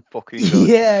so fucking good.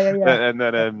 Yeah. And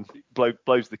then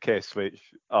blows the kiss, which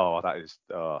that is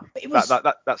It was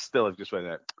that still have just went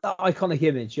there. That iconic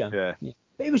image, yeah. Yeah.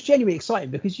 But it was genuinely exciting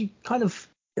because you kind of,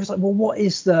 it was like, well, what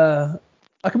is the?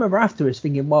 I can remember afterwards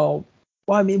thinking, well,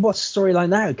 I mean, what's the storyline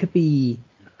now? It could be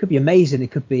amazing. It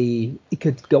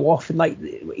could go off, and like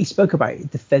he spoke about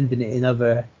it, defending it in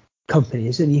other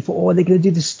companies, and you thought, oh, are they going to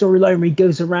do this storyline where he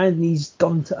goes around and he's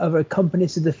gone to other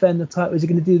companies to defend the title? Is he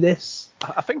going to do this?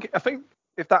 I think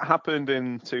if that happened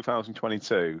in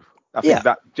 2022, I think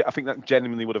that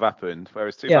genuinely would have happened.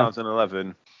 Whereas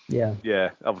 2011,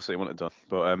 obviously it wouldn't have done.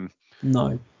 But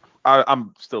no,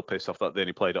 I'm still pissed off that they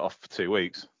only played it off for 2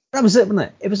 weeks. That was it, wasn't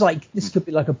it? It was like this could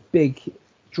be like a big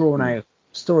drawn out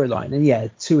storyline,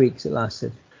 and 2 weeks it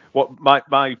lasted. What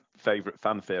my favourite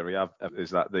fan theory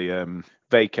is that they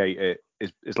vacate it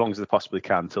as long as they possibly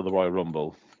can till the Royal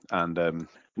Rumble, and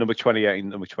number 28 and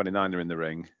number 29 are in the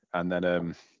ring, and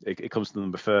then it comes to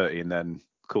number 30, and then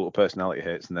Cult of Personality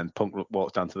hits, and then Punk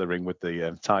walks down to the ring with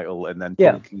the title, and then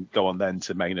Punk can go on then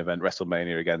to main event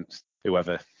WrestleMania against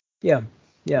whoever. Yeah.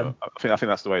 So I think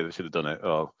that's the way they should have done it.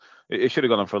 It should have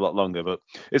gone on for a lot longer, but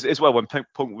it's well when Punk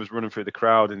was running through the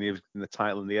crowd and he was in the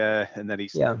title in the air, and then he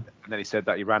said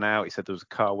that he ran out. He said there was a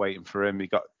car waiting for him. He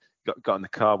got in the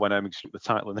car, went home, and stuck the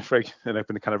title in the fridge, and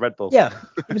opened a can of Red Bull. Yeah,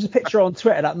 there was a picture on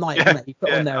Twitter that night, wasn't it? He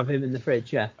put on there of him in the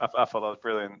fridge. Yeah, I thought that was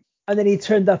brilliant. And then he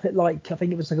turned up at I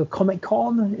think it was like a Comic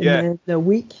Con in the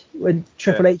week when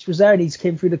Triple H was there, and he just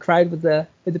came through the crowd with the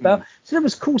belt. So there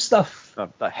was cool stuff.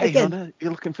 Hey, again,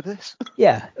 you're looking for this?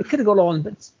 Yeah, it could have gone on,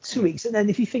 but 2 weeks. And then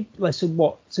if you think, so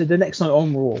the next night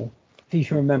on Raw, if you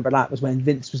can remember, that was when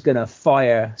Vince was going to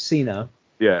fire Cena.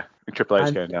 Yeah, and Triple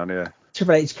H came down. Yeah.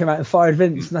 Triple H came out and fired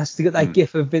Vince, and that's to get that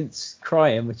gif of Vince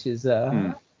crying, which is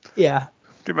yeah. Do you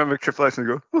remember Triple H and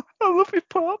go, oh, I love you,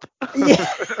 Pop? Yeah.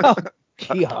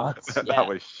 God, that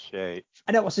was shit.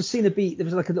 I know. So Cena beat. There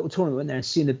was like a little tournament there, and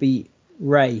Cena beat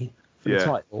Ray for the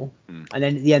title. And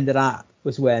then at the end of that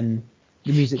was when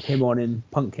the music came on and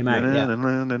Punk came out.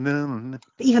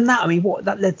 But even that, I mean,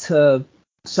 that led to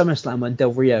SummerSlam when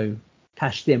Del Rio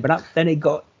cashed in. But then it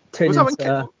got turned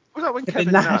into. Was that when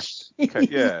Kevin Nash?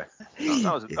 Yeah.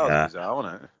 That was bizarre,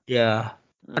 wasn't it? Yeah.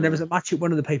 And there was a match at one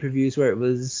of the pay-per-views where it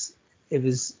was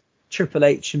Triple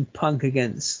H and Punk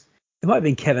against. It might have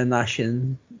been Kevin Nash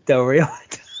and Del Rio.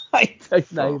 I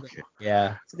don't know.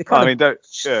 Yeah. So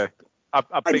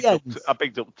I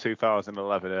bigged up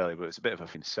 2011 early, but it's a bit of a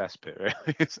cesspit,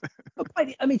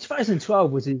 really. I mean,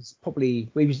 2012 was he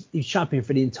was champion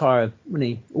for the entire,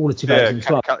 all of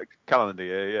 2012. Calendar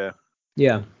year, yeah.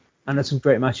 Yeah. And there's some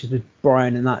great matches with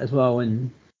Bryan and that as well, and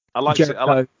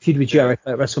Jericho, feud with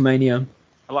Jericho at WrestleMania.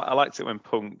 I liked it when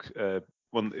Punk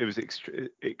won. It was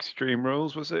Extreme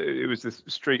Rules, was it? It was the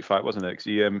street fight, wasn't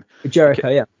it? With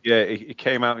Jericho, he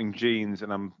came out in jeans,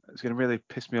 and it's going to really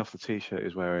piss me off the t-shirt he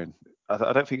was wearing.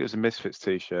 I don't think it was a Misfits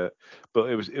t-shirt,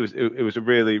 but it was a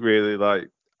really, really like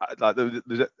I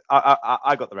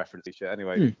got the reference t-shirt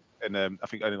anyway, and I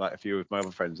think only like a few of my other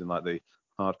friends in like the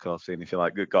hardcore scene, if you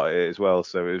like, got it as well.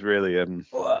 So it was really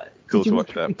cool to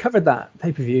watch that. We covered that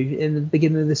pay-per-view in the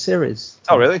beginning of the series.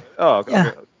 Oh really? Oh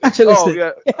yeah. Actually,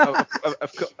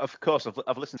 of course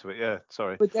I've listened to it. Yeah,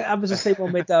 sorry. But that was the same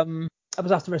one with that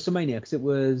was after WrestleMania because it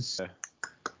was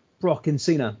Brock and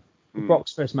Cena.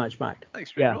 Brock's first match back.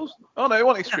 Extreme Rules? Oh no, it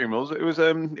wasn't Extreme Rules. It was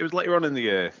later on in the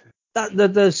year.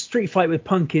 That the street fight with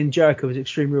Punk and Jericho was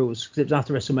Extreme Rules because it was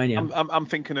after WrestleMania. I'm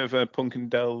thinking of Punk and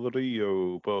Del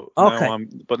Rio, but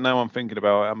now I'm thinking of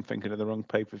the wrong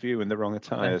pay-per-view and the wrong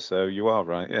attire. So you are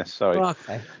right. Yes, sorry.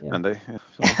 Okay. Yeah. Andy.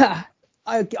 Yeah,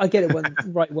 I get it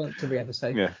once every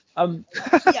episode. Yeah.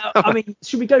 I mean,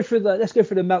 should we go through let's go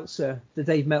through the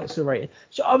Dave Meltzer rating.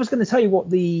 So I was going to tell you what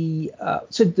the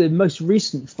most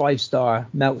recent 5-star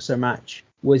Meltzer match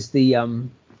was the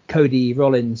Cody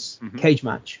Rollins cage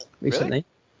match recently. Really?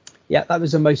 Yeah, that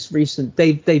was the most recent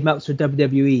Dave Meltzer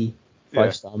WWE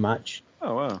 5-star match.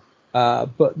 Oh wow.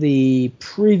 But the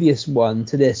previous one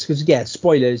to this, because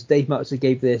spoilers, Dave Meltzer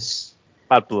gave this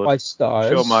Bad Blood 5 stars.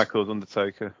 Shawn Michaels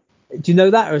Undertaker. Do you know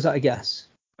that, or is that a guess?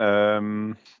 I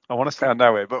want to say I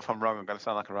know it, but if I'm wrong, I'm going to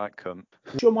sound like a right cunt.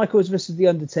 Shawn Michaels versus The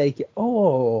Undertaker.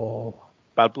 Oh.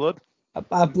 Bad Blood?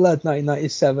 Bad Blood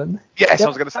 1997. Yes, Yeah, I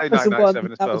was going to say that was the 1997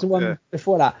 one. as That well. was the one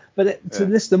before that. But to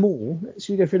list them all,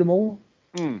 should we go through them all?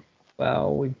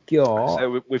 Well, we've got.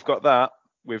 So we've got that.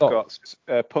 We've got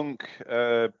Punk,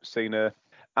 Cena,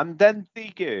 and then did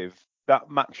he give that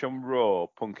match on Raw,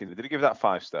 Punk? Did he give that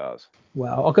 5 stars?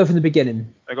 Well, I'll go from the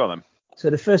beginning. Go on then. So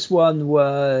the first one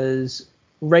was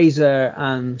Razor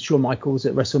and Shawn Michaels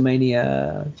at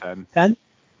WrestleMania 10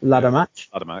 ladder match.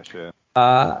 Ladder match, yeah.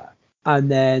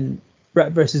 And then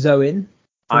Brett versus Owen.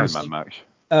 Iron Man match.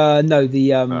 No,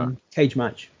 the cage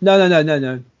match. No.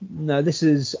 This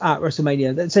is at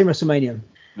WrestleMania. The same WrestleMania.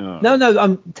 No.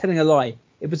 I'm telling a lie.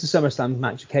 It was the SummerSlam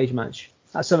match, a cage match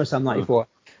at SummerSlam '94.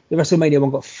 The WrestleMania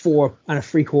one got 4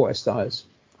 3/4 stars.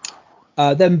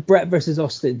 Then Brett versus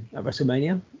Austin at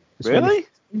WrestleMania. Really?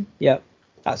 Yeah,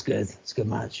 that's good. It's a good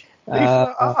match.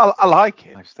 I like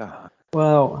it. Nice start.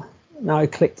 Well, now I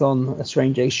clicked on a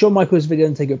strange egg. Shawn Michaels video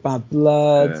and take a Bad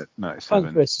Blood. 97.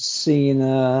 Punk versus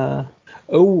Cena.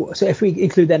 Oh, so if we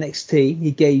include NXT,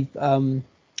 he gave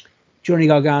Johnny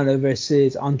Gargano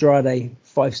versus Andrade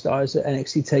 5 stars at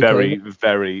NXT TakeOver. Very,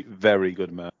 very, very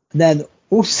good match. And then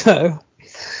also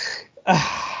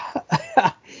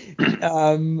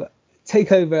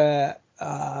TakeOver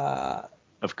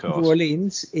of course. New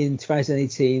Orleans in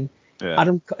 2018. Yeah.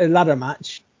 A ladder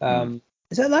match.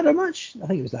 Is that a ladder match? I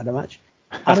think it was a ladder match.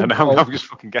 I don't know. I'm just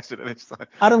fucking guessing at this time.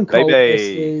 Adam Cole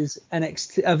versus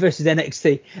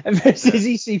NXT versus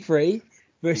EC3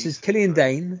 versus Killian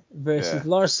Dane versus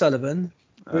Lars Sullivan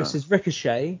versus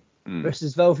Ricochet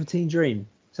versus Velveteen Dream.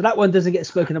 So that one doesn't get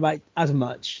spoken about as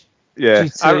much. Yeah.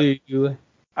 I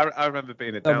remember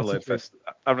being at Download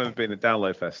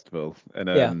Festival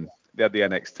and they had the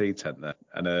NXT tent there.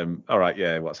 And all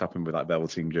right, what's happened with like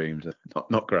Velveteen Dreams?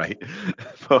 Not great.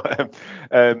 But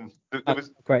there was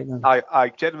great. No. I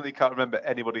genuinely can't remember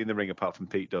anybody in the ring apart from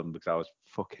Pete Dunne because I was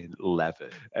fucking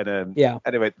leathered. And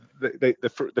anyway, they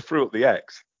threw up the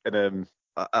X and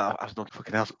I was not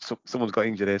fucking hell. Someone's got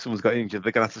injured here. Someone's got injured.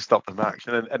 They're gonna have to stop the match.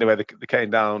 And then anyway, they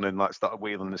came down and like started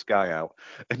wheeling this guy out.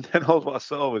 And then all what I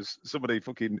saw was somebody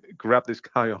fucking grabbed this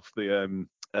guy off the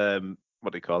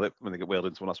what do you call it when they get wheeled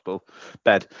into an hospital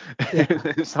bed?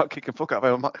 And start kicking fuck out of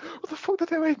him. I'm like, what the fuck are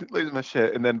they doing? Losing my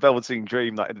shit. And then Velveteen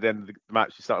Dream, like at the end of the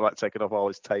match, he started like taking off all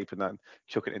his tape and then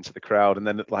chucking it into the crowd. And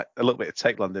then like a little bit of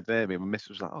tape landed near me. And my missus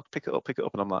was like, oh, pick it up. And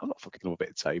I'm like, I'm not fucking with a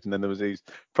bit of tape. And then there was these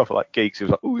proper like geeks who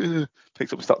was like, oh yeah,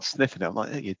 picked up and started sniffing it. I'm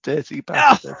like, hey, you dirty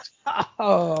bastard.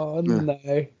 Oh no.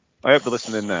 I hope they're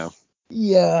listening now.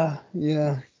 Yeah.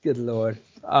 Good lord.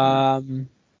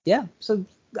 So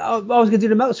I was going to do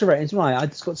the Meltzer ratings, right? I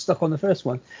just got stuck on the first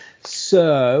one.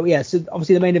 So obviously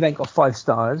the main event got 5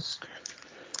 stars.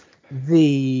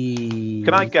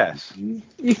 Can I guess?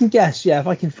 You can guess, yeah. If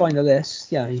I can find a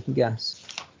list, you can guess.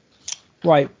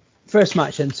 Right, first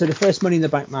match then. So the first Money in the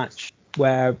Bank match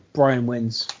where Bryan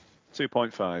wins.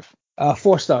 2.5.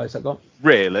 4 stars I got.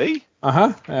 Really?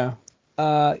 Yeah.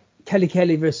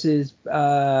 Kelly versus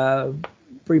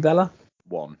Brie Bella.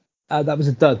 1. That was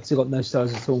a dud, so got no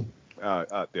stars at all.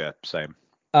 Yeah, same.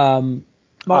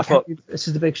 Mark Henry, this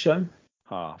is the Big Show.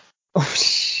 Half.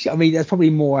 I mean, there's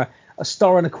probably more. 1.25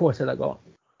 stars that I got.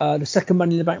 The second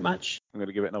Money in the Bank match. I'm going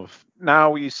to give it another.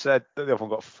 Now you said that the other one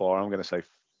got 4. I'm going to say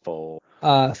 4. 3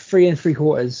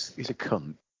 3/4. He's a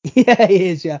cunt. Yeah, he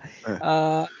is. Yeah.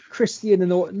 Christian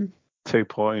and Orton.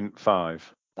 2.5.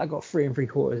 I got 3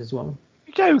 3/4 as well.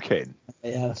 You're joking.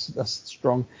 Yeah, that's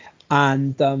strong.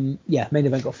 And main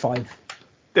event got 5.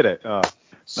 Did it? Oh,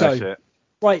 so no shit.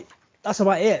 Right, that's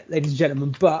about it, ladies and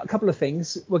gentlemen. But a couple of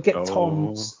things. We'll get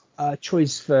Tom's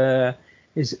choice for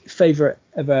his favourite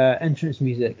ever entrance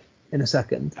music in a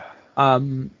second. I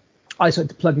just like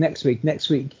to plug next week. Next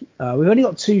week, we've only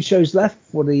got 2 shows left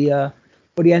for the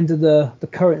end of the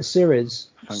current series.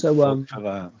 Thank fuck for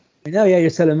that. I know, yeah, you're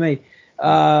telling me.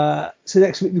 So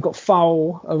next week we've got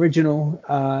Foul Original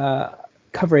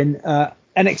covering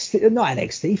NXT, not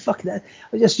NXT, fuck that.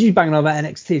 I just you banging on about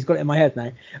NXT, it's got it in my head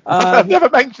now. I've never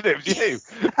mentioned it, it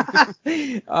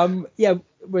was you.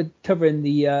 We're covering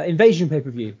the Invasion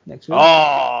pay-per-view next week.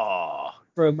 Oh,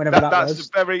 from whenever that's was.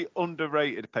 a very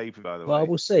underrated pay-per-view, by the way. Well,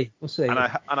 we'll see. And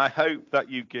I hope that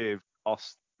you give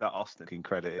Austin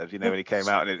credit, as you know, when he came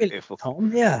out and it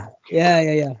Tom, yeah.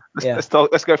 Let's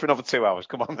go for another 2 hours.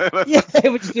 Come on. Yeah,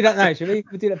 we'll just do that now, shall we?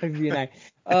 We'll do that pay-per-view now.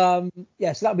 So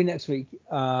that'll be next week.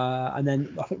 And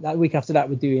then I think that week after that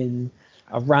we're doing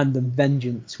a random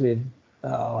vengeance with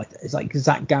it's like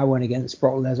Zach Gowen against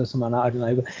Brock Lesnar or something like that. I don't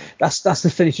know, but that's to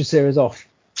finish the series off.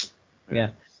 Yeah.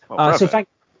 Well,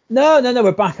 No,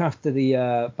 we're back after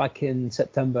the back in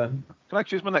September. Can I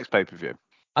choose my next pay-per-view?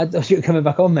 I thought you were coming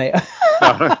back on, mate.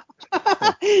 No.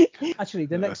 Actually,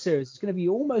 the next series is going to be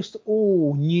almost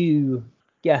all new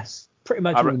guests. Pretty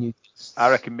much all new guests. I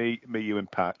reckon me, you, and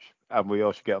Patch, and we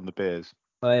all should get on the beers.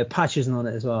 Patch isn't on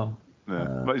it as well.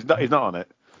 No, but he's not on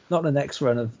it. Not the next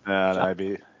run of. No,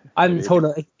 I haven't told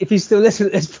him. If he's still listening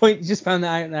at this point, he just found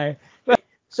that out now. But,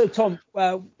 so, Tom,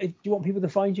 do you want people to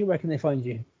find you? Where can they find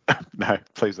you? No,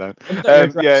 please don't.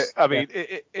 Yeah, I mean,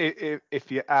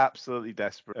 if you're absolutely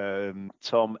desperate,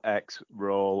 Tom X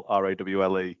Roll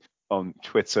RAWLE on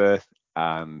Twitter,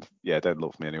 and don't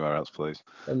look for me anywhere else, please.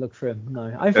 Don't look for him.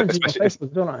 No, I find you on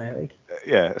Facebook, don't I?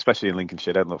 Yeah, especially in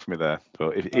Lincolnshire. Don't look for me there.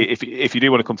 But if you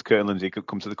do want to come to Kirtland, you could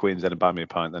come to the Queen's End and buy me a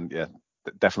pint. Then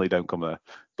definitely don't come there.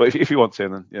 But if you want to,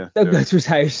 then don't go to his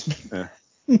house. Yeah.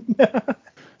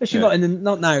 Especially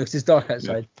not now because it's dark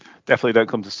outside. Yeah. Definitely don't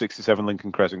come to 67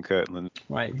 Lincoln Crescent, Kirtland.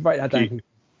 Right, write that down.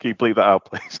 Can you bleep that out,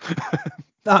 please?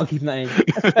 No, I'm keeping that in.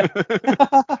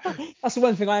 That's the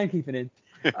one thing I am keeping in.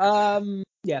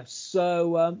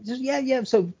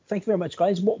 So thank you very much,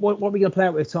 guys. What are we gonna play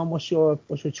out with, Tom? What's your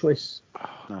choice?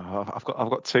 No, I've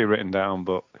got two written down,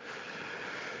 but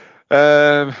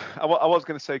I was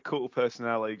gonna say Cult of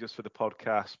Personality just for the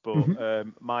podcast, but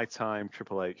My Time,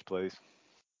 Triple H, please.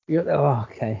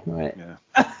 Okay, right. Yeah.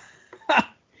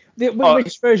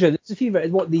 Which version? There's a few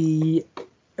versions. What, the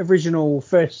original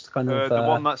first kind of? The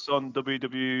one that's on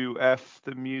WWF,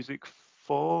 the Music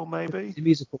 4, maybe. The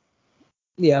musical.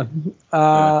 Yeah.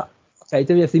 Okay,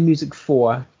 WWF the Music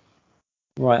 4.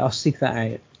 Right, I'll seek that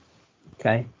out.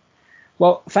 Okay.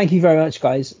 Well, thank you very much,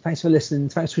 guys. Thanks for listening.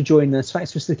 Thanks for joining us.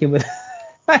 Thanks for sticking with.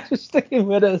 Thanks for sticking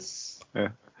with us. Yeah.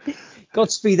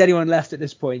 Godspeed anyone left at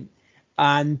this point.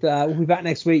 And we'll be back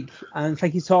next week. And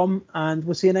thank you, Tom. And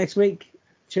we'll see you next week.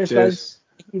 Cheers. Guys.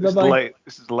 Bye-bye.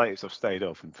 This is the latest I've stayed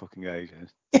up in fucking ages.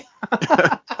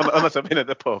 Unless I've been at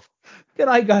the pub. Good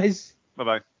night, guys.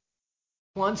 Bye-bye.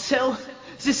 1, 2,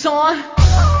 is this on? Yo,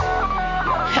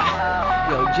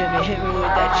 Jimmy, hit me with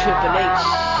that Triple H.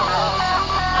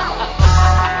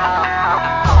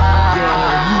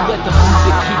 Yeah, you let the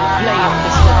music keep playing,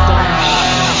 Mr. Don.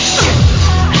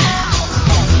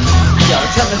 Yo,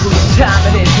 tell me whose time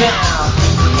it is now.